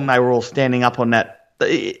how long they were all standing up on that.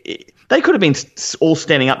 They could have been all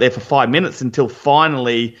standing up there for 5 minutes until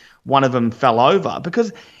finally one of them fell over,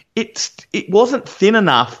 because it wasn't thin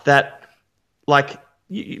enough that, like,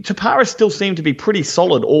 Tapara still seemed to be pretty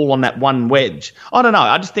solid all on that one wedge. I don't know.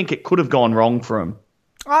 I just think it could have gone wrong for him.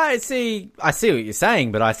 I see what you're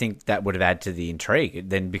saying, but I think that would have added to the intrigue. It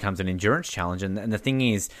then becomes an endurance challenge. And the thing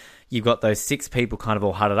is, you've got those 6 people kind of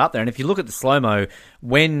all huddled up there. And if you look at the slow-mo,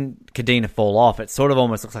 when Kadena fall off, it sort of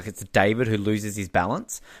almost looks like it's David who loses his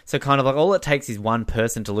balance. So kind of like all it takes is one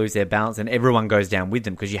person to lose their balance and everyone goes down with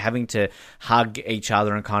them, because you're having to hug each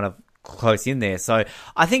other and kind of close in there. So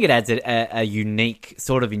I think it adds a unique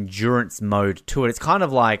sort of endurance mode to it. It's kind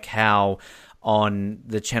of like how on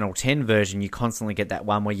the Channel 10 version, you constantly get that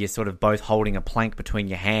one where you're sort of both holding a plank between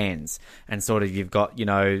your hands and sort of you've got, you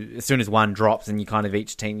know, as soon as one drops and you kind of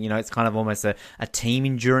each team, you know, it's kind of almost a team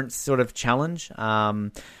endurance sort of challenge.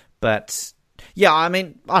 But yeah, I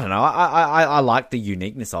mean, I don't know. I like the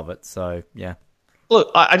uniqueness of it. So yeah.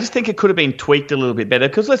 Look, I just think it could have been tweaked a little bit better,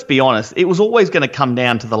 because let's be honest, it was always going to come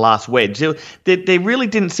down to the last wedge. There really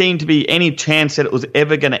didn't seem to be any chance that it was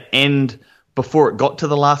ever going to end before it got to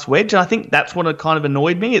the last wedge. And I think that's what kind of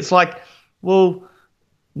annoyed me. It's like, well,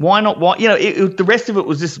 why not? Why, you know, the rest of it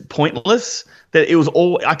was just pointless. That it was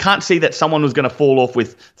all, I can't see that someone was going to fall off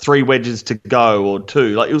with 3 wedges to go or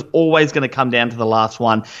 2. Like, it was always going to come down to the last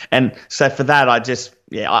one. And so for that, I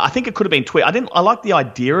think it could have been tweaked. I like the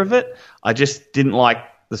idea of it. I just didn't like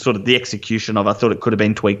the execution of it. I thought it could have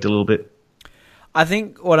been tweaked a little bit. I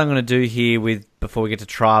think what I'm going to do here before we get to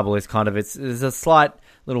tribal is kind of, there's a slight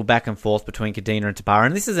little back and forth between Kadena and Tapara.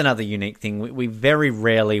 And this is another unique thing. We very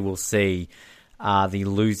rarely will see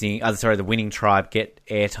the winning tribe get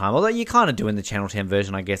airtime. Although you kind of do in the Channel 10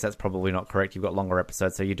 version, I guess that's probably not correct. You've got longer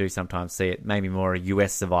episodes, so you do sometimes see it. Maybe more a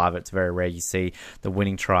US Survivor. It's very rare you see the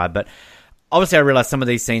winning tribe. But obviously I realise some of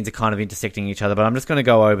these scenes are kind of intersecting each other, but I'm just going to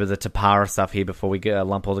go over the Tapara stuff here before we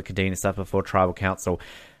lump all the Kadena stuff before Tribal Council.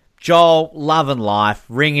 Joel, love and life,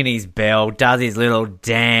 ringing his bell, does his little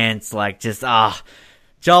dance, like just,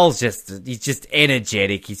 Joel's he's just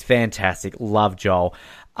energetic. He's fantastic. Love Joel.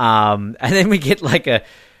 And then we get like an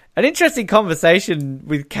interesting conversation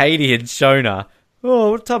with Katie and Shona.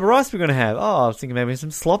 Oh, what type of rice are we going to have? Oh, I was thinking maybe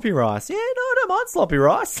some sloppy rice. Yeah, no, I don't mind sloppy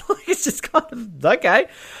rice. Like, it's just kind of, okay.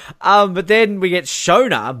 But then we get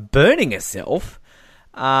Shona burning herself.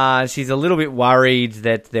 She's a little bit worried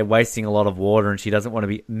that they're wasting a lot of water and she doesn't want to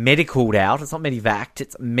be medicaled out. It's not medivaced,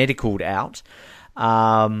 it's medicaled out.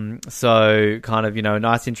 So kind of, you know,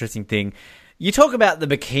 nice, interesting thing. You talk about the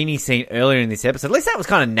bikini scene earlier in this episode. At least that was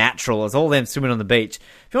kind of natural. It's all them swimming on the beach.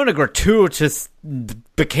 If you want a gratuitous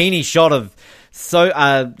bikini shot of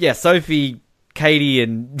Sophie, Katie,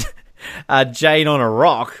 and Jane on a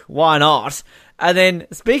rock, why not? And then,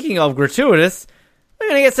 speaking of gratuitous, we're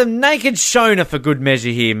going to get some naked Shona for good measure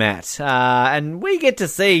here, Matt. And we get to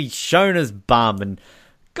see Shona's bum. And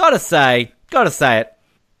gotta say it,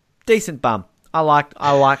 decent bum. I like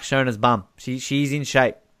Shona's bum. She's in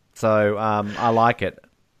shape. So I like it.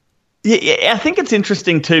 Yeah, I think it's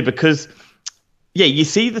interesting too because, yeah, you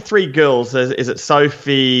see the 3 girls. Is it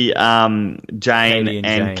Sophie, Jane,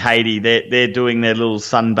 and Katie? They're doing their little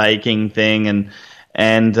sunbaking thing,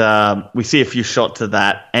 and we see a few shots of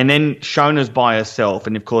that. And then Shona's by herself,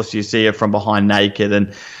 and of course you see her from behind naked.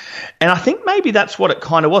 And I think maybe that's what it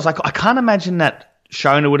kind of was. I can't imagine that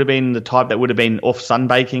Shona would have been the type that would have been off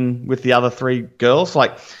sunbaking with the other three girls.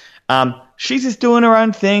 Like, she's just doing her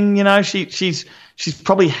own thing. You know, she's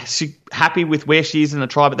probably happy with where she is in the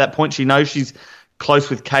tribe at that point. She knows she's close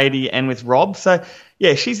with Katie and with Rob. So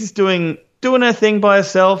yeah, she's just doing her thing by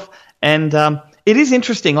herself. And it is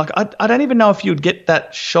interesting. Like, I don't even know if you'd get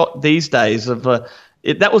that shot these days of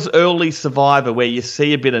that was early Survivor, where you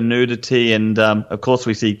see a bit of nudity, and of course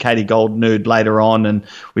we see Katie Gold nude later on, and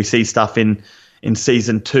we see stuff in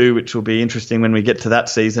season 2, which will be interesting when we get to that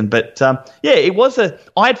season. But yeah, it was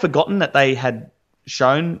I had forgotten that they had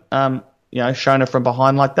shown shown her from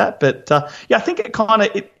behind like that. But yeah, I think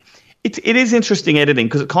it is interesting editing,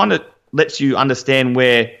 because it kind of lets you understand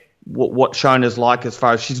what Shona's like, as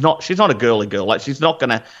far as she's not a girly girl. Like, she's not going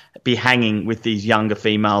to be hanging with these younger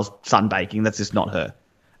females sunbaking. That's just not her.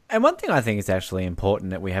 And one thing I think is actually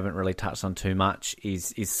important that we haven't really touched on too much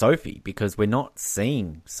is Sophie, because we're not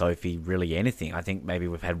seeing Sophie really anything. I think maybe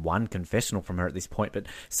we've had one confessional from her at this point, but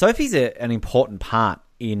Sophie's an important part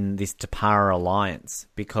in this Tapara alliance,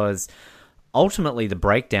 because ultimately the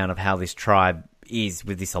breakdown of how this tribe is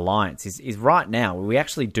with this alliance is right now we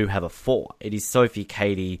actually do have a 4. It is Sophie,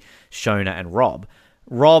 Katie, Shona, and Rob.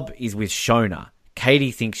 Rob is with Shona.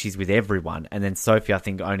 Katie thinks she's with everyone, and then Sophie, I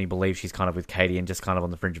think, only believes she's kind of with Katie and just kind of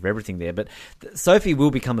on the fringe of everything there. But Sophie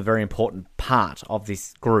will become a very important part of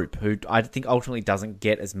this group, who I think ultimately doesn't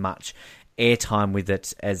get as much airtime with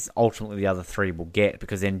it as ultimately the other 3 will get,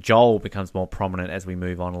 because then Joel becomes more prominent as we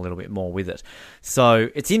move on a little bit more with it. So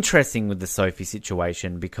it's interesting with the Sophie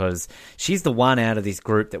situation, because she's the one out of this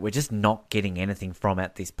group that we're just not getting anything from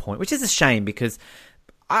at this point, which is a shame, because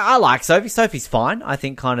I like Sophie. Sophie's fine. I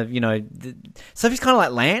think Sophie's kind of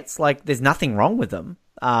like Lance. Like, there's nothing wrong with them.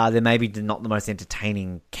 They're maybe not the most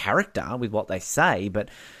entertaining character with what they say, but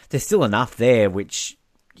there's still enough there which,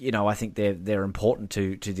 I think they're important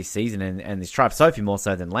to this season and this tribe. Sophie more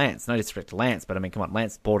so than Lance. No disrespect to Lance, but I mean, come on,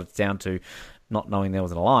 Lance brought it down to not knowing there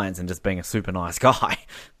was an alliance and just being a super nice guy.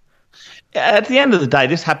 At the end of the day,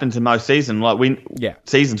 this happens in most seasons.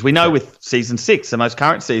 Seasons. We know with season 6, the most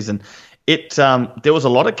current season, there was a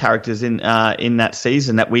lot of characters in that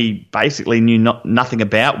season that we basically knew nothing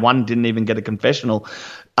about. One didn't even get a confessional.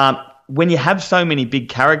 When you have so many big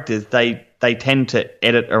characters, they tend to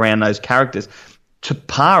edit around those characters.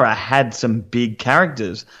 Tapara had some big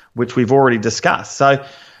characters, which we've already discussed. So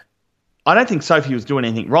I don't think Sophie was doing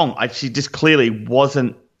anything wrong. She just clearly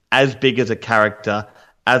wasn't as big as a character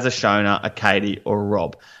as a Shona, a Katie, or a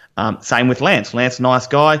Rob. Same with Lance. Lance, nice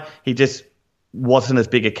guy. He just wasn't as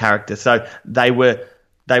big a character. So they were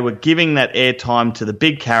giving that airtime to the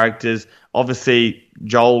big characters. Obviously,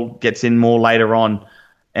 Joel gets in more later on.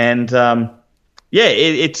 And,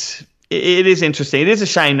 it is interesting. It is a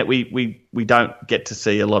shame that we don't get to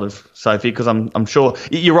see a lot of Sophie, because I'm sure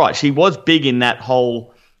you're right. She was big in that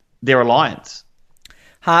whole their alliance.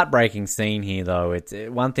 Heartbreaking scene here, though. It's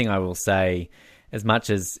one thing I will say. As much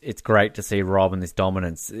as it's great to see Rob and this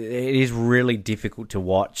dominance, it is really difficult to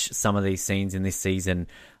watch some of these scenes in this season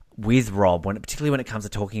with Rob, particularly when it comes to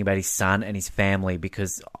talking about his son and his family,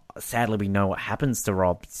 because sadly we know what happens to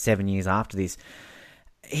Rob 7 years after this.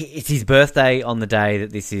 It's his birthday on the day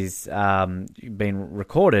that this is been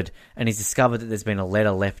recorded, and he's discovered that there's been a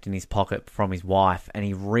letter left in his pocket from his wife, and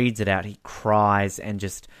he reads it out, he cries, and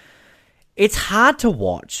just... It's hard to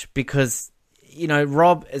watch, because...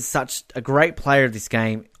 Rob is such a great player of this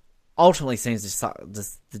game, ultimately seems just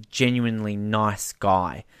the genuinely nice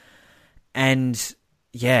guy. And,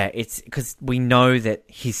 yeah, it's because we know that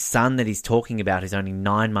his son that he's talking about, who's only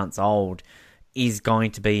 9 months old, is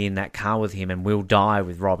going to be in that car with him and will die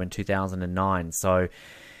with Rob in 2009. So,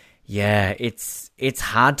 yeah, it's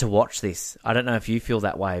hard to watch this. I don't know if you feel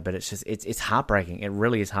that way, but it's heartbreaking. It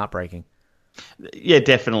really is heartbreaking. Yeah,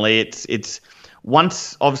 definitely. It's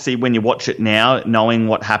once, obviously, when you watch it now, knowing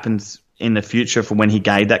what happens in the future from when he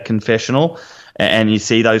gave that confessional, and you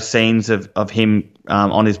see those scenes of him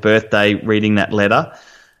on his birthday reading that letter,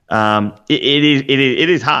 it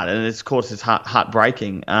is hard, and of course it's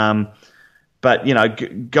heartbreaking. But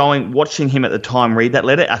watching him at the time read that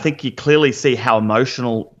letter, I think you clearly see how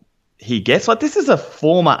emotional he gets. Like, this is a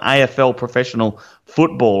former AFL professional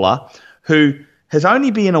footballer who has only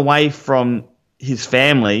been away from his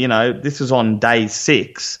family. This was on day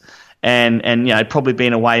 6, and probably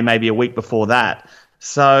been away maybe a week before that.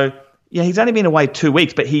 So yeah, he's only been away 2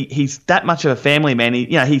 weeks, but he's that much of a family man.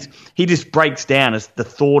 He just breaks down as the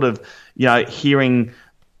thought of hearing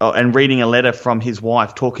and reading a letter from his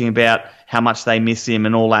wife talking about how much they miss him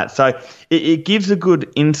and all that. So it gives a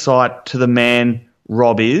good insight to the man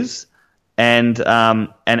Rob is, and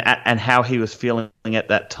how he was feeling at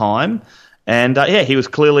that time. And he was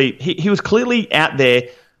clearly he was clearly out there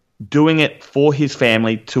doing it for his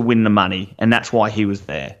family to win the money, and that's why he was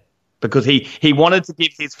there, because he wanted to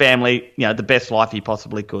give his family the best life he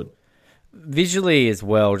possibly could. Visually as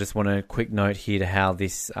well, just want a quick note here to how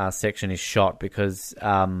this section is shot, because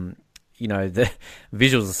the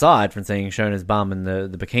visuals aside from seeing Shona's bum and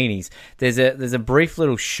the bikinis, there's a brief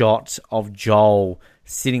little shot of Joel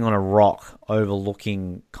sitting on a rock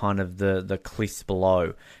overlooking kind of the cliffs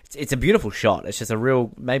below. It's a beautiful shot. It's just a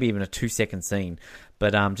real, maybe even a 2-second scene.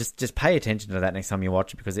 But just pay attention to that next time you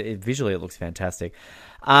watch it, because visually it looks fantastic.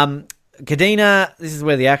 Kadena, this is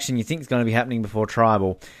where the action you think is going to be happening before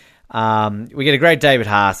Tribal. We get a great David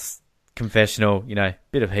Haas confessional,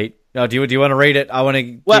 bit of heat. Oh, do you want to read it? I want to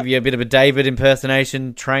give you a bit of a David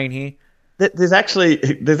impersonation train here. There's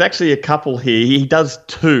actually a couple here. He does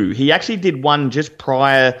two. He actually did one just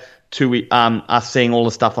prior to us seeing all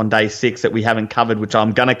the stuff on day 6 that we haven't covered, which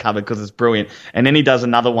I'm going to cover because it's brilliant. And then he does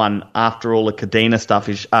another one after all the Kadena stuff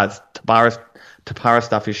is Tapara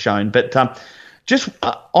stuff is shown. But just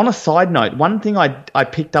on a side note, one thing I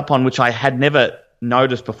picked up on, which I had never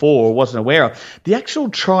noticed before or wasn't aware of, the actual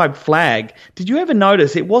tribe flag. Did you ever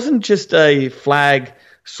notice it wasn't just a flag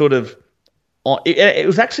sort of, it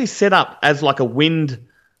was actually set up as like a wind,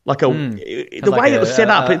 the way it was set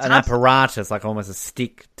up, it's an apparatus, like almost a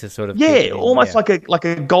stick to sort of almost like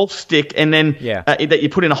a golf stick, and then that you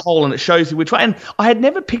put in a hole and it shows you which way. And I had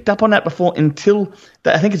never picked up on that before until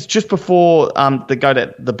I think it's just before they go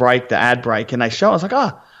to the break, the ad break, and they show. I was like,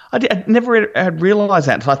 I never had realised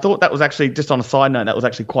that. So I thought that was actually, just on a side note, that was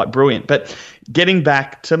actually quite brilliant. But getting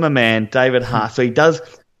back to my man, David Haas. So he does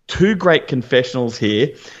 2 great confessionals here.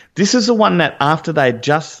 This is the one that after they had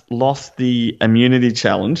just lost the immunity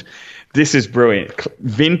challenge, this is brilliant.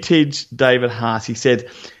 Vintage David Haas. He said,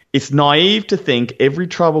 it's naive to think every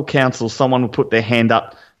tribal council someone will put their hand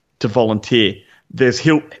up to volunteer. There's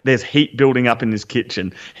heat building up in this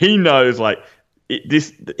kitchen. He knows,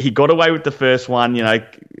 he got away with the first one,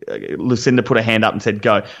 Lucinda put her hand up and said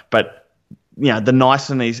go, but the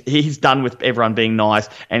niceness, he's done with everyone being nice,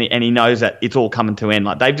 and he knows that it's all coming to end.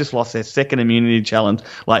 Like, they've just lost their second immunity challenge,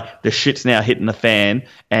 like the shit's now hitting the fan,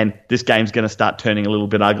 and this game's going to start turning a little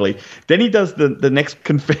bit ugly. Then he does the next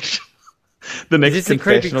confession. Is this the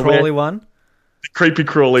creepy crawly one? Creepy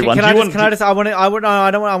crawly one. I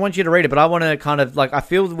want you to read it, but I want to kind of I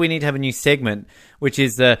feel we need to have a new segment, which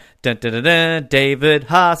is the David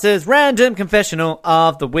Haas's random confessional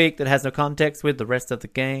of the week that has no context with the rest of the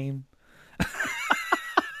game.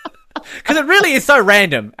 Because it really is so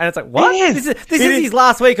random, and it's like, what? This is his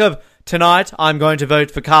last week of, tonight I'm going to vote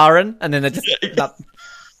for Karen, and then they just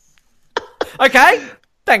okay,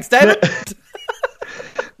 thanks, David.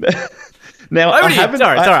 Now, sorry,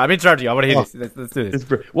 I'm interrupting you. I want to hear this. Let's do this.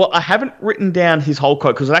 Well, I haven't written down his whole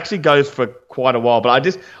quote because it actually goes for quite a while, but I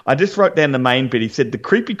just wrote down the main bit. He said, the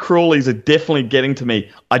creepy crawlies are definitely getting to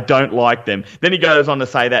me. I don't like them. Then he goes on to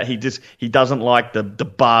say that he doesn't like the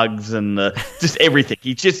bugs and just everything.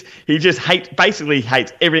 He just basically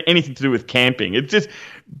hates anything to do with camping. It's just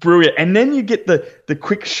brilliant. And then you get the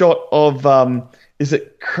quick shot of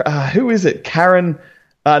who is it? Karen.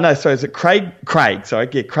 Is it Craig? Craig, sorry.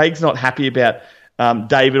 Yeah, Craig's not happy about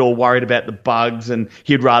David, or worried about the bugs, and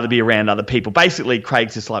he'd rather be around other people. Basically,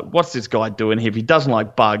 Craig's just like, what's this guy doing here? If he doesn't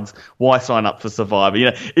like bugs, why sign up for Survivor?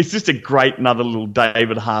 It's just a great another little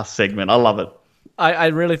David Haas segment. I love it. I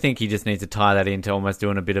really think he just needs to tie that into almost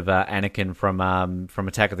doing a bit of Anakin from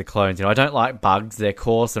Attack of the Clones. I don't like bugs. They're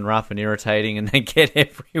coarse and rough and irritating, and they get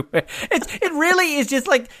everywhere. It really is just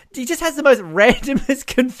he just has the most randomest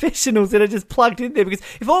confessionals that are just plugged in there, because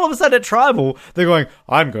if all of a sudden at Tribal, they're going,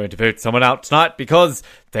 I'm going to vote someone out tonight because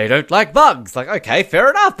they don't like bugs. Okay,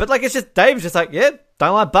 fair enough. But it's just, Dave's just don't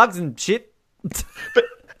like bugs and shit. But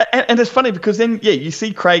and it's funny because then, you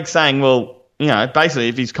see Craig saying, well, basically,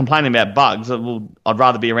 if he's complaining about bugs, I'd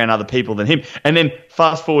rather be around other people than him. And then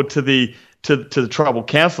fast forward to the tribal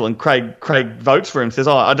council, and Craig votes for him. Says,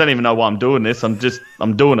 "Oh, I don't even know why I'm doing this. I'm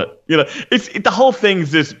doing it." The whole thing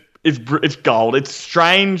is just it's gold. It's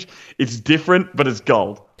strange. It's different, but it's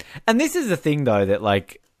gold. And this is the thing, though, that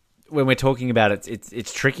when we're talking about it,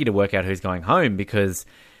 it's tricky to work out who's going home, because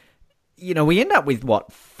we end up with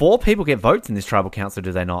 4 people get votes in this tribal council,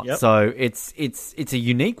 do they not? Yep. So it's a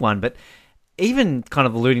unique one, but. Even kind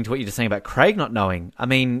of alluding to what you're just saying about Craig not knowing, I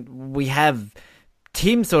mean, we have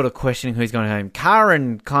Tim sort of questioning who's going home.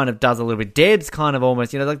 Karen kind of does a little bit. Deb's kind of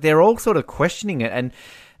almost, they're all sort of questioning it. And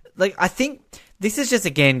I think this is just,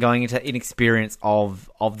 again, going into inexperience of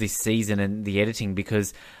this season and the editing,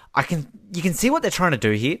 because you can see what they're trying to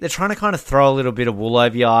do here. They're trying to kind of throw a little bit of wool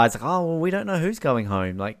over your eyes. We don't know who's going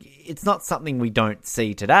home. It's not something we don't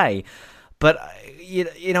see today. But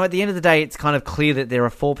at the end of the day, it's kind of clear that there are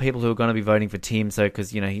 4 people who are going to be voting for Tim. So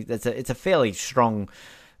because it's a fairly strong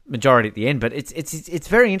majority at the end, but it's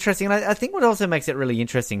very interesting. And I think what also makes it really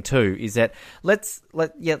interesting too is that let's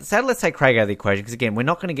take Craig out of the equation, because again, we're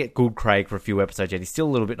not going to get good Craig for a few episodes yet. He's still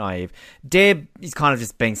a little bit naive. Deb is kind of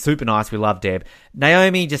just being super nice. We love Deb.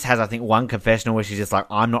 Naomi just has, I think, one confessional where she's just like,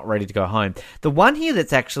 I'm not ready to go home. The one here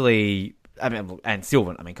that's actually, and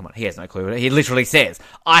Sylvan, come on, he has no clue. He literally says,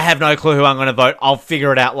 I have no clue who I'm going to vote. I'll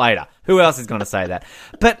figure it out later. Who else is going to say that?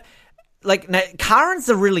 But Karen's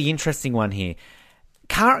the really interesting one here.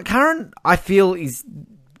 Karen, I feel, is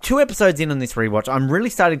 2 episodes in on this rewatch. I'm really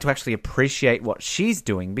starting to actually appreciate what she's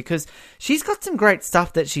doing, because she's got some great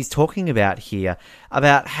stuff that she's talking about here,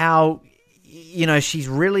 about how, she's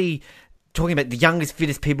really talking about the youngest,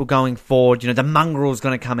 fittest people going forward, the mongrel's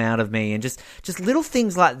going to come out of me, and just little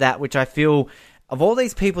things like that, which I feel, of all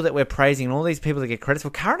these people that we're praising and all these people that get credit for,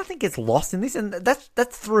 Karen, I think, gets lost in this, and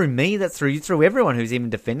that's through me, that's through everyone who's even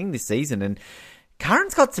defending this season. And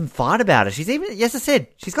Karen's got some fight about her. She's even, yes, I said,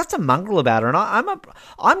 she's got some mongrel about her. And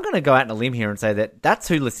I'm going to go out on a limb here and say that that's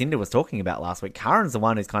who Lucinda was talking about last week. Karen's the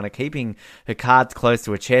one who's kind of keeping her cards close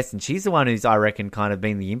to her chest. And she's the one who's, I reckon, kind of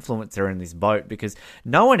been the influencer in this boat, because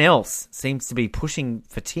no one else seems to be pushing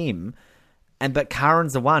for Tim. But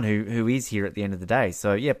Karen's the one who is here at the end of the day.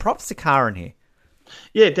 So, yeah, props to Karen here.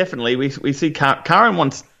 Yeah, definitely. We see Karen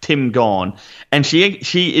wants Tim gone, and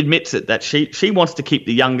she admits it, that she wants to keep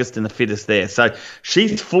the youngest and the fittest there. So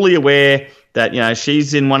she's fully aware that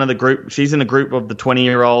she's in one of the group. She's in a group of the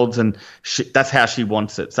 20-year-olds, and that's how she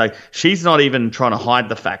wants it. So she's not even trying to hide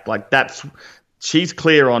the fact. She's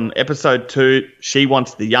clear on episode 2. She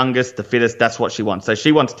wants the youngest, the fittest. That's what she wants. So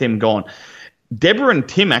she wants Tim gone. Deborah and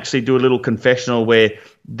Tim actually do a little confessional where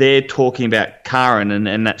they're talking about Karen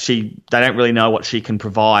and that they don't really know what she can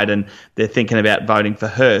provide, and they're thinking about voting for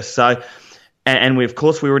her. So, and we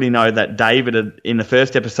already know that David in the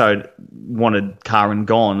first episode wanted Karen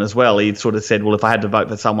gone as well. He sort of said, well, if I had to vote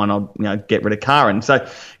for someone, I'd get rid of Karen. So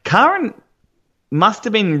Karen must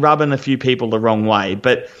have been rubbing a few people the wrong way,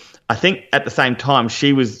 but I think at the same time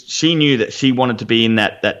she knew that she wanted to be in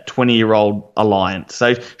that 20-year-old alliance.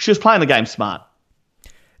 So she was playing the game smart.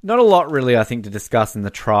 Not a lot really, I think, to discuss in the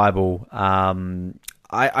tribal.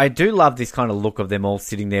 I do love this kind of look of them all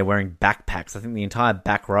sitting there wearing backpacks. I think the entire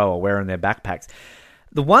back row are wearing their backpacks.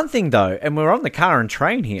 The one thing though, and we're on the car and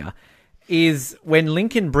train here, is when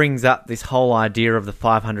Lincoln brings up this whole idea of the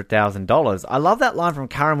 $500,000. I love that line from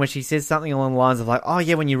Karen where she says something along the lines of like, oh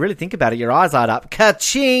yeah, when you really think about it, your eyes light up.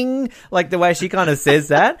 Ka-ching! Like the way she kind of says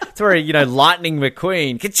that. It's very, Lightning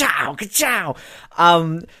McQueen. Ka-chow! Ka-chow!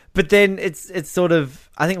 But then it's sort of,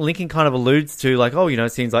 I think Lincoln kind of alludes to like, oh, it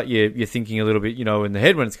seems like you're thinking a little bit, in the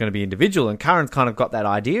head when it's going to be individual. And Karen's kind of got that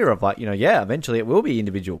idea of like, yeah, eventually it will be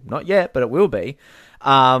individual. Not yet, but it will be.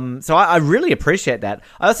 So I really appreciate that.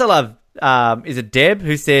 I also love, is it Deb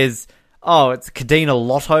who says, oh, it's Cadena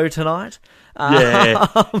Lotto tonight? Yeah,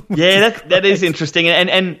 that is interesting,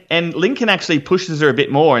 and Lincoln actually pushes her a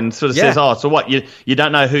bit more and sort of says, "Oh, so what? You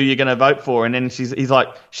don't know who you're going to vote for?" And then she's like,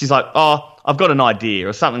 "Oh, I've got an idea,"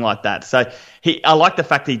 or something like that. So I like the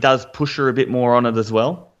fact that he does push her a bit more on it as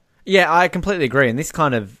well. Yeah, I completely agree. And this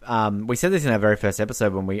kind of, we said this in our very first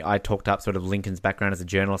episode when I talked up sort of Lincoln's background as a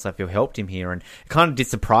journalist. I feel helped him here, and it kind of did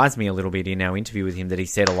surprise me a little bit in our interview with him that he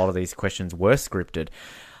said a lot of these questions were scripted.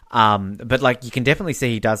 But like you can definitely see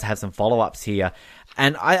he does have some follow-ups here.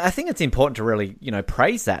 And I think it's important to really,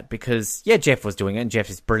 praise that because, yeah, Jeff was doing it and Jeff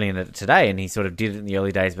is brilliant at it today and he sort of did it in the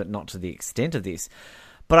early days, but not to the extent of this.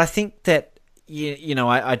 But I think that,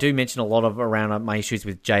 I do mention a lot of around my issues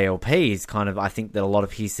with JLP is kind of, I think that a lot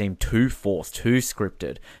of his seem too forced, too scripted.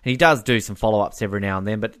 And he does do some follow-ups every now and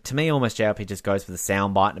then, but to me, almost JLP just goes for the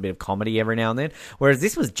soundbite and a bit of comedy every now and then. Whereas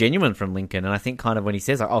this was genuine from Lincoln, and I think kind of when he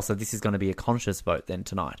says, like, oh, so this is going to be a conscious vote then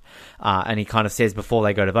tonight. And he kind of says before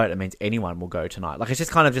they go to vote, it means anyone will go tonight. Like, it's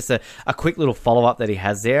just kind of just a quick little follow-up that he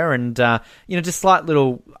has there. And, just slight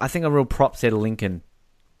little, I think a real props there to Lincoln.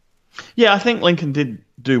 Yeah, I think Lincoln did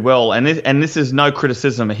do well, and this is no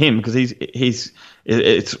criticism of him because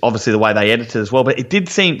it's obviously the way they edited as well. But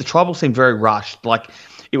the tribal seemed very rushed. Like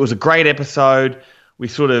it was a great episode. We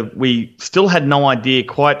still had no idea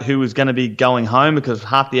quite who was going to be going home because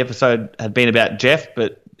half the episode had been about Jeff,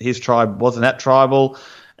 but his tribe wasn't at tribal.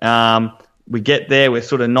 We get there, we're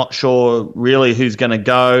sort of not sure really who's going to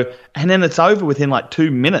go, and then it's over within like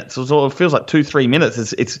 2 minutes. It feels like 2-3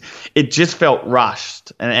 minutes. It just felt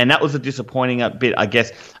rushed, and that was a disappointing bit, I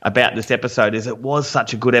guess, about this episode. Is it was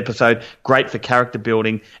such a good episode, great for character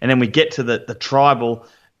building, and then we get to the tribal,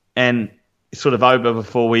 and it's sort of over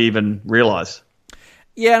before we even realise.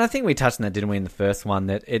 Yeah, and I think we touched on that, didn't we, in the first one,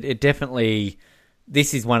 that it definitely...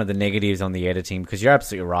 This is one of the negatives on the editing, because you're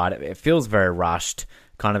absolutely right. It feels very rushed.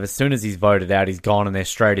 Kind of as soon as he's voted out, he's gone and they're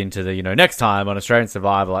straight into the, next time on Australian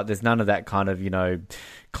Survivor. Like, there's none of that kind of,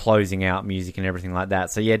 closing out music and everything like that.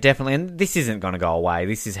 So, yeah, definitely. And this isn't going to go away.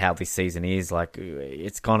 This is how this season is. Like,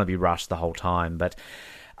 it's going to be rushed the whole time. But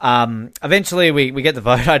eventually we get the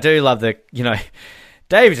vote. I do love the,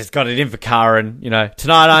 Dave just got it in for Karen.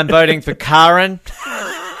 Tonight I'm voting for Karen.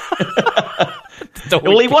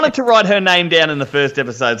 Well, he wanted to write her name down in the first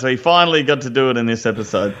episode, so he finally got to do it in this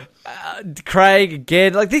episode. Craig,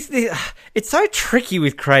 again, like this, it's so tricky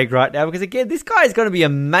with Craig right now, because again, this guy is going to be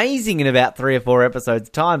amazing in about 3 or 4 episodes'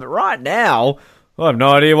 time, but right now, I have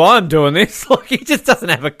no idea why I'm doing this. Like, he just doesn't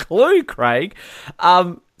have a clue, Craig.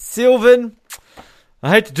 Sylvan, I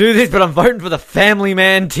hate to do this, but I'm voting for the family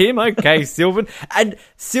man, Tim. Okay, Sylvan. And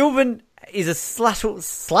Sylvan is a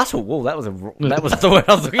sluttle. Whoa, that was the word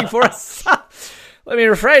I was looking for. Let me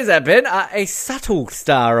rephrase that, Ben. A subtle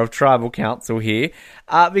star of Tribal Council here,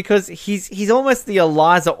 because he's almost the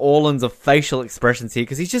Eliza Orlins of facial expressions here,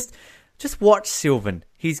 because he's just watch Sylvan.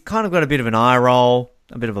 He's kind of got a bit of an eye roll,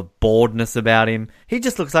 a bit of a boredness about him. He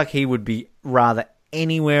just looks like he would be rather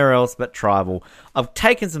anywhere else but Tribal. I've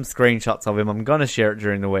taken some screenshots of him. I'm going to share it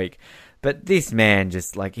during the week. But this man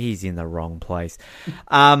just, he's in the wrong place.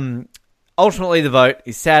 Ultimately, the vote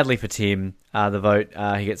is sadly for Tim.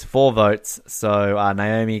 He gets 4 votes. So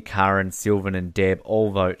Naomi, Karen, Sylvan, and Deb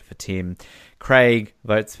all vote for Tim. Craig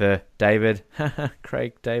votes for David.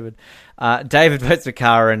 David votes for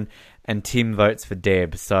Karen, and Tim votes for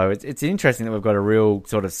Deb. So it's interesting that we've got a real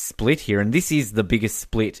sort of split here. And this is the biggest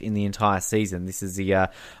split in the entire season. This is the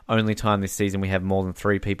only time this season we have more than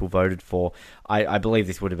 3 people voted for. I believe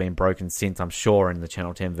this would have been broken since, I'm sure, in the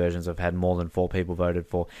Channel 10 versions have had more than 4 people voted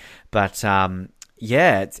for. But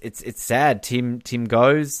yeah, it's sad. Tim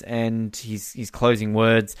goes, and his closing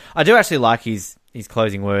words. I do actually like his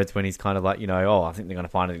closing words when he's kind of like, I think they're going to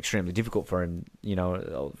find it extremely difficult for him,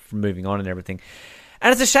 from moving on and everything.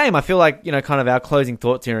 And it's a shame. I feel like, kind of our closing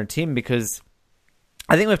thoughts here on Tim, because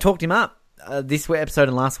I think we've talked him up this episode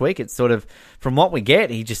and last week. It's sort of, from what we get,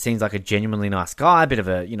 he just seems like a genuinely nice guy, a bit of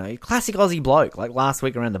a, classic Aussie bloke. Like last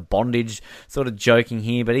week around the bondage, sort of joking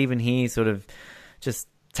here, but even here, sort of just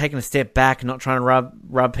taking a step back and not trying to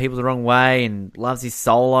rub people the wrong way, and loves his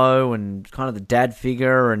solo and kind of the dad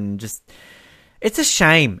figure, and just... It's a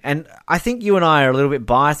shame. And I think you and I are a little bit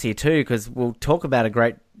biased here too, because we'll talk about a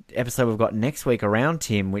great episode we've got next week around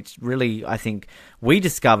Tim, which really, I think, we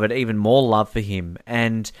discovered even more love for him.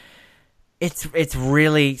 And it's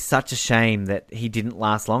really such a shame that he didn't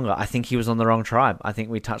last longer. I think he was on the wrong tribe. I think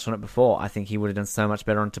we touched on it before. I think he would have done so much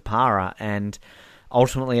better on Tapara. And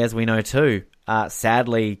ultimately, as we know too,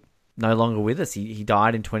 sadly, no longer with us. He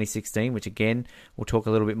died in 2016, which again, we'll talk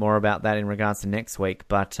a little bit more about that in regards to next week.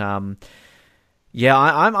 But yeah,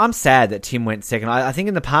 I'm sad that Tim went second. I think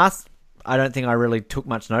in the past, I don't think I really took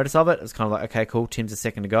much notice of it. It was kind of like, okay, cool, Tim's a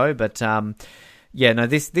second to go. But yeah, no,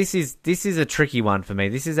 this is a tricky one for me.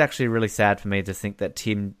 This is actually really sad for me to think that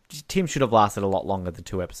Tim should have lasted a lot longer than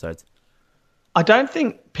 2 episodes. I don't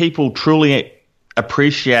think people truly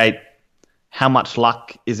appreciate how much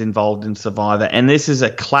luck is involved in Survivor. And this is a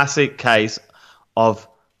classic case of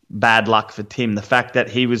bad luck for Tim. The fact that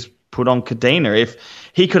he was put on Kadena. If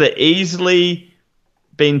he could have easily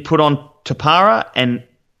been put on Tapara, and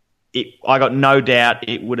I got no doubt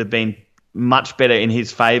it would have been much better in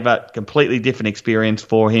his favour. Completely different experience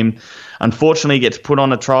for him. Unfortunately, he gets put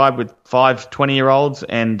on a tribe with 5 20-year-olds,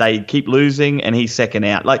 and they keep losing, and he's second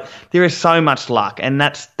out. Like, there is so much luck, and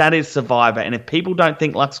that is Survivor. And if people don't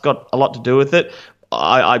think luck's got a lot to do with it,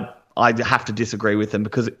 I have to disagree with them,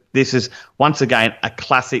 because this is, once again, a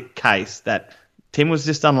classic case that Tim was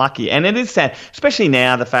just unlucky. And it is sad, especially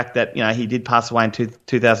now, the fact that, he did pass away in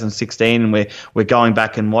 2016, and we're going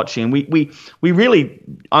back and watching. We really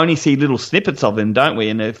only see little snippets of him, don't we?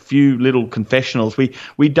 And a few little confessionals.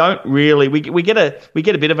 We don't really, we get a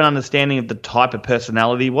bit of an understanding of the type of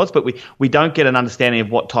personality he was, but we don't get an understanding of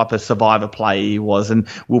what type of Survivor player he was, and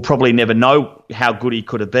we'll probably never know how good he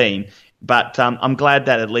could have been. But I'm glad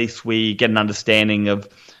that at least we get an understanding of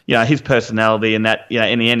his personality, and that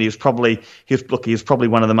in the end he was probably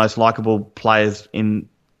one of the most likable players in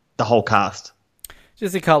the whole cast.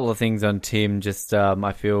 Just a couple of things on Tim. Just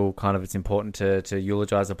I feel kind of it's important to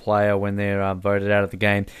eulogise a player when they're voted out of the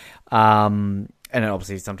game. And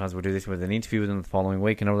obviously sometimes we'll do this with an interview with them the following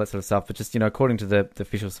week and all that sort of stuff. But just according to the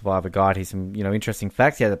official Survivor guide, here's some interesting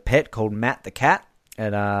facts. He had a pet called Matt the cat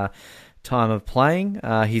at time of playing.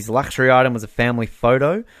 His luxury item was a family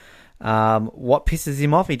photo. What pisses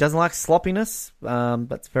him off? He doesn't like sloppiness.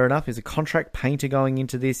 That's fair enough. He's a contract painter going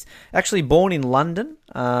into this. Actually born in London,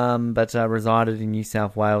 but resided in New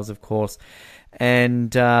South Wales, of course.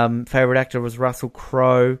 And favourite actor was Russell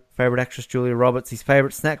Crowe. Favourite actress Julia Roberts. His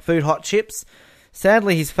favourite snack food, hot chips.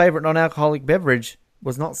 Sadly, his favourite non-alcoholic beverage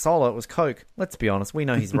was not Solo, it was Coke. Let's be honest, we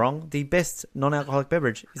know he's wrong. The best non-alcoholic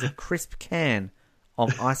beverage is a crisp can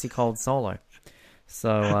of icy cold Solo.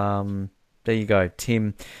 So, there you go.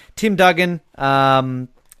 Tim Duggan,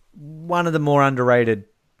 one of the more underrated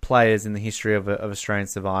players in the history of Australian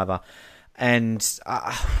Survivor. And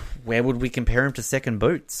where would we compare him to second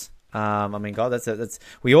boots? I mean, God, that's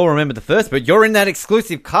we all remember the first, but you're in that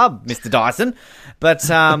exclusive club, Mr. Dyson. But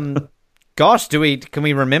gosh, can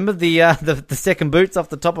we remember the second boots off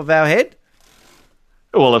the top of our head?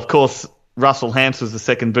 Well, of course, Russell Hams was the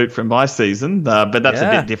second boot from my season, but that's a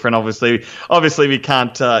bit different. Obviously, we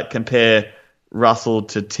can't compare Russell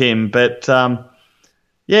to Tim, but I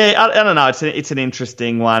don't know. It's an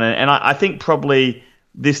interesting one, and I think probably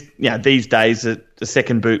these days the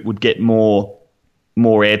second boot would get more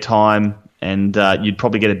airtime, and you'd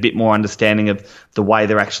probably get a bit more understanding of the way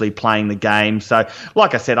they're actually playing the game. So,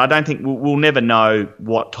 like I said, I don't think we'll never know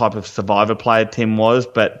what type of Survivor player Tim was,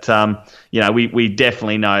 but we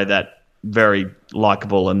definitely know that very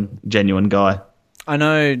likable and genuine guy. I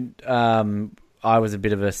know I was a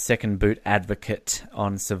bit of a second boot advocate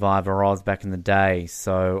on Survivor Oz back in the day.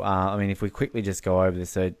 So, I mean, if we quickly just go over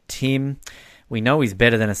this. So, Tim, we know he's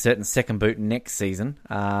better than a certain second boot next season.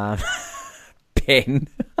 Ben.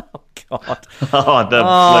 Oh, God.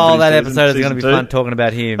 That episode is going to be fun talking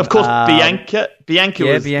about him. Of course, Bianca. Bianca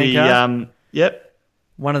was Bianca. Yep.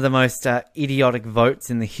 One of the most idiotic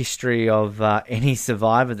votes in the history of any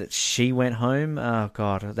Survivor that she went home. Oh,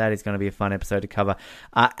 God, that is going to be a fun episode to cover.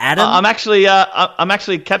 Adam? I'm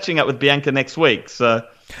actually catching up with Bianca next week. So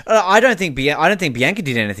I don't think Bianca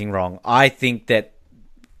did anything wrong. I think that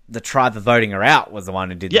the tribe for voting her out was the one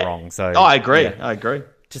who did the wrong. So I agree. Yeah. I agree.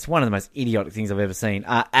 Just one of the most idiotic things I've ever seen.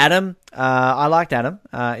 Adam, I liked Adam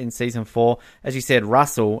in season 4. As you said,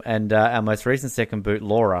 Russell and our most recent second boot,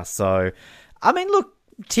 Laura. So, I mean, look,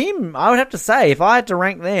 Tim, I would have to say, if I had to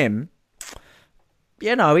rank them,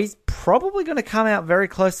 he's probably going to come out very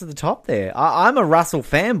close to the top there. I'm a Russell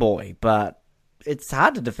fanboy, but it's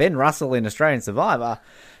hard to defend Russell in Australian Survivor.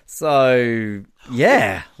 So,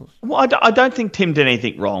 yeah. Well, I don't think Tim did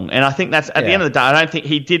anything wrong. And I think that's, at the end of the day, I don't think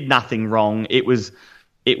he did nothing wrong. It was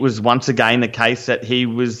once again the case that it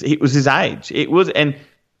was his age.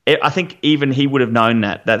 I think even he would have known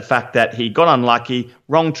that fact that he got unlucky,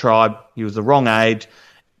 wrong tribe, he was the wrong age,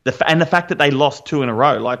 and the fact that they lost 2 in a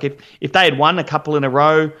row. Like if they had won a couple in a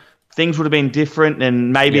row, things would have been different.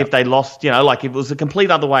 And maybe if they lost, if it was a complete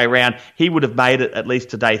other way around, he would have made it at least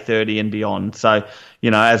to day 30 and beyond. So,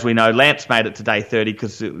 as we know, Lance made it to day 30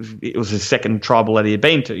 because it was his second tribal that he had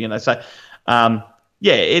been to. So,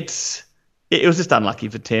 it was just unlucky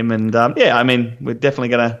for Tim, and I mean, we're definitely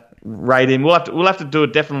going to rate him. We'll have to do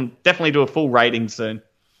definitely do a full rating soon.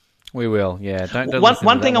 We will, yeah. Don't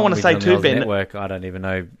one thing I want to say too, Ben. Network, I don't even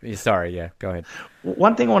know. Sorry, yeah. Go ahead.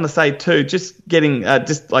 One thing I want to say too, just getting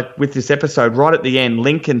just like with this episode, right at the end,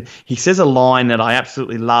 Lincoln, he says a line that I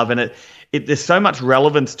absolutely love, and there's so much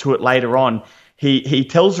relevance to it later on. He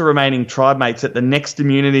tells the remaining tribe mates that the next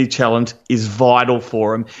immunity challenge is vital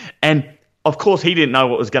for him, and of course, he didn't know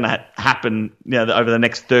what was going to happen, over the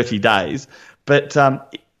next 30 days. But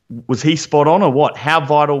was he spot on or what? How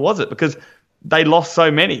vital was it? Because they lost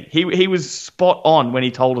so many. He was spot on when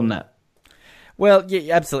he told them that. Well, yeah,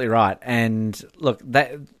 you're absolutely right. And look,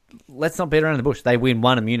 let's not beat around the bush. They win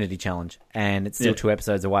one immunity challenge, and it's still 2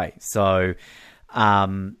 episodes away. So,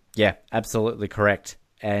 absolutely correct.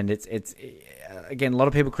 And it's again, a lot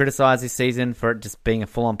of people criticize this season for it just being a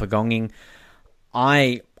full-on pagonging.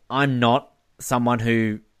 I'm not someone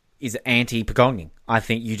who is anti-pagonging. I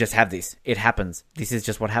think you just have this. It happens. This is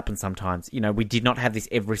just what happens sometimes. We did not have this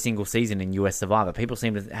every single season in US Survivor. People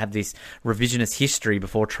seem to have this revisionist history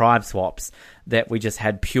before tribe swaps that we just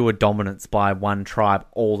had pure dominance by one tribe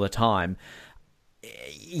all the time.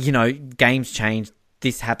 Games change.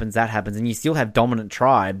 This happens, that happens. And you still have dominant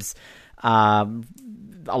tribes,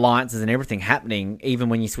 alliances and everything happening even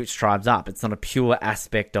when you switch tribes up. It's not a pure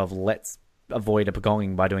aspect of let's avoid a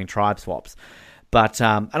pagonging by doing tribe swaps. But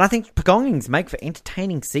and I think pagongings make for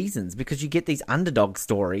entertaining seasons because you get these underdog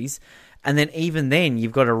stories, and then even then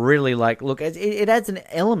you've got to really look. It adds an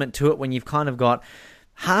element to it when you've kind of got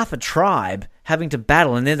half a tribe having to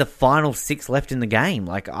battle, and they're the final 6 left in the game.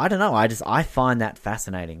 Like, I don't know. I find that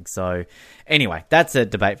fascinating. So, anyway, that's a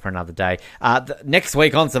debate for another day. Next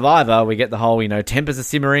week on Survivor, we get the whole, tempers are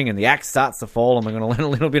simmering and the axe starts to fall, and we're going to learn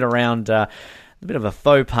a little bit around a bit of a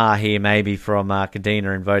faux pas here, maybe, from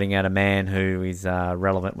Kadena in voting out a man who is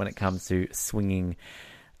relevant when it comes to swinging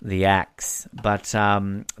the axe. But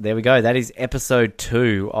there we go. That is episode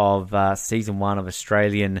 2 of season 1 of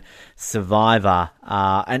Australian Survivor.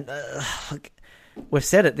 And we've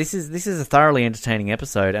said it. This is a thoroughly entertaining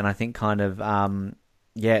episode, and I think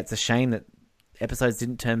it's a shame that episodes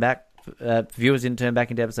didn't turn back. Viewers didn't turn back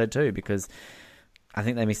into episode 2, because I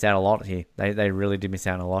think they missed out a lot here. They really did miss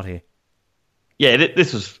out on a lot here. Yeah,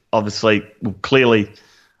 this was clearly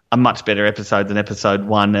a much better episode than episode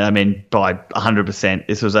 1. I mean, by 100%.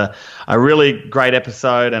 This was a really great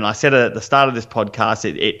episode, and I said at the start of this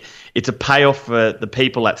podcast, it's a payoff for the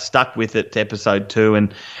people that stuck with it to episode 2,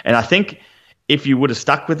 and I think if you would have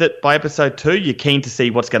stuck with it by episode 2, you're keen to see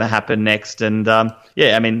what's going to happen next. And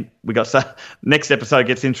next episode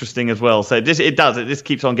gets interesting as well. So it just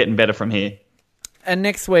keeps on getting better from here. And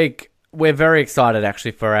next week, we're very excited,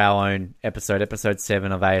 actually, for our own episode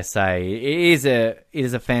 7 of ASA. It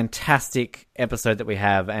is a fantastic episode that we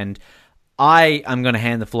have, and I am going to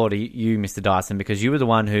hand the floor to you, Mr. Dyson, because you were the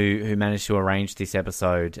one who managed to arrange this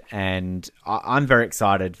episode, and I'm very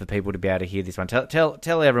excited for people to be able to hear this one.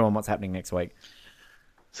 Tell everyone what's happening next week.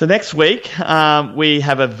 So next week, we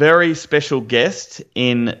have a very special guest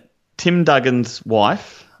in Tim Duggan's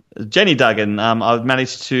wife, Jenny Duggan. I've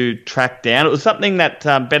managed to track down. It was something that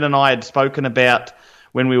Ben and I had spoken about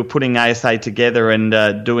when we were putting ASA together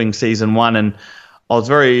and doing season 1, and I was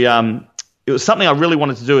very. It was something I really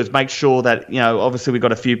wanted to do, is make sure that, obviously we've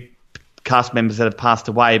got a few cast members that have passed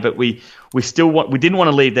away, but we didn't want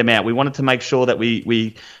to leave them out. We wanted to make sure that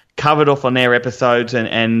we covered off on their episodes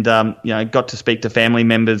and got to speak to family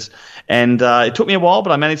members. And it took me a while,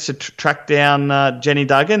 but I managed to track down Jenny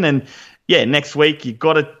Duggan. And yeah, next week you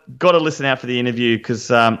got to listen out for the interview,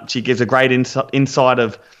 because she gives a great insight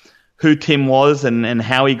of who Tim was and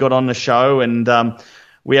how he got on the show. And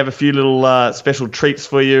we have a few little special treats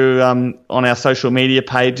for you on our social media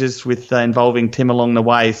pages with involving Tim along the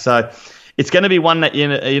way. So it's going to be one that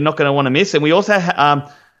you're not going to want to miss. And we also,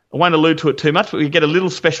 I won't allude to it too much, but we get a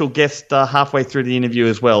little special guest halfway through the interview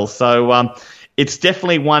as well. So it's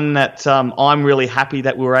definitely one that I'm really happy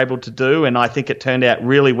that we were able to do, and I think it turned out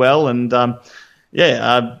really well. And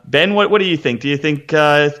Ben, what do you think? Do you think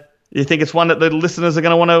it's one that the listeners are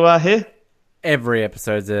going to want to hear? Every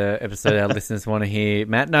episode's an episode our listeners want to hear,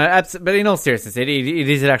 Matt. No, but in all seriousness, it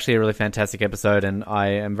is actually a really fantastic episode, and I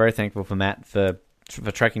am very thankful for Matt for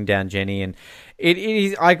tracking down Jenny. And it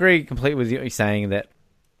is. I agree completely with you saying that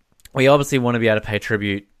we obviously want to be able to pay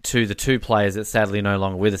tribute to the 2 players that sadly are no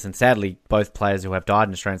longer with us, and sadly both players who have died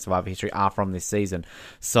in Australian Survivor history are from this season.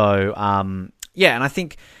 So and I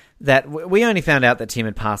think that we only found out that Tim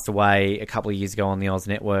had passed away a couple of years ago on the Oz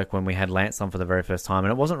Network when we had Lance on for the very first time,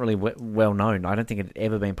 and it wasn't really well known. I don't think it had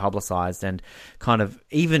ever been publicised, and kind of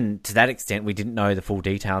even to that extent, we didn't know the full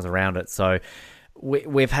details around it. So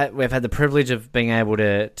we've had the privilege of being able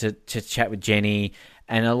to chat with Jenny,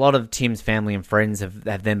 and a lot of Tim's family and friends have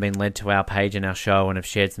then been led to our page and our show and have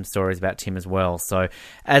shared some stories about Tim as well. So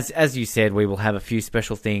as you said, we will have a few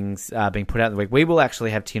special things being put out in the week. We will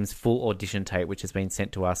actually have Tim's full audition tape, which has been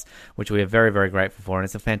sent to us, which we are very, very grateful for, and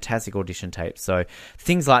it's a fantastic audition tape. So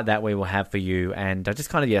things like that we will have for you, and just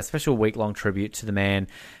kind of, a special week-long tribute to the man,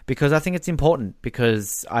 because I think it's important,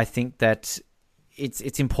 because I think that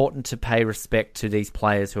it's important to pay respect to these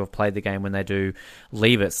players who have played the game when they do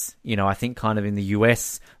leave us. I think kind of in the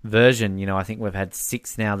US version, I think we've had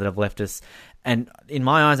 6 now that have left us. And in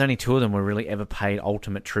my eyes, only 2 of them were really ever paid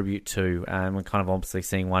ultimate tribute to. We're kind of obviously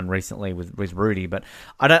seeing one recently with Rudy, but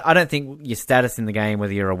I don't think your status in the game,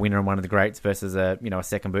 whether you're a winner and one of the greats versus a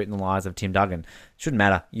second boot in the lives of Tim Duggan, shouldn't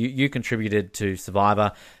matter. You contributed to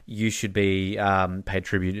Survivor. You should be paid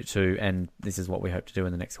tribute to, and this is what we hope to do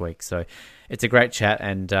in the next week. So it's a great chat,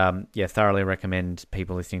 and thoroughly recommend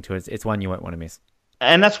people listening to it. It's one you won't want to miss.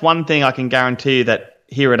 And that's one thing I can guarantee you that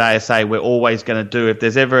here at ASA we're always going to do. If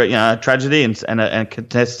there's ever a tragedy and a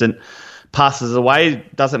contestant passes away,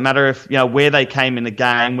 doesn't matter if where they came in the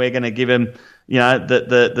game, we're going to give them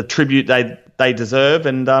the tribute they deserve.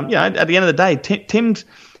 And at the end of the day, Tim's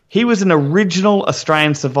he was an original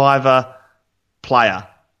Australian Survivor player,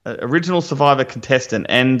 original Survivor contestant,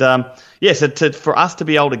 and so for us to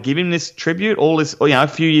be able to give him this tribute, all this, a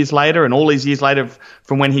few years later, and all these years later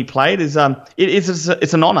from when he played, is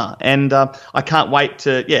it's an honour, and I can't wait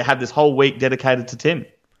to have this whole week dedicated to Tim.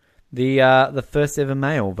 the first ever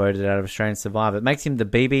male voted out of Australian Survivor. It makes him the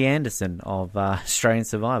BB Anderson of Australian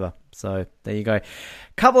Survivor. So there you go.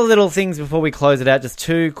 Couple of little things before we close it out. Just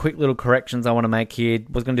two quick little corrections I want to make here.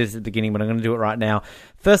 Was going to do this at the beginning, but I'm going to do it right now.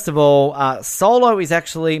 First of all, Solo is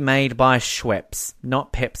actually made by Schweppes,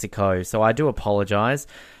 not PepsiCo. So I do apologise.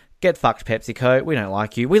 Get fucked, PepsiCo. We don't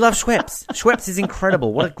like you. We love Schweppes. Schweppes is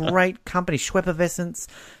incredible. What a great company. Schweppescence.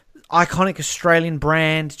 Iconic Australian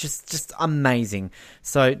brand, just amazing.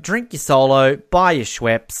 So drink your Solo, buy your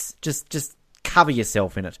Schweppes, just cover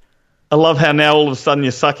yourself in it. I love how now all of a sudden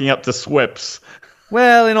you're sucking up to Schweppes.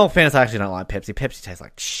 Well, in all fairness, I actually don't like Pepsi. Pepsi tastes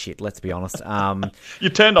like shit, let's be honest. You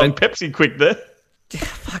turned on Pepsi quick there.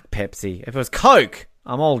 Fuck Pepsi. If it was Coke,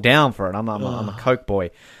 I'm all down for it. I'm a Coke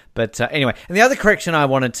boy. But anyway, and the other correction I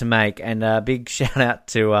wanted to make, and a big shout out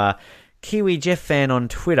to Kiwi Jeff Fan on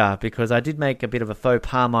Twitter, because I did make a bit of a faux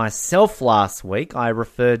pas myself last week. I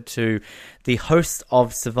referred to the host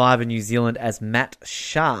of Survivor New Zealand as Matt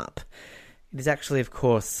Sharp. It is actually, of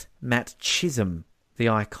course, Matt Chisholm, the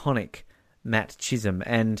iconic Matt Chisholm.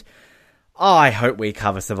 And I hope we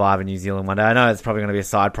cover Survivor New Zealand one day. I know it's probably going to be a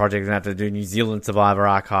side project and have to do New Zealand Survivor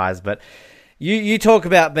archives, but you talk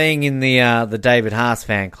about being in the David Haas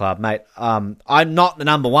Fan Club, mate. I'm not the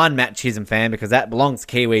number one Matt Chisholm fan because that belongs to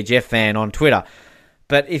Kiwi Jeff Fan on Twitter.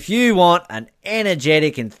 But if you want an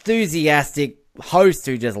energetic, enthusiastic host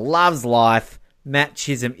who just loves life, Matt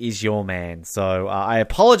Chisholm is your man. So I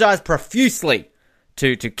apologise profusely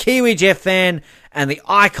to Kiwi Jeff Fan and the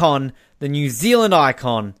icon, the New Zealand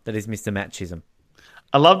icon that is Mr. Matt Chisholm.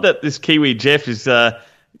 I love that this Kiwi Jeff is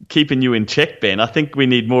keeping you in check, Ben. I think we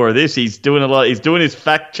need more of this. He's doing a lot. He's doing his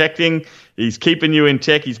fact checking. He's keeping you in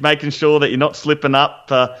check. He's making sure that you're not slipping up.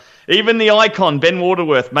 Even the icon, Ben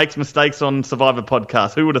Waterworth, makes mistakes on Survivor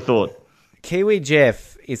podcast. Who would have thought? Kiwi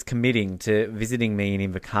Jeff is committing to visiting me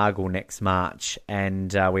in Invercargill next March,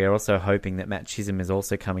 and we are also hoping that Matt Chisholm is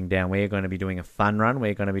also coming down. We are going to be doing a fun run.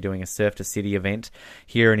 We're going to be doing a Surf to City event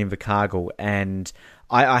here in Invercargill, and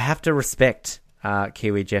I have to respect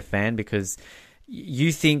Kiwi Jeff Fan, because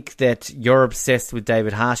you think that you're obsessed with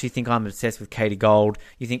David Haas. You think I'm obsessed with Katie Gold.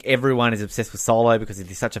 You think everyone is obsessed with Solo because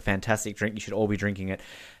it is such a fantastic drink. You should all be drinking it.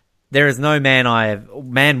 There is no man,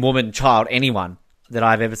 woman, child, anyone that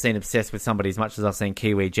I've ever seen obsessed with somebody as much as I've seen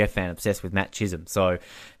Kiwi Jeff Fan obsessed with Matt Chisholm. So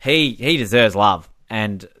he deserves love,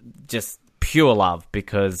 and just pure love,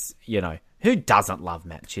 because, you know, who doesn't love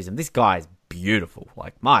Matt Chisholm? This guy is beautiful.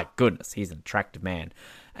 Like, my goodness, he's an attractive man.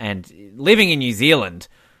 And living in New Zealand,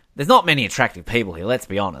 there's not many attractive people here, let's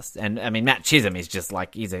be honest. And, I mean, Matt Chisholm is just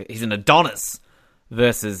like, he's an Adonis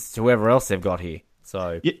versus whoever else they've got here.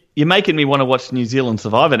 So you're making me want to watch New Zealand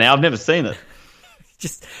Survivor now. I've never seen it.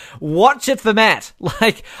 Just watch it for Matt.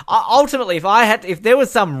 Like, ultimately, if there was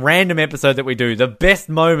some random episode that we do, the best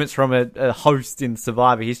moments from a host in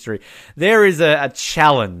Survivor history, there is a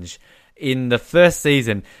challenge in the first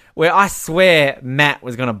season where I swear Matt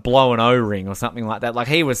was going to blow an O-ring or something like that. Like,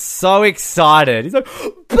 he was so excited. He's like,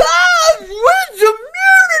 Bob, wins immunity!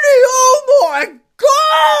 Oh my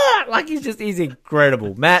God! Like, he's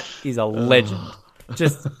incredible. Matt is a legend.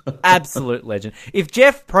 Just absolute legend. If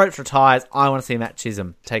Jeff Probst retires, I want to see Matt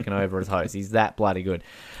Chisholm taken over as host. He's that bloody good.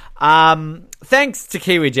 Thanks to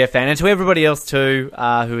Kiwi Jeff Fan and to everybody else too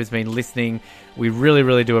who has been listening. We really,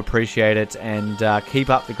 really do appreciate it, and keep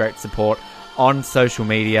up the great support on social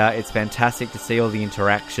media. It's fantastic to see all the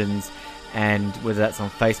interactions, and whether that's on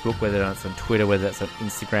Facebook, whether that's on Twitter, whether that's on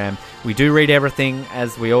Instagram. We do read everything,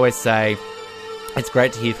 as we always say. It's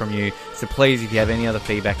great to hear from you. So please, if you have any other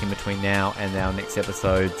feedback in between now and our next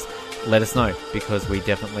episodes, let us know, because we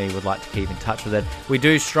definitely would like to keep in touch with it. We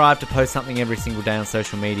do strive to post something every single day on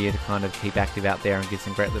social media to kind of keep active out there and give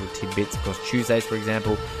some great little tidbits. Of course, Tuesdays, for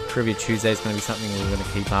example, Trivia Tuesday is going to be something we're going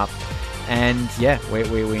to keep up. And yeah,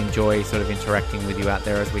 we enjoy sort of interacting with you out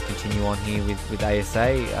there as we continue on here with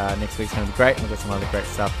ASA. Next week's going to be great, and we've got some other great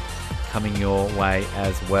stuff coming your way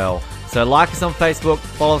as well. So like us on Facebook,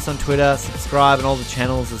 follow us on Twitter, subscribe on all the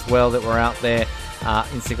channels as well that we're out there.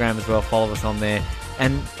 Instagram as well, follow us on there.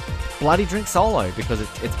 And bloody drink Solo, because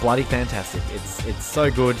it's bloody fantastic. It's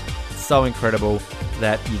so good, it's so incredible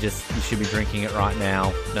that you should be drinking it right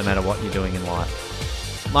now, no matter what you're doing in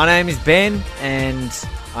life. My name is Ben, and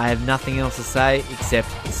I have nothing else to say except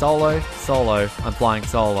Solo, I'm flying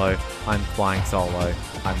solo, I'm flying solo,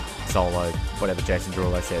 I'm solo, whatever Jason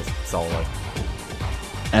Derulo says, Solo.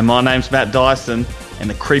 And my name's Matt Dyson, and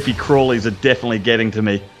the creepy crawlies are definitely getting to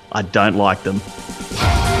me. I don't like them.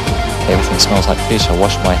 Everything smells like fish. I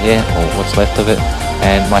washed my hair, or what's left of it,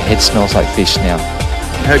 and my head smells like fish now.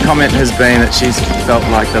 Her comment has been that she's felt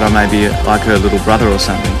like that I may be like her little brother or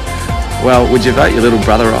something. Well, would you vote your little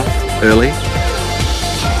brother off early?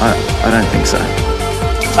 I don't think so.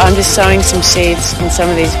 I'm just sowing some seeds in some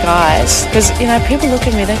of these guys because, people look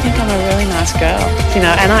at me, they think I'm a really nice girl,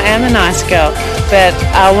 and I am a nice girl, but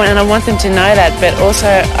I want them to know that, but also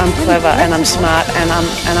I'm clever and I'm smart and I'm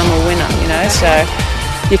a winner, so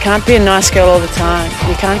you can't be a nice girl all the time.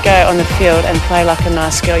 You can't go on the field and play like a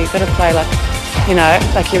nice girl. You've got to play like,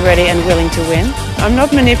 like you're ready and willing to win. I'm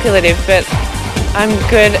not manipulative, but I'm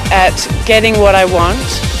good at getting what I want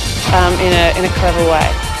in a clever way.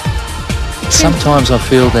 Sometimes I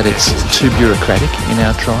feel that it's too bureaucratic in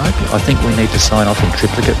our tribe. I think we need to sign off in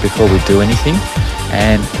triplicate before we do anything,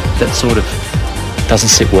 and that sort of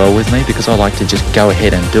doesn't sit well with me because I like to just go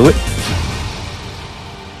ahead and do it.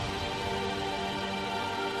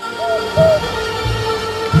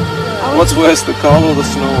 What's worse, the cold or the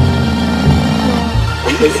snow?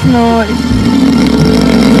 The snow.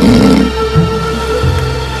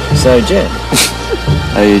 So, Jen,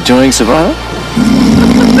 are you joining Survivor?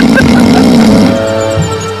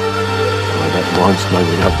 Once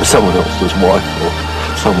maybe up to someone else's wife or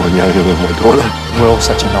someone younger than my daughter. We're all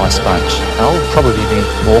such a nice bunch. I'll probably be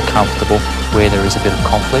more comfortable where there is a bit of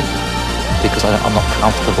conflict because I'm not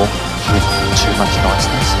comfortable with too much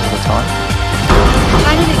niceness all the time.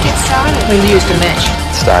 How did it get started? We used a mesh.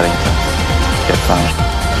 It's starting to get funny.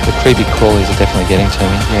 The creepy crawlies are definitely getting to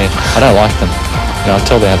me. Yeah, I don't like them. I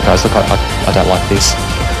tell the other guys, look, I don't like this.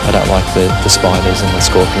 I don't like the spiders and the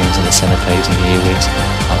scorpions and the centipedes and the earwigs.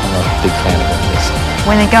 I'm not a big fan of all this.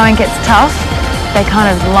 When the going gets tough, they kind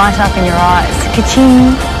of light up in your eyes.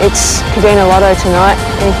 Ka-ching! It's Cadena Lotto tonight.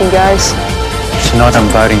 Anything goes. Tonight I'm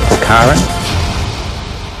voting for Karen.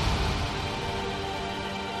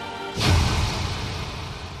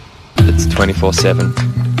 It's 24/7.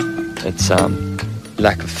 It's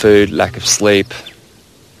lack of food, lack of sleep,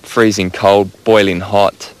 freezing cold, boiling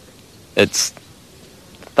hot. It's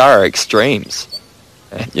thorough extremes.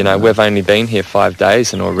 We've only been here 5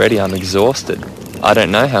 days and already I'm exhausted. I don't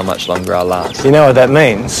know how much longer I'll last. You know what that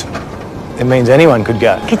means? It means anyone could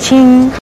go. Ka-ching!